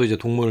저도 이제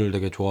동물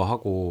되게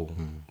좋아하고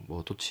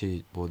뭐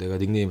토치 뭐 내가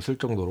닉네임 쓸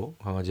정도로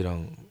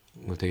강아지랑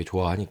걸 되게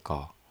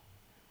좋아하니까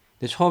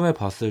근데 처음에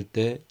봤을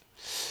때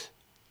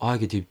아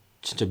이게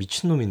진짜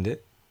미친놈인데?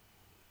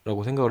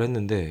 라고 생각을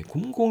했는데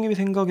곰곰이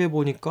생각해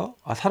보니까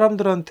아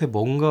사람들한테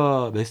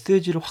뭔가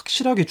메시지를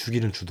확실하게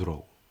주기는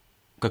주더라고.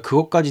 그러니까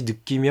그것까지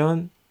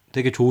느끼면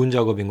되게 좋은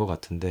작업인 것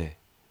같은데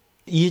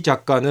이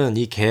작가는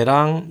이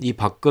개랑 이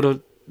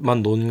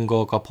밥그릇만 놓은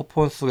거가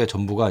퍼포먼스의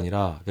전부가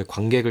아니라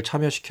관객을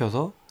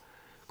참여시켜서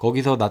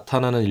거기서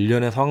나타나는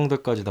일련의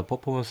상황들까지 다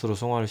퍼포먼스로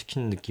승화를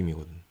시키는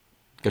느낌이거든.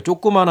 그러니까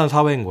조그만한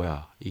사회인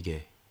거야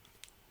이게.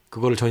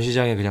 그거를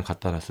전시장에 그냥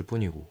갖다 놨을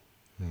뿐이고.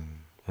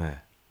 네.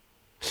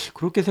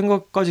 그렇게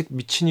생각까지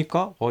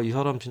미치니까 이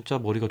사람 진짜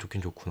머리가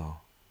좋긴 좋구나.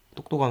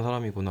 똑똑한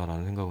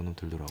사람이구나라는 생각은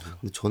들더라고요.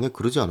 근데 전에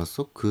그러지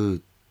않았어?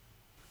 그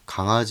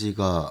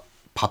강아지가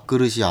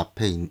밥그릇이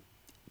앞에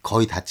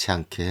거의 닿지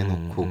않게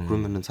해놓고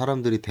그러면은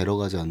사람들이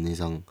데려가지 않는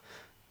이상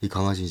이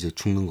강아지 이제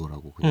죽는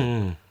거라고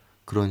그냥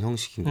그런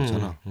형식인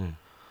거잖아.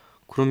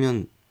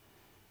 그러면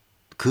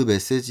그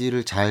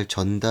메시지를 잘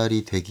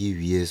전달이 되기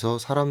위해서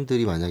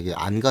사람들이 만약에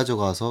안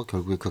가져가서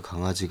결국에 그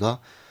강아지가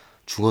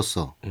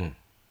죽었어.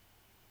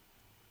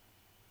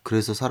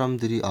 그래서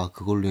사람들이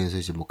그걸로 인해서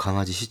이제 뭐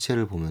강아지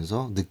시체를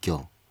보면서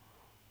느껴.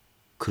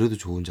 그래도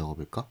좋은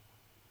작업일까?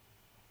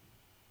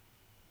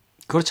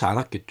 그렇지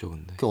않았겠죠,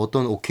 근데.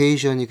 어떤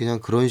오케이션이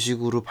그냥 그런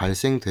식으로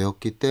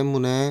발생되었기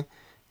때문에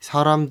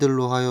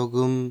사람들로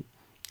하여금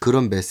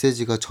그런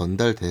메시지가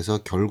전달돼서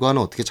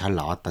결과는 어떻게 잘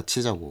나왔다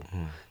치자고.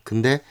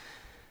 근데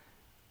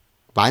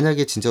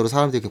만약에 진짜로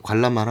사람들이 이렇게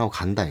관람만 하고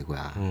간다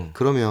이거야.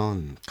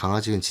 그러면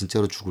강아지는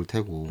진짜로 죽을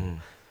테고.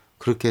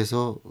 그렇게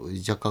해서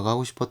이 작가가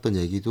하고 싶었던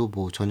얘기도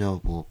뭐 전혀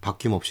뭐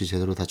바뀜 없이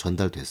제대로 다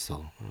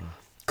전달됐어.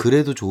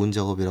 그래도 좋은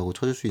작업이라고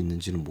쳐줄 수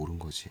있는지는 모르는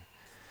거지.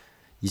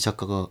 이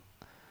작가가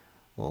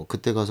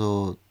그때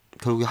가서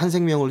결국에 한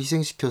생명을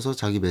희생시켜서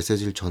자기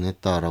메시지를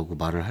전했다라고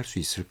말을 할 수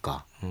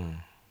있을까?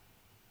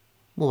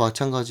 뭐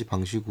마찬가지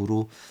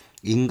방식으로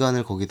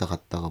인간을 거기다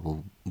갖다가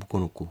뭐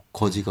묶어놓고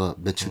거지가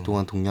며칠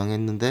동안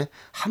동냥했는데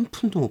한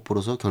푼도 못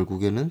벌어서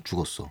결국에는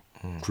죽었어.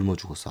 굶어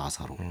죽었어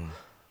아사로.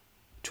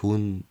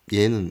 좋은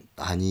예는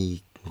아닌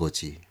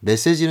거지.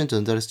 메시지는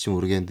전달했을지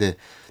모르겠는데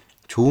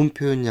좋은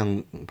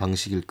표현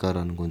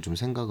방식일까라는 건 좀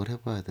생각을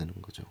해봐야 되는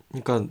거죠.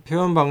 그러니까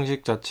표현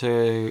방식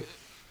자체에서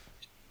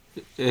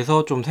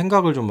좀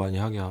생각을 좀 많이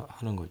하게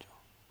하는 거죠.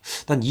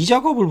 난 이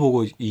작업을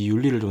보고 이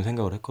윤리를 좀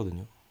생각을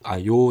했거든요.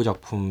 요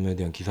작품에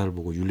대한 기사를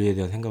보고 윤리에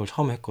대한 생각을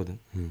처음 했거든.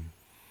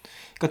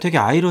 그러니까 되게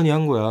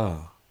아이러니한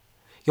거야.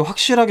 이게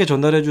확실하게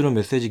전달해주는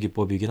메시지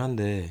기법이긴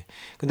한데,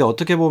 근데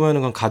어떻게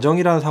보면은 그건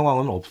가정이라는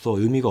상황은 없어.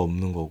 의미가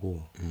없는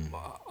거고.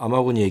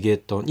 아마군이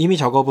얘기했던 이미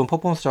작업은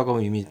퍼포먼스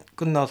작업은 이미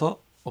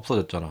끝나서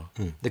없어졌잖아.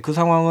 근데 그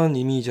상황은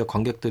이미 이제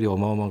관객들이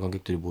어마어마한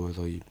관객들이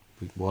모여서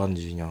뭐 하는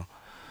짓이냐,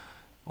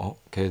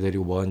 걔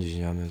데리고 뭐 하는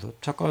짓이냐 하면서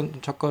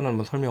작가는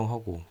뭐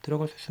설명하고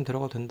데려갈 수 있으면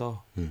데려가도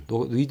된다.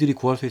 너희들이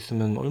구할 수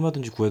있으면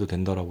얼마든지 구해도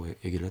된다라고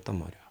얘기를 했단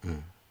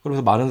말이야.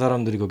 그러면서 많은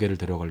사람들이 그 개를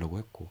데려가려고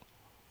했고,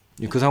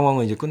 그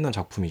상황은 이제 끝난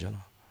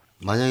작품이잖아.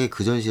 만약에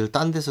그 전시를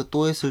딴 데서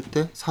또 했을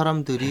때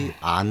사람들이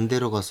안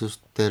데려갔을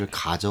때를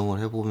가정을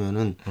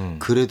해보면은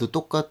그래도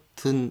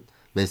똑같은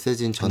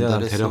메시지는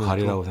전달했으면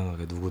데려가리라고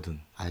생각해 누구든.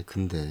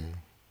 근데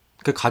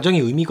그 가정이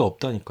의미가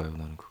없다니까요.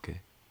 나는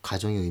그게.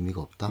 가정의 의미가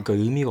없다?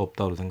 그러니까 의미가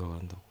없다고 생각을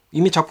한다고.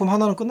 이미 작품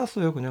하나는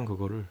끝났어요. 그냥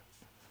그거를.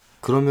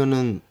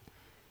 그러면은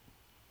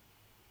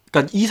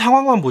그러니까 이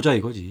상황만 보자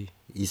이거지.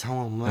 이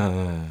상황만?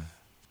 네.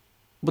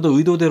 뭐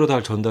의도대로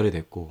다 전달이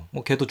됐고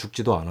뭐 걔도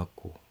죽지도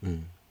않았고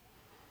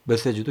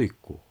메시지도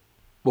있고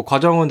뭐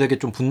과정은 되게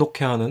좀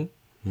분노케하는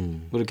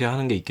그렇게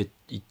하는 게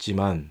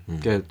있지만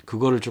그러니까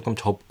그거를 조금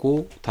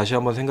접고 다시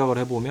한번 생각을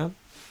해보면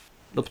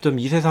좀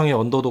이 세상의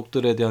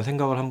언더독들에 대한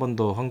생각을 한 번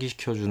더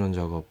환기시켜주는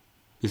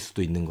작업일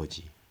수도 있는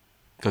거지.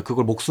 그러니까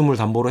그걸 목숨을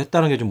담보로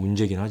했다는 게 좀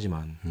문제긴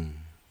하지만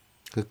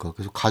그러니까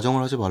그래서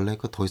가정을 하지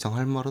말라니까 더 이상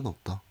할 말은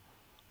없다.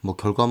 뭐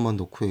결과만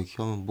놓고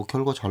얘기하면 뭐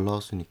결과 잘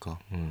나왔으니까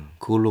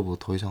그걸로 뭐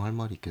더 이상 할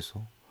말이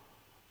있겠어?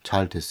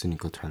 잘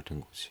됐으니까 잘 된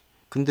거지.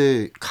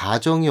 근데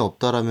가정이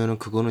없다라면은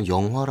그거는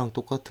영화랑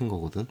똑같은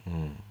거거든.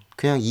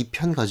 그냥 이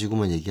편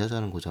가지고만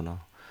얘기하자는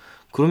거잖아.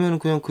 그러면은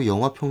그냥 그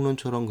영화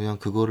평론처럼 그냥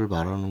그거를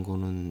말하는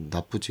거는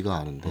나쁘지가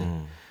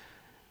않은데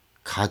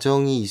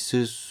가정이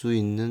있을 수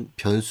있는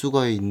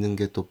변수가 있는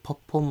게 또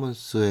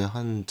퍼포먼스의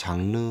한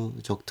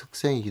장르적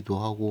특성이기도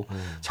하고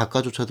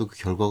작가조차도 그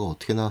결과가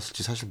어떻게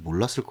나왔을지 사실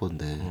몰랐을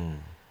건데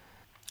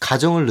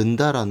가정을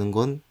넣는다라는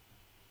건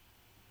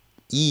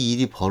이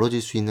일이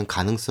벌어질 수 있는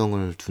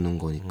가능성을 두는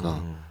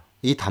거니까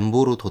이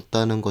담보로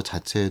뒀다는 것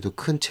자체에도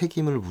큰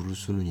책임을 물을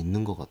수는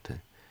있는 것 같아.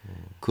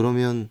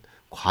 그러면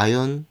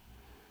과연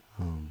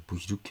뭐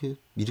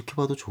이렇게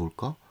봐도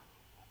좋을까?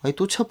 아니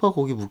또치 아빠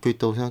거기 묶여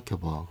있다고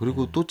생각해봐.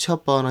 그리고 또치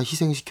아빠 하나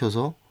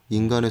희생시켜서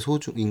인간의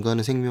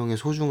생명의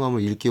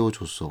소중함을 일깨워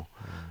줬어.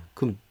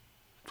 그럼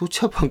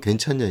또치 아빠는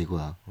괜찮냐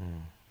이거야.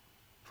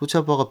 또치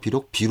아빠가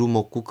비록 비루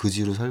먹고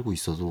그지로 살고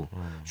있어도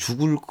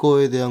죽을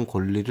거에 대한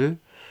권리를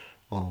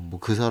뭐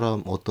그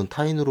사람 어떤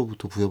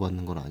타인으로부터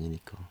부여받는 건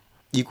아니니까.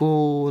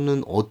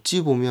 이거는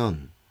어찌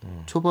보면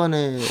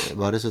초반에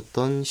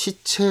말했었던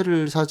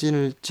시체를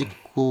사진을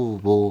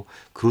찍고 뭐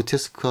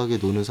그로테스크하게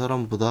노는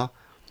사람보다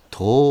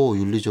더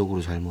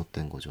윤리적으로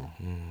잘못된 거죠.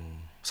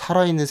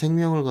 살아있는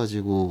생명을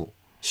가지고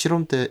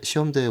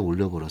시험대에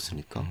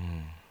올려버렸으니까.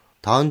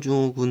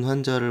 다한증후군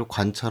환자를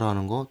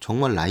관찰하는 거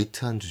정말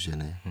라이트한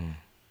주제네.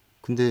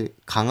 근데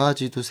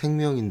강아지도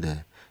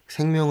생명인데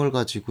생명을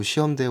가지고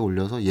시험대에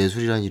올려서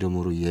예술이란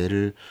이름으로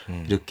얘를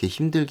이렇게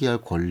힘들게 할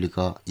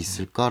권리가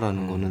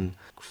있을까라는 거는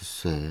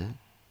글쎄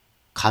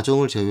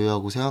가정을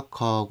제외하고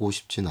생각하고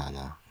싶진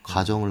않아.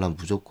 가정을 난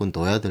무조건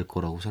넣어야 될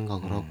거라고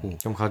생각을 하고.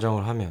 좀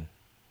가정을 하면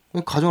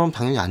가정하면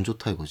당연히 안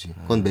좋다 이거지.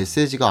 그건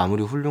메시지가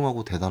아무리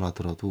훌륭하고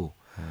대단하더라도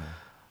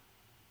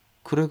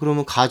그래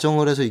그러면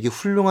가정을 해서 이게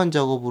훌륭한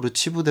작업으로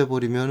치부돼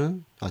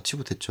버리면은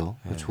치부됐죠.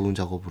 좋은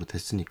작업으로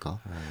됐으니까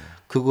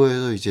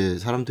그거에서 이제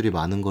사람들이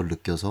많은 걸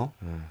느껴서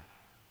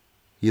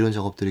이런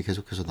작업들이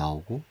계속해서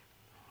나오고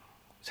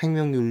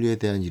생명윤리에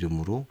대한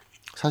이름으로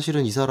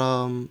사실은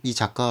이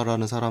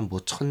작가라는 사람 뭐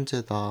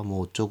천재다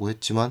뭐 어쩌고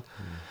했지만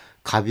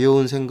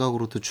가벼운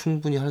생각으로도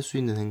충분히 할 수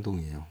있는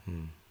행동이에요.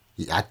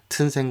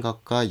 얕은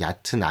생각과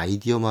얕은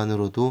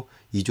아이디어만으로도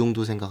이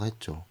정도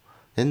생각했죠.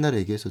 옛날에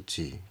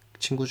얘기했었지.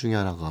 친구 중에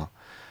하나가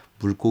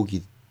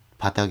물고기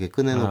바닥에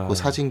꺼내놓고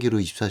사진기로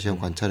 24시간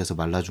관찰해서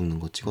말라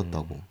죽는 거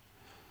찍었다고.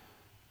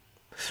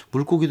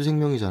 물고기도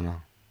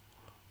생명이잖아.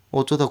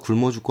 어쩌다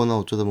굶어 죽거나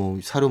어쩌다 뭐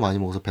사료 많이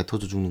먹어서 배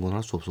터져 죽는 건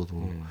할 수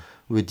없어도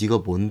왜 네가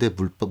뭔데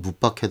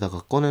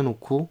묻박에다가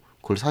꺼내놓고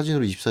그걸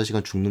사진으로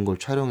 24시간 죽는 걸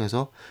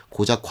촬영해서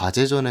고작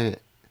과제전에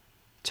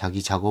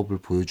자기 작업을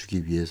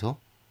보여주기 위해서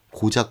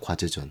고작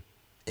과제전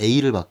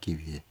A를 받기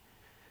위해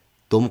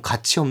너무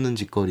가치 없는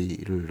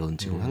짓거리를 넌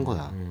지금 한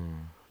거야.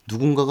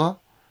 누군가가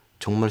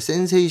정말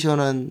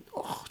센세이션한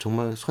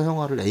정말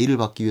서형아를 A를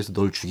받기 위해서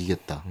널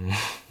죽이겠다.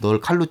 널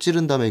칼로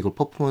찌른 다음에 이걸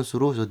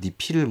퍼포먼스로 네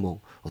피를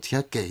뭐 어떻게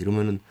할게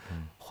이러면은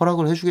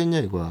허락을 해주겠냐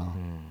이거야.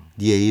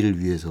 네 A를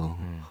위해서.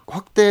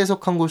 확대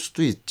해석한 걸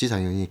수도 있지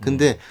당연히.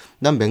 근데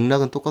난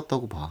맥락은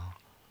똑같다고 봐.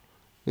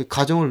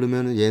 가정을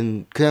넣으면은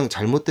얘는 그냥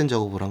잘못된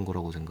작업을 한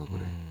거라고 생각을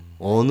해.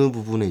 어느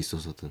부분에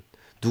있어서든.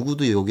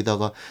 누구도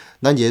여기다가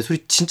난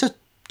예술이 진짜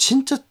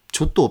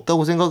좆도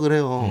없다고 생각을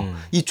해요.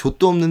 이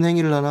좆도 없는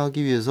행위를 하나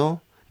하기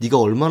위해서 네가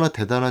얼마나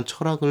대단한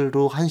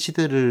철학으로 한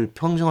시대를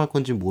평정할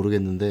건지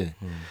모르겠는데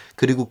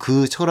그리고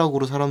그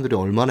철학으로 사람들이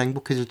얼마나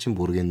행복해질지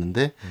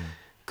모르겠는데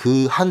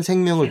그 한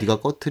생명을 네가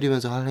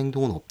꺼트리면서 할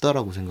행동은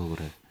없다라고 생각을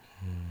해.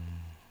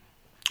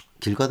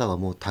 길 가다가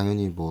뭐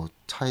당연히 뭐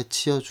차에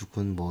치여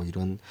죽은 뭐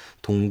이런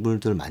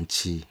동물들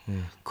많지.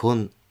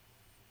 그건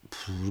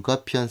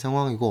불가피한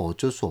상황이고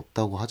어쩔 수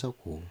없다고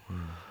하자고.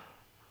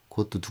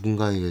 그것도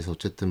누군가에 의해서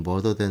어쨌든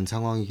머더된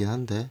상황이긴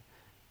한데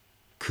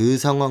그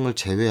상황을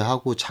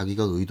제외하고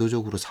자기가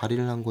의도적으로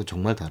살인을 한 건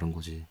정말 다른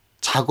거지.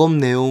 작업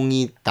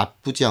내용이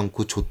나쁘지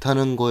않고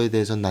좋다는 거에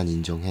대해서는 난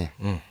인정해.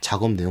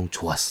 작업 내용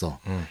좋았어.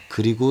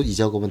 그리고 이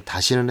작업은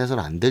다시는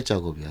해서는 안 될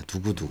작업이야.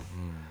 누구도.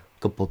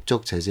 그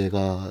법적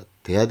제재가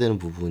돼야 되는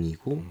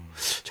부분이고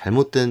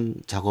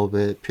잘못된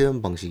작업의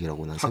표현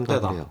방식이라고 난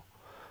생각을 해요.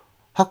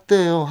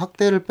 학대예요.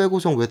 학대를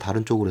빼고선 왜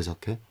다른 쪽으로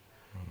해석해?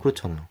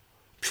 그렇잖아요.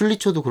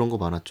 퓰리처도 그런 거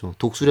많았죠.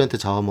 독수리한테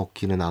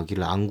잡아먹히는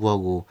아기를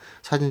안구하고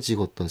사진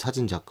찍었던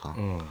사진 작가.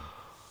 뭐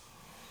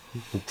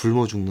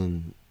굶어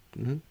죽는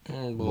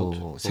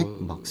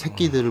막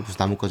새끼들을 무슨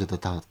나뭇가지에다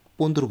다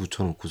본드로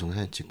붙여놓고서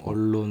사진 찍고.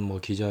 언론 뭐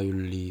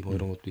기자윤리 뭐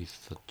이런 것도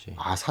있었지.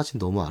 사진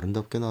너무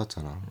아름답게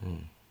나왔잖아.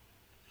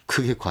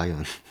 그게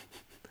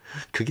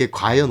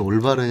과연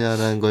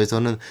올바르냐라는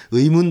거에서는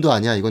의문도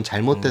아니야. 이건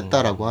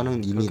잘못됐다라고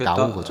하는 이미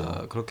나온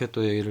거죠. 그렇게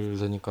또 얘기를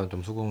들으니까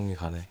좀 수긍이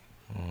가네.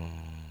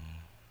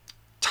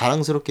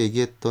 자랑스럽게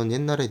얘기했던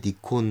옛날에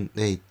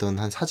니콘에 있던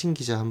한 사진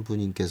기자 한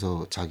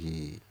분께서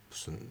자기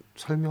무슨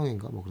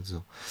설명인가 뭐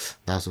그래서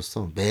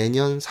나왔었어.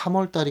 매년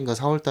 3월 달인가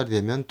 4월 달이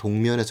되면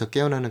동면에서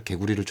깨어나는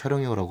개구리를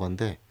촬영해 오라고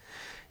한대.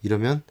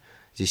 이러면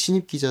이제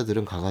신입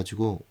기자들은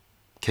가가지고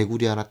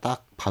개구리 하나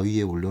딱 바위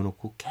위에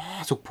올려놓고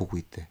계속 보고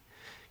있대.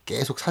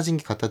 계속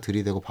사진기 갖다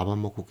들이대고 밥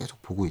안 먹고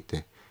계속 보고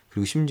있대.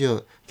 그리고 심지어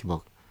이렇게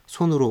막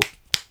손으로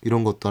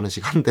이런 것도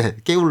하나씩 한데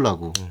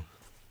깨우려고.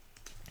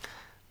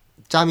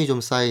 짬이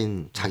좀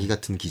쌓인 자기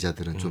같은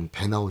기자들은 좀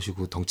배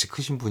나오시고 덩치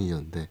크신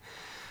분이었는데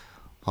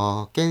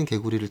깬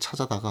개구리를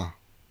찾아다가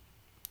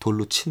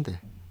돌로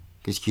친대.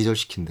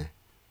 기절시킨대.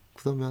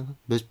 그러면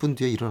몇 분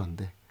뒤에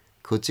일어난대.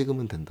 그거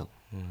찍으면 된다고.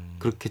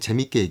 그렇게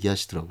재밌게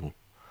얘기하시더라고.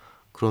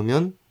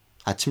 그러면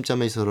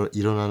아침잠에서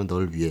일어나는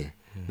널 위해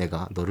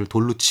내가 너를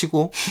돌로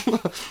치고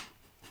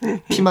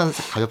피만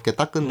가볍게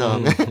닦은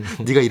다음에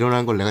네가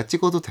일어나는 걸 내가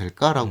찍어도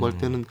될까라고 할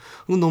때는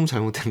그건 너무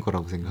잘못된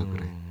거라고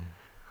생각을 해.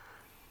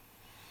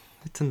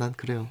 하여튼 난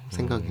그래요.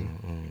 생각이.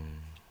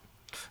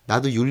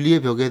 나도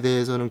윤리의 벽에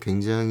대해서는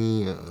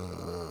굉장히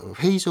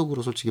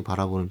회의적으로 솔직히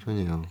바라보는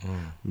편이에요.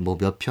 뭐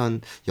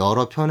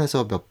여러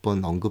편에서 몇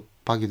번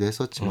언급하기도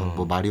했었지만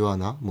뭐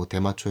마리화나 뭐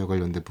대마초에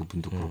관련된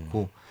부분도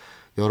그렇고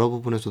여러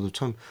부분에서도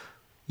참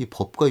이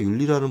법과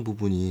윤리라는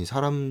부분이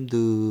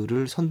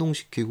사람들을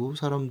선동시키고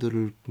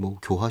사람들을 뭐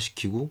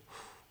교화시키고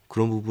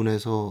그런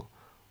부분에서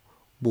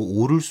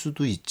뭐 옳을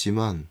수도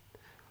있지만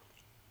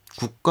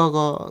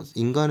국가가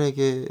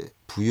인간에게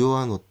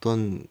부여한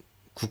어떤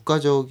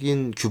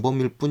국가적인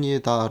규범일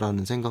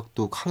뿐이다라는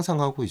생각도 항상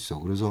하고 있어.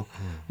 그래서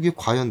이게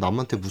과연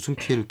남한테 무슨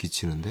피해를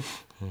끼치는데?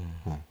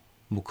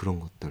 뭐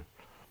그런 것들.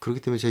 그렇기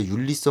때문에 제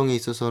윤리성에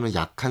있어서는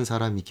약한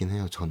사람이긴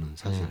해요. 저는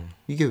사실.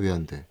 이게 왜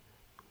안 돼?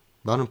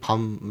 나는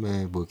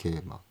밤에 뭐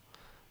이렇게 막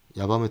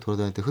야밤에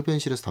돌아다닐 때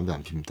흡연실에서 담배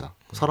안 핍니다.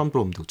 사람들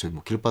없는데 어차피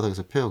뭐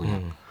길바닥에서 펴요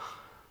그냥.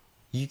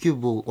 이게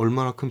뭐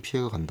얼마나 큰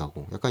피해가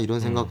간다고. 약간 이런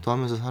생각도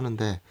하면서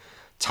사는데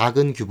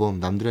작은 규범,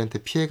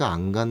 남들한테 피해가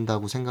안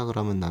간다고 생각을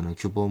하면 나는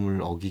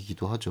규범을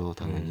어기기도 하죠,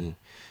 당연히.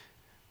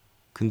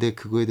 근데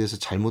그거에 대해서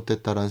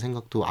잘못됐다라는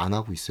생각도 안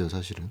하고 있어요,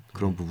 사실은.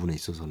 그런 부분에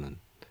있어서는,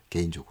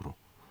 개인적으로.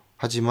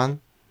 하지만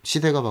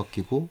시대가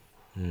바뀌고,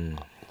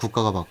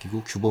 국가가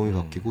바뀌고, 규범이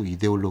바뀌고,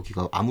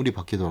 이데올로기가 아무리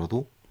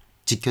바뀌더라도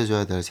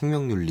지켜줘야 될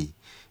생명윤리에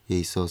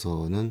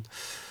있어서는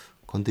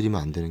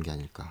건드리면 안 되는 게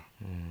아닐까.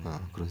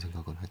 그런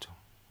생각은 하죠.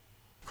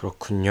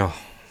 그렇군요.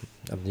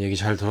 얘기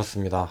잘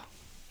들었습니다.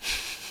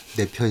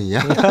 내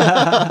편이냐?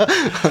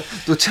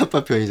 또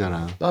치아빠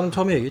편이잖아. 나는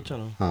처음에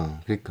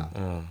얘기했잖아. 그러니까.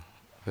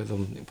 그래서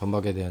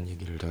법학에 대한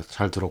얘기를 제가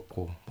잘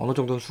들었고 어느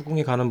정도는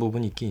수긍이 가는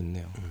부분이 있긴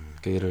있네요.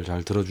 얘기를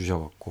잘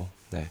들어주셔갖고.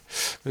 네.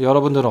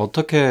 여러분들은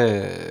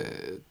어떻게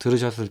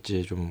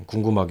들으셨을지 좀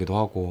궁금하기도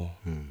하고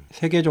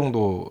 3개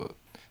정도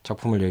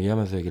작품을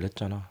얘기하면서 얘기를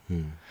했잖아.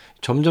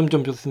 점점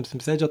좀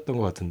세졌던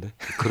것 같은데.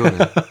 그러네.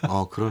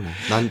 그러네.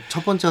 난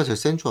첫 번째가 제일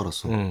센 줄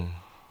알았어.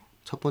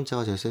 첫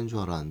번째가 제일 센 줄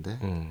알았는데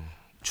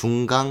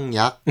중강,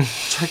 약,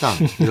 최강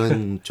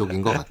이런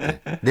쪽인 것 같아.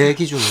 내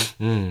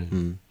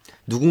기준은.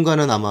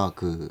 누군가는 아마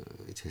그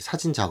이제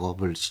사진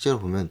작업을 실제로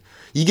보면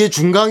이게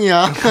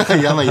중강이야.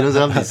 아마 이런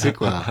사람도 있을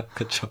거야.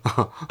 그렇죠.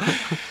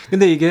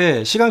 근데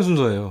이게 시간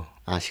순서예요.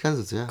 시간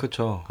순서야?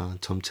 그렇죠.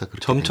 점차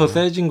그렇게 점차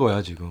세진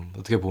거야 지금.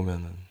 어떻게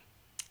보면은.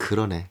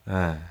 그러네.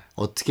 네.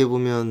 어떻게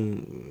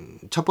보면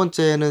첫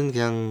번째는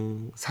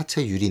그냥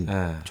사체 유린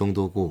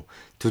정도고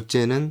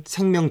둘째는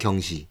생명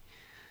경시,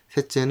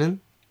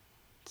 셋째는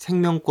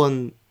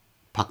생명권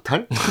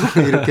박탈?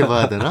 이렇게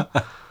봐야 되나?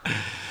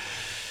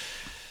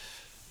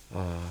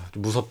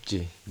 좀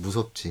무섭지.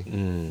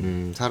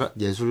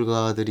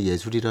 예술가들이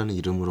예술이라는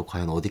이름으로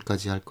과연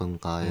어디까지 할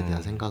건가에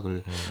대한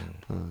생각을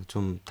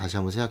좀 다시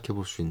한번 생각해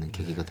볼 수 있는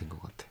계기가 된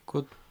것 같아.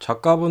 그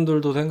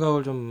작가분들도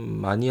생각을 좀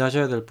많이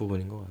하셔야 될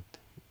부분인 것 같아.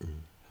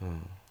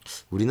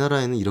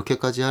 우리나라에는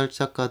이렇게까지 할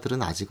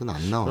작가들은 아직은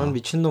안 나와. 그런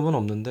미친놈은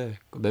없는데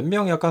몇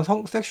명 약간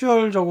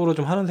섹슈얼적으로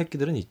좀 하는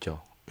새끼들은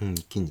있죠.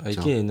 있긴 있죠.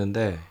 있긴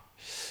있는데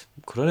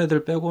그런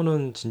애들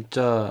빼고는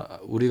진짜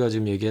우리가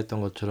지금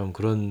얘기했던 것처럼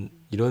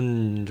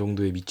이런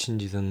정도의 미친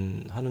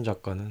짓은 하는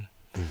작가는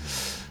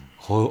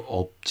거의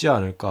없지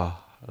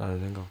않을까라는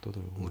생각도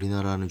들고.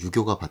 우리나라는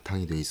유교가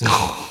바탕이 돼 있어서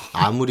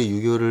아무리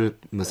유교를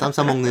쌈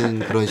싸먹는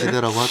그런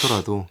시대라고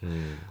하더라도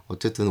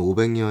어쨌든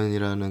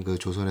 500년이라는 그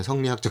조선의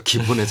성리학적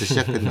기본에서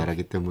시작된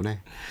나라기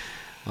때문에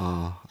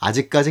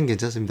아직까진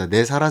괜찮습니다.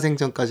 내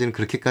살아생전까지는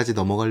그렇게까지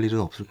넘어갈 일은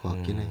없을 것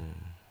같긴 해.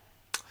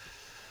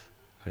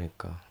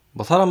 그러니까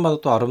뭐 사람마다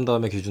또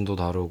아름다움의 기준도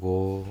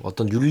다르고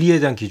어떤 윤리에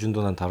대한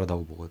기준도 난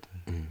다르다고 보거든.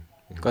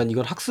 그러니까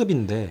이건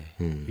학습인데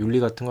윤리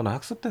같은 건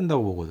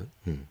학습된다고 보거든.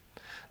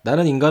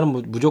 나는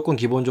인간은 무조건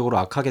기본적으로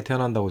악하게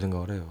태어난다고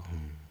생각을 해요.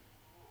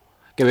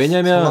 그러니까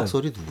왜냐면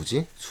성악설이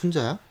누구지?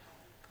 순자야?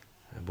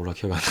 몰라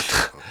기억 안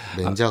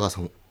난다.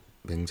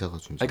 맹자가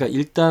순자. 그러니까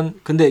일단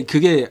근데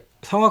그게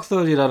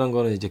성악설이라는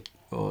거는 이제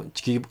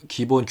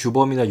기본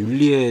규범이나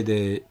윤리에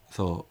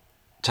대해서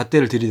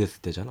잣대를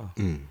들이댔을 때잖아.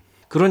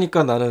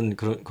 그러니까 나는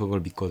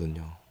그걸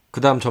믿거든요.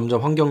 그다음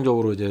점점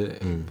환경적으로 이제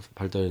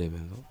발달이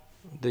되면서.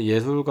 근데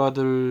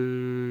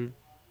예술가들은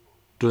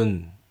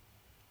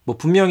뭐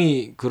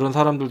분명히 그런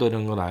사람들도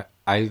이런 건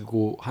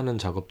알고 하는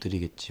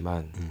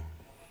작업들이겠지만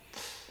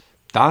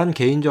난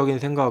개인적인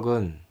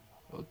생각은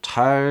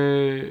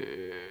잘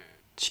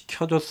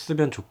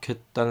지켜줬으면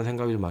좋겠다는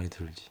생각이 좀 많이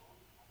들지.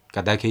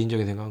 그러니까 내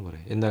개인적인 생각은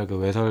그래. 옛날 그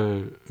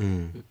외설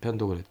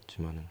편도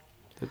그랬지만은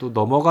또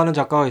넘어가는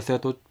작가가 있어야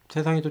또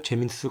세상이 좀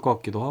재밌을 것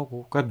같기도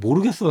하고. 그러니까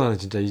모르겠어 나는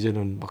진짜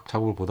이제는 막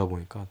작업을 보다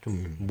보니까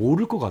좀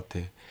모를 것 같아.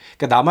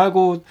 그러니까 나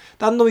말고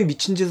딴 놈이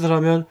미친 짓을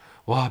하면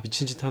와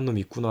미친 짓 하는 놈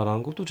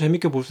있구나라는 것도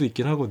재밌게 볼 수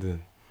있긴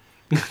하거든.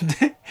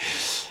 근데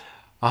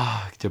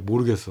진짜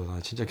모르겠어. 나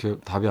진짜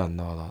답이 안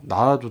나와.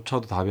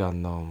 나조차도 답이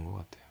안 나오는 것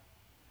같아요.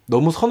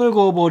 너무 선을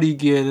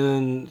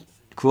그어버리기에는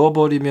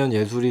그어버리면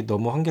예술이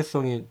너무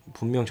한계성이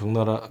분명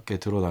적나라하게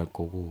드러날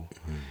거고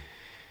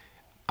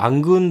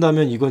안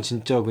그은다면 이건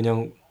진짜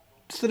그냥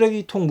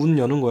쓰레기통 문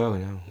여는 거야.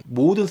 그냥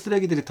모든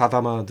쓰레기들이 다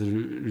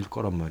담아들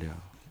거란 말이야.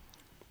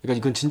 그러니까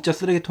이건 진짜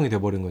쓰레기통이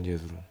돼버린 건지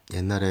예술은.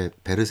 옛날에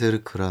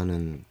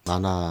베르세르크라는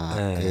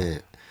만화에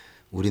네.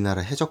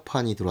 우리나라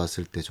해적판이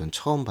들어왔을 때 전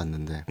처음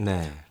봤는데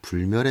네.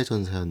 불멸의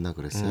전사였나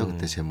그랬어요.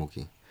 그때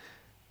제목이.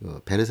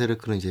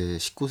 베르세르크는 이제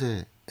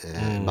 19세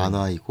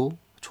만화이고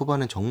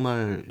초반에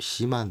정말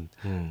심한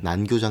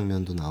난교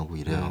장면도 나오고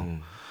이래요.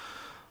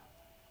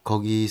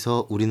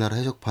 거기서 우리나라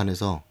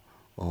해적판에서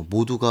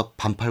모두가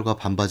반팔과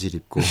반바지를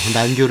입고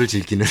난교를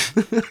즐기는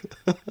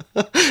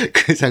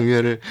그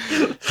장면을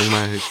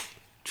정말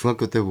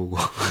중학교 때 보고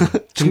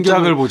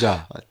등짝을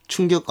보자.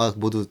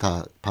 모두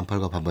다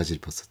반팔과 반바지를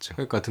입었었죠.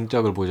 그러니까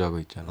등짝을 보자고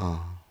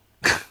있잖아.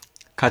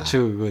 같이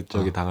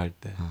저기 당할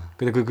때.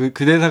 근데 그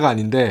대사가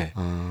아닌데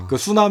그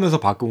순화하면서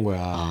바꾼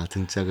거야.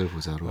 등짝을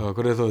보자로.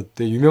 그래서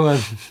되게 유명한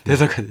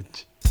대사가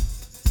됐지.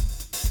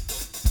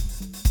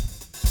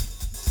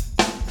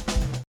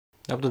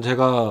 아무튼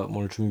제가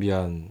오늘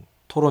준비한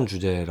토론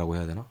주제라고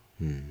해야 되나?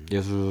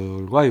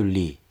 예술과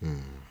윤리.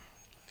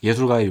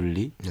 예술가의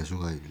윤리.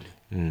 예술가의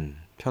윤리.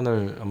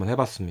 편을 한번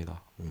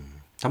해봤습니다.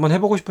 한번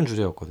해보고 싶은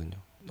주제였거든요.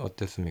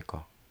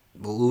 어땠습니까?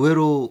 뭐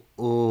의외로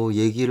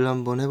얘기를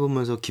한번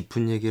해보면서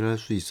깊은 얘기를 할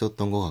수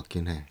있었던 것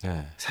같긴 해.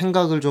 네.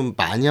 생각을 좀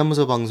많이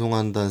하면서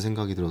방송한다는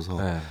생각이 들어서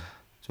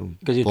좀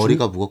그러니까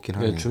머리가 무겁긴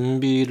하네.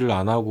 준비를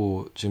안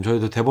하고 지금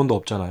저희도 대본도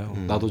없잖아요.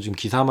 나도 지금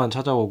기사만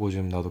찾아오고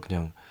지금 나도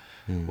그냥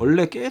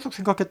원래 계속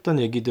생각했던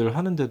얘기들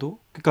하는데도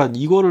그러니까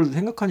이거를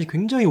생각한 지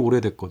굉장히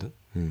오래됐거든.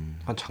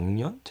 한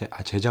작년?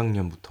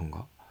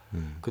 재작년부터인가?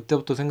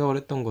 그때부터 생각을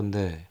했던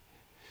건데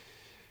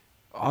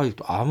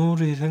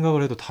아무리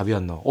생각을 해도 답이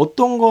안 나와.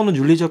 어떤 거는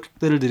윤리적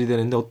대를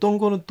들이대는데 어떤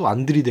거는 또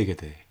안 들이대게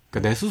돼.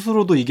 그러니까 내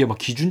스스로도 이게 막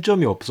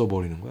기준점이 없어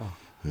버리는 거야.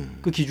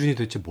 그 기준이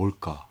도대체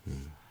뭘까?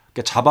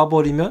 그러니까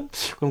잡아버리면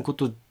그럼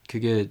그것도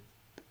그게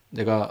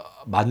내가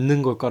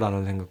맞는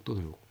걸까라는 생각도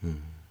들고.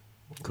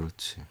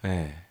 그렇지.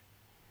 네.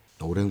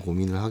 오랜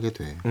고민을 하게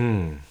돼.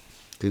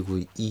 그리고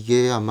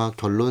이게 아마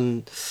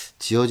결론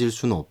지어질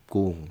수는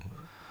없고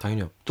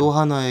당연히 없죠. 또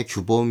하나의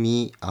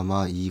규범이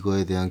아마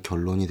이거에 대한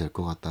결론이 될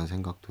것 같다는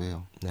생각도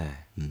해요. 네.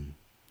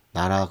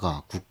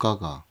 나라가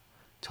국가가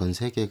전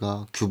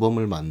세계가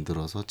규범을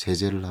만들어서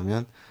제재를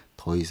하면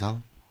더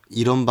이상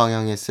이런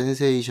방향의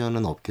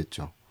센세이션은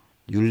없겠죠.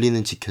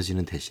 윤리는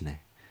지켜지는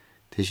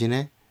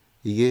대신에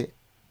이게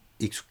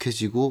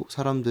익숙해지고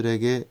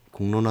사람들에게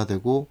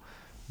공론화되고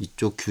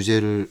이쪽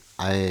규제를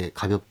아예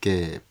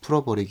가볍게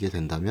풀어버리게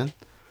된다면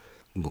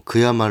뭐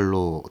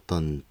그야말로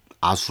어떤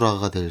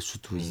아수라가 될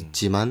수도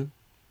있지만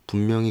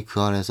분명히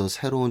그 안에서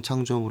새로운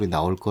창조물이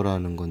나올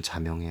거라는 건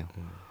자명해요.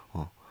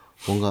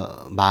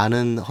 뭔가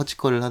많은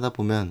헛짓거리를 하다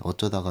보면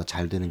어쩌다가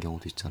잘 되는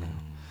경우도 있잖아요.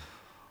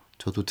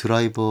 저도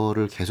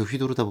드라이버를 계속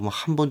휘두르다 보면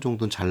한 번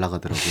정도는 잘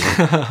나가더라고요.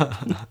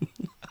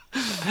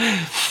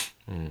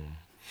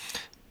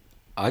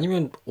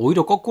 아니면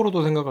오히려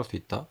거꾸로도 생각할 수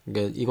있다.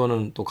 그러니까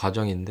이거는 또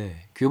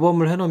가정인데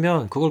규범을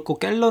해놓으면 그걸 꼭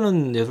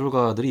깨려는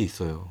예술가들이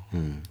있어요.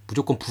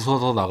 무조건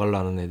부숴서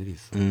나가려는 애들이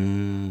있어.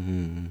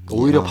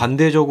 오히려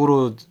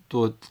반대적으로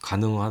또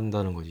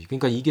가능한다는 거지.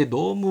 그러니까 이게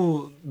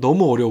너무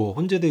어려워.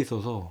 혼재돼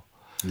있어서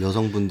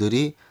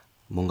여성분들이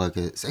뭔가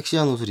이렇게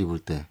섹시한 옷을 입을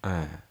때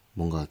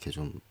뭔가 이렇게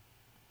좀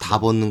다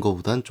벗는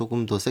것보단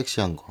조금 더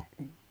섹시한 거.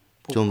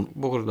 좀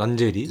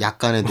란제리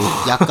약간의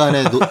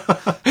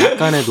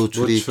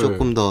노출이 노출.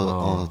 조금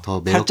더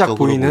매력적으로 살짝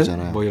보이는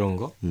보이잖아요. 뭐 이런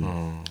거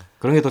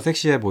그런 게 더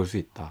섹시해 보일 수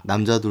있다.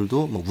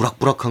 남자들도 뭐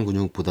우락부락한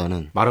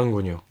근육보다는 마른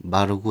근육,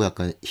 마르고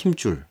약간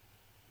힘줄,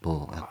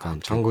 뭐 약간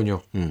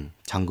장근육,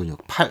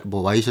 장근육, 팔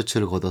뭐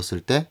와이셔츠를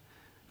걷었을 때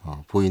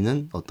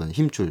보이는 어떤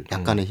힘줄,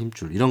 약간의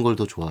힘줄 이런 걸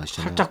더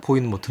좋아하시잖아요. 살짝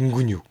보이는 뭐 등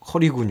근육,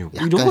 허리 근육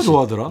이런 약간씩. 거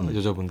좋아하더라.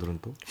 여자분들은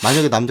또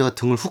만약에 남자가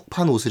등을 훅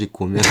판 옷을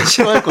입고 오면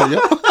싫어할걸요?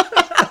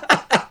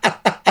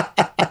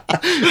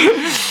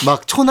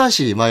 막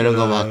초나시 막 이런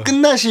거 막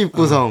끝나시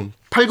입고서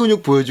팔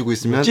근육 보여주고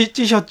있으면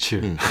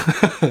찌셔츠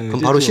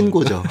그럼 바로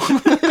신고죠.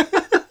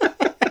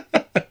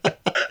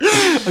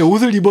 아니,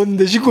 옷을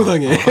입었는데 신고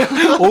당해.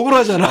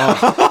 억울하잖아.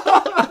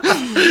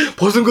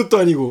 벗은 것도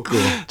아니고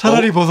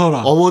차라리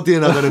벗어라. 어워드에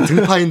나가는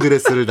등파인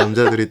드레스를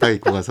남자들이 딱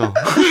입고 가서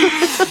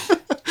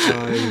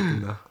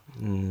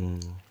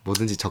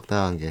뭐든지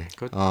적당한 게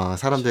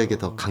사람들에게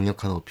더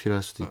강력한 어필을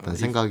할 수도 있다는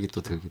생각이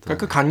또 들기도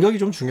그러니까 그 하네요. 간격이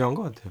좀 중요한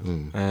것 같아요.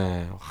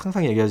 예,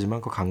 항상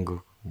얘기하지만 그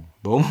간격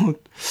너무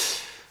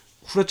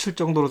후려칠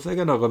정도로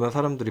세게 나가면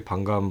사람들이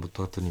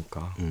반감부터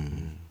드니까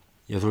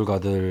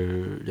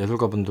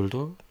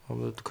예술가분들도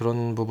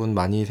그런 부분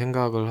많이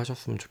생각을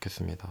하셨으면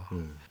좋겠습니다.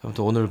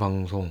 아무튼 오늘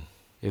방송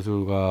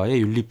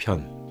예술가의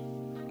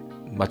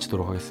윤리편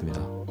마치도록 하겠습니다.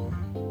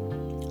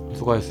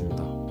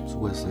 수고하셨습니다.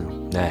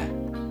 수고했어요. 네,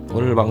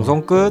 오늘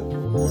방송 끝.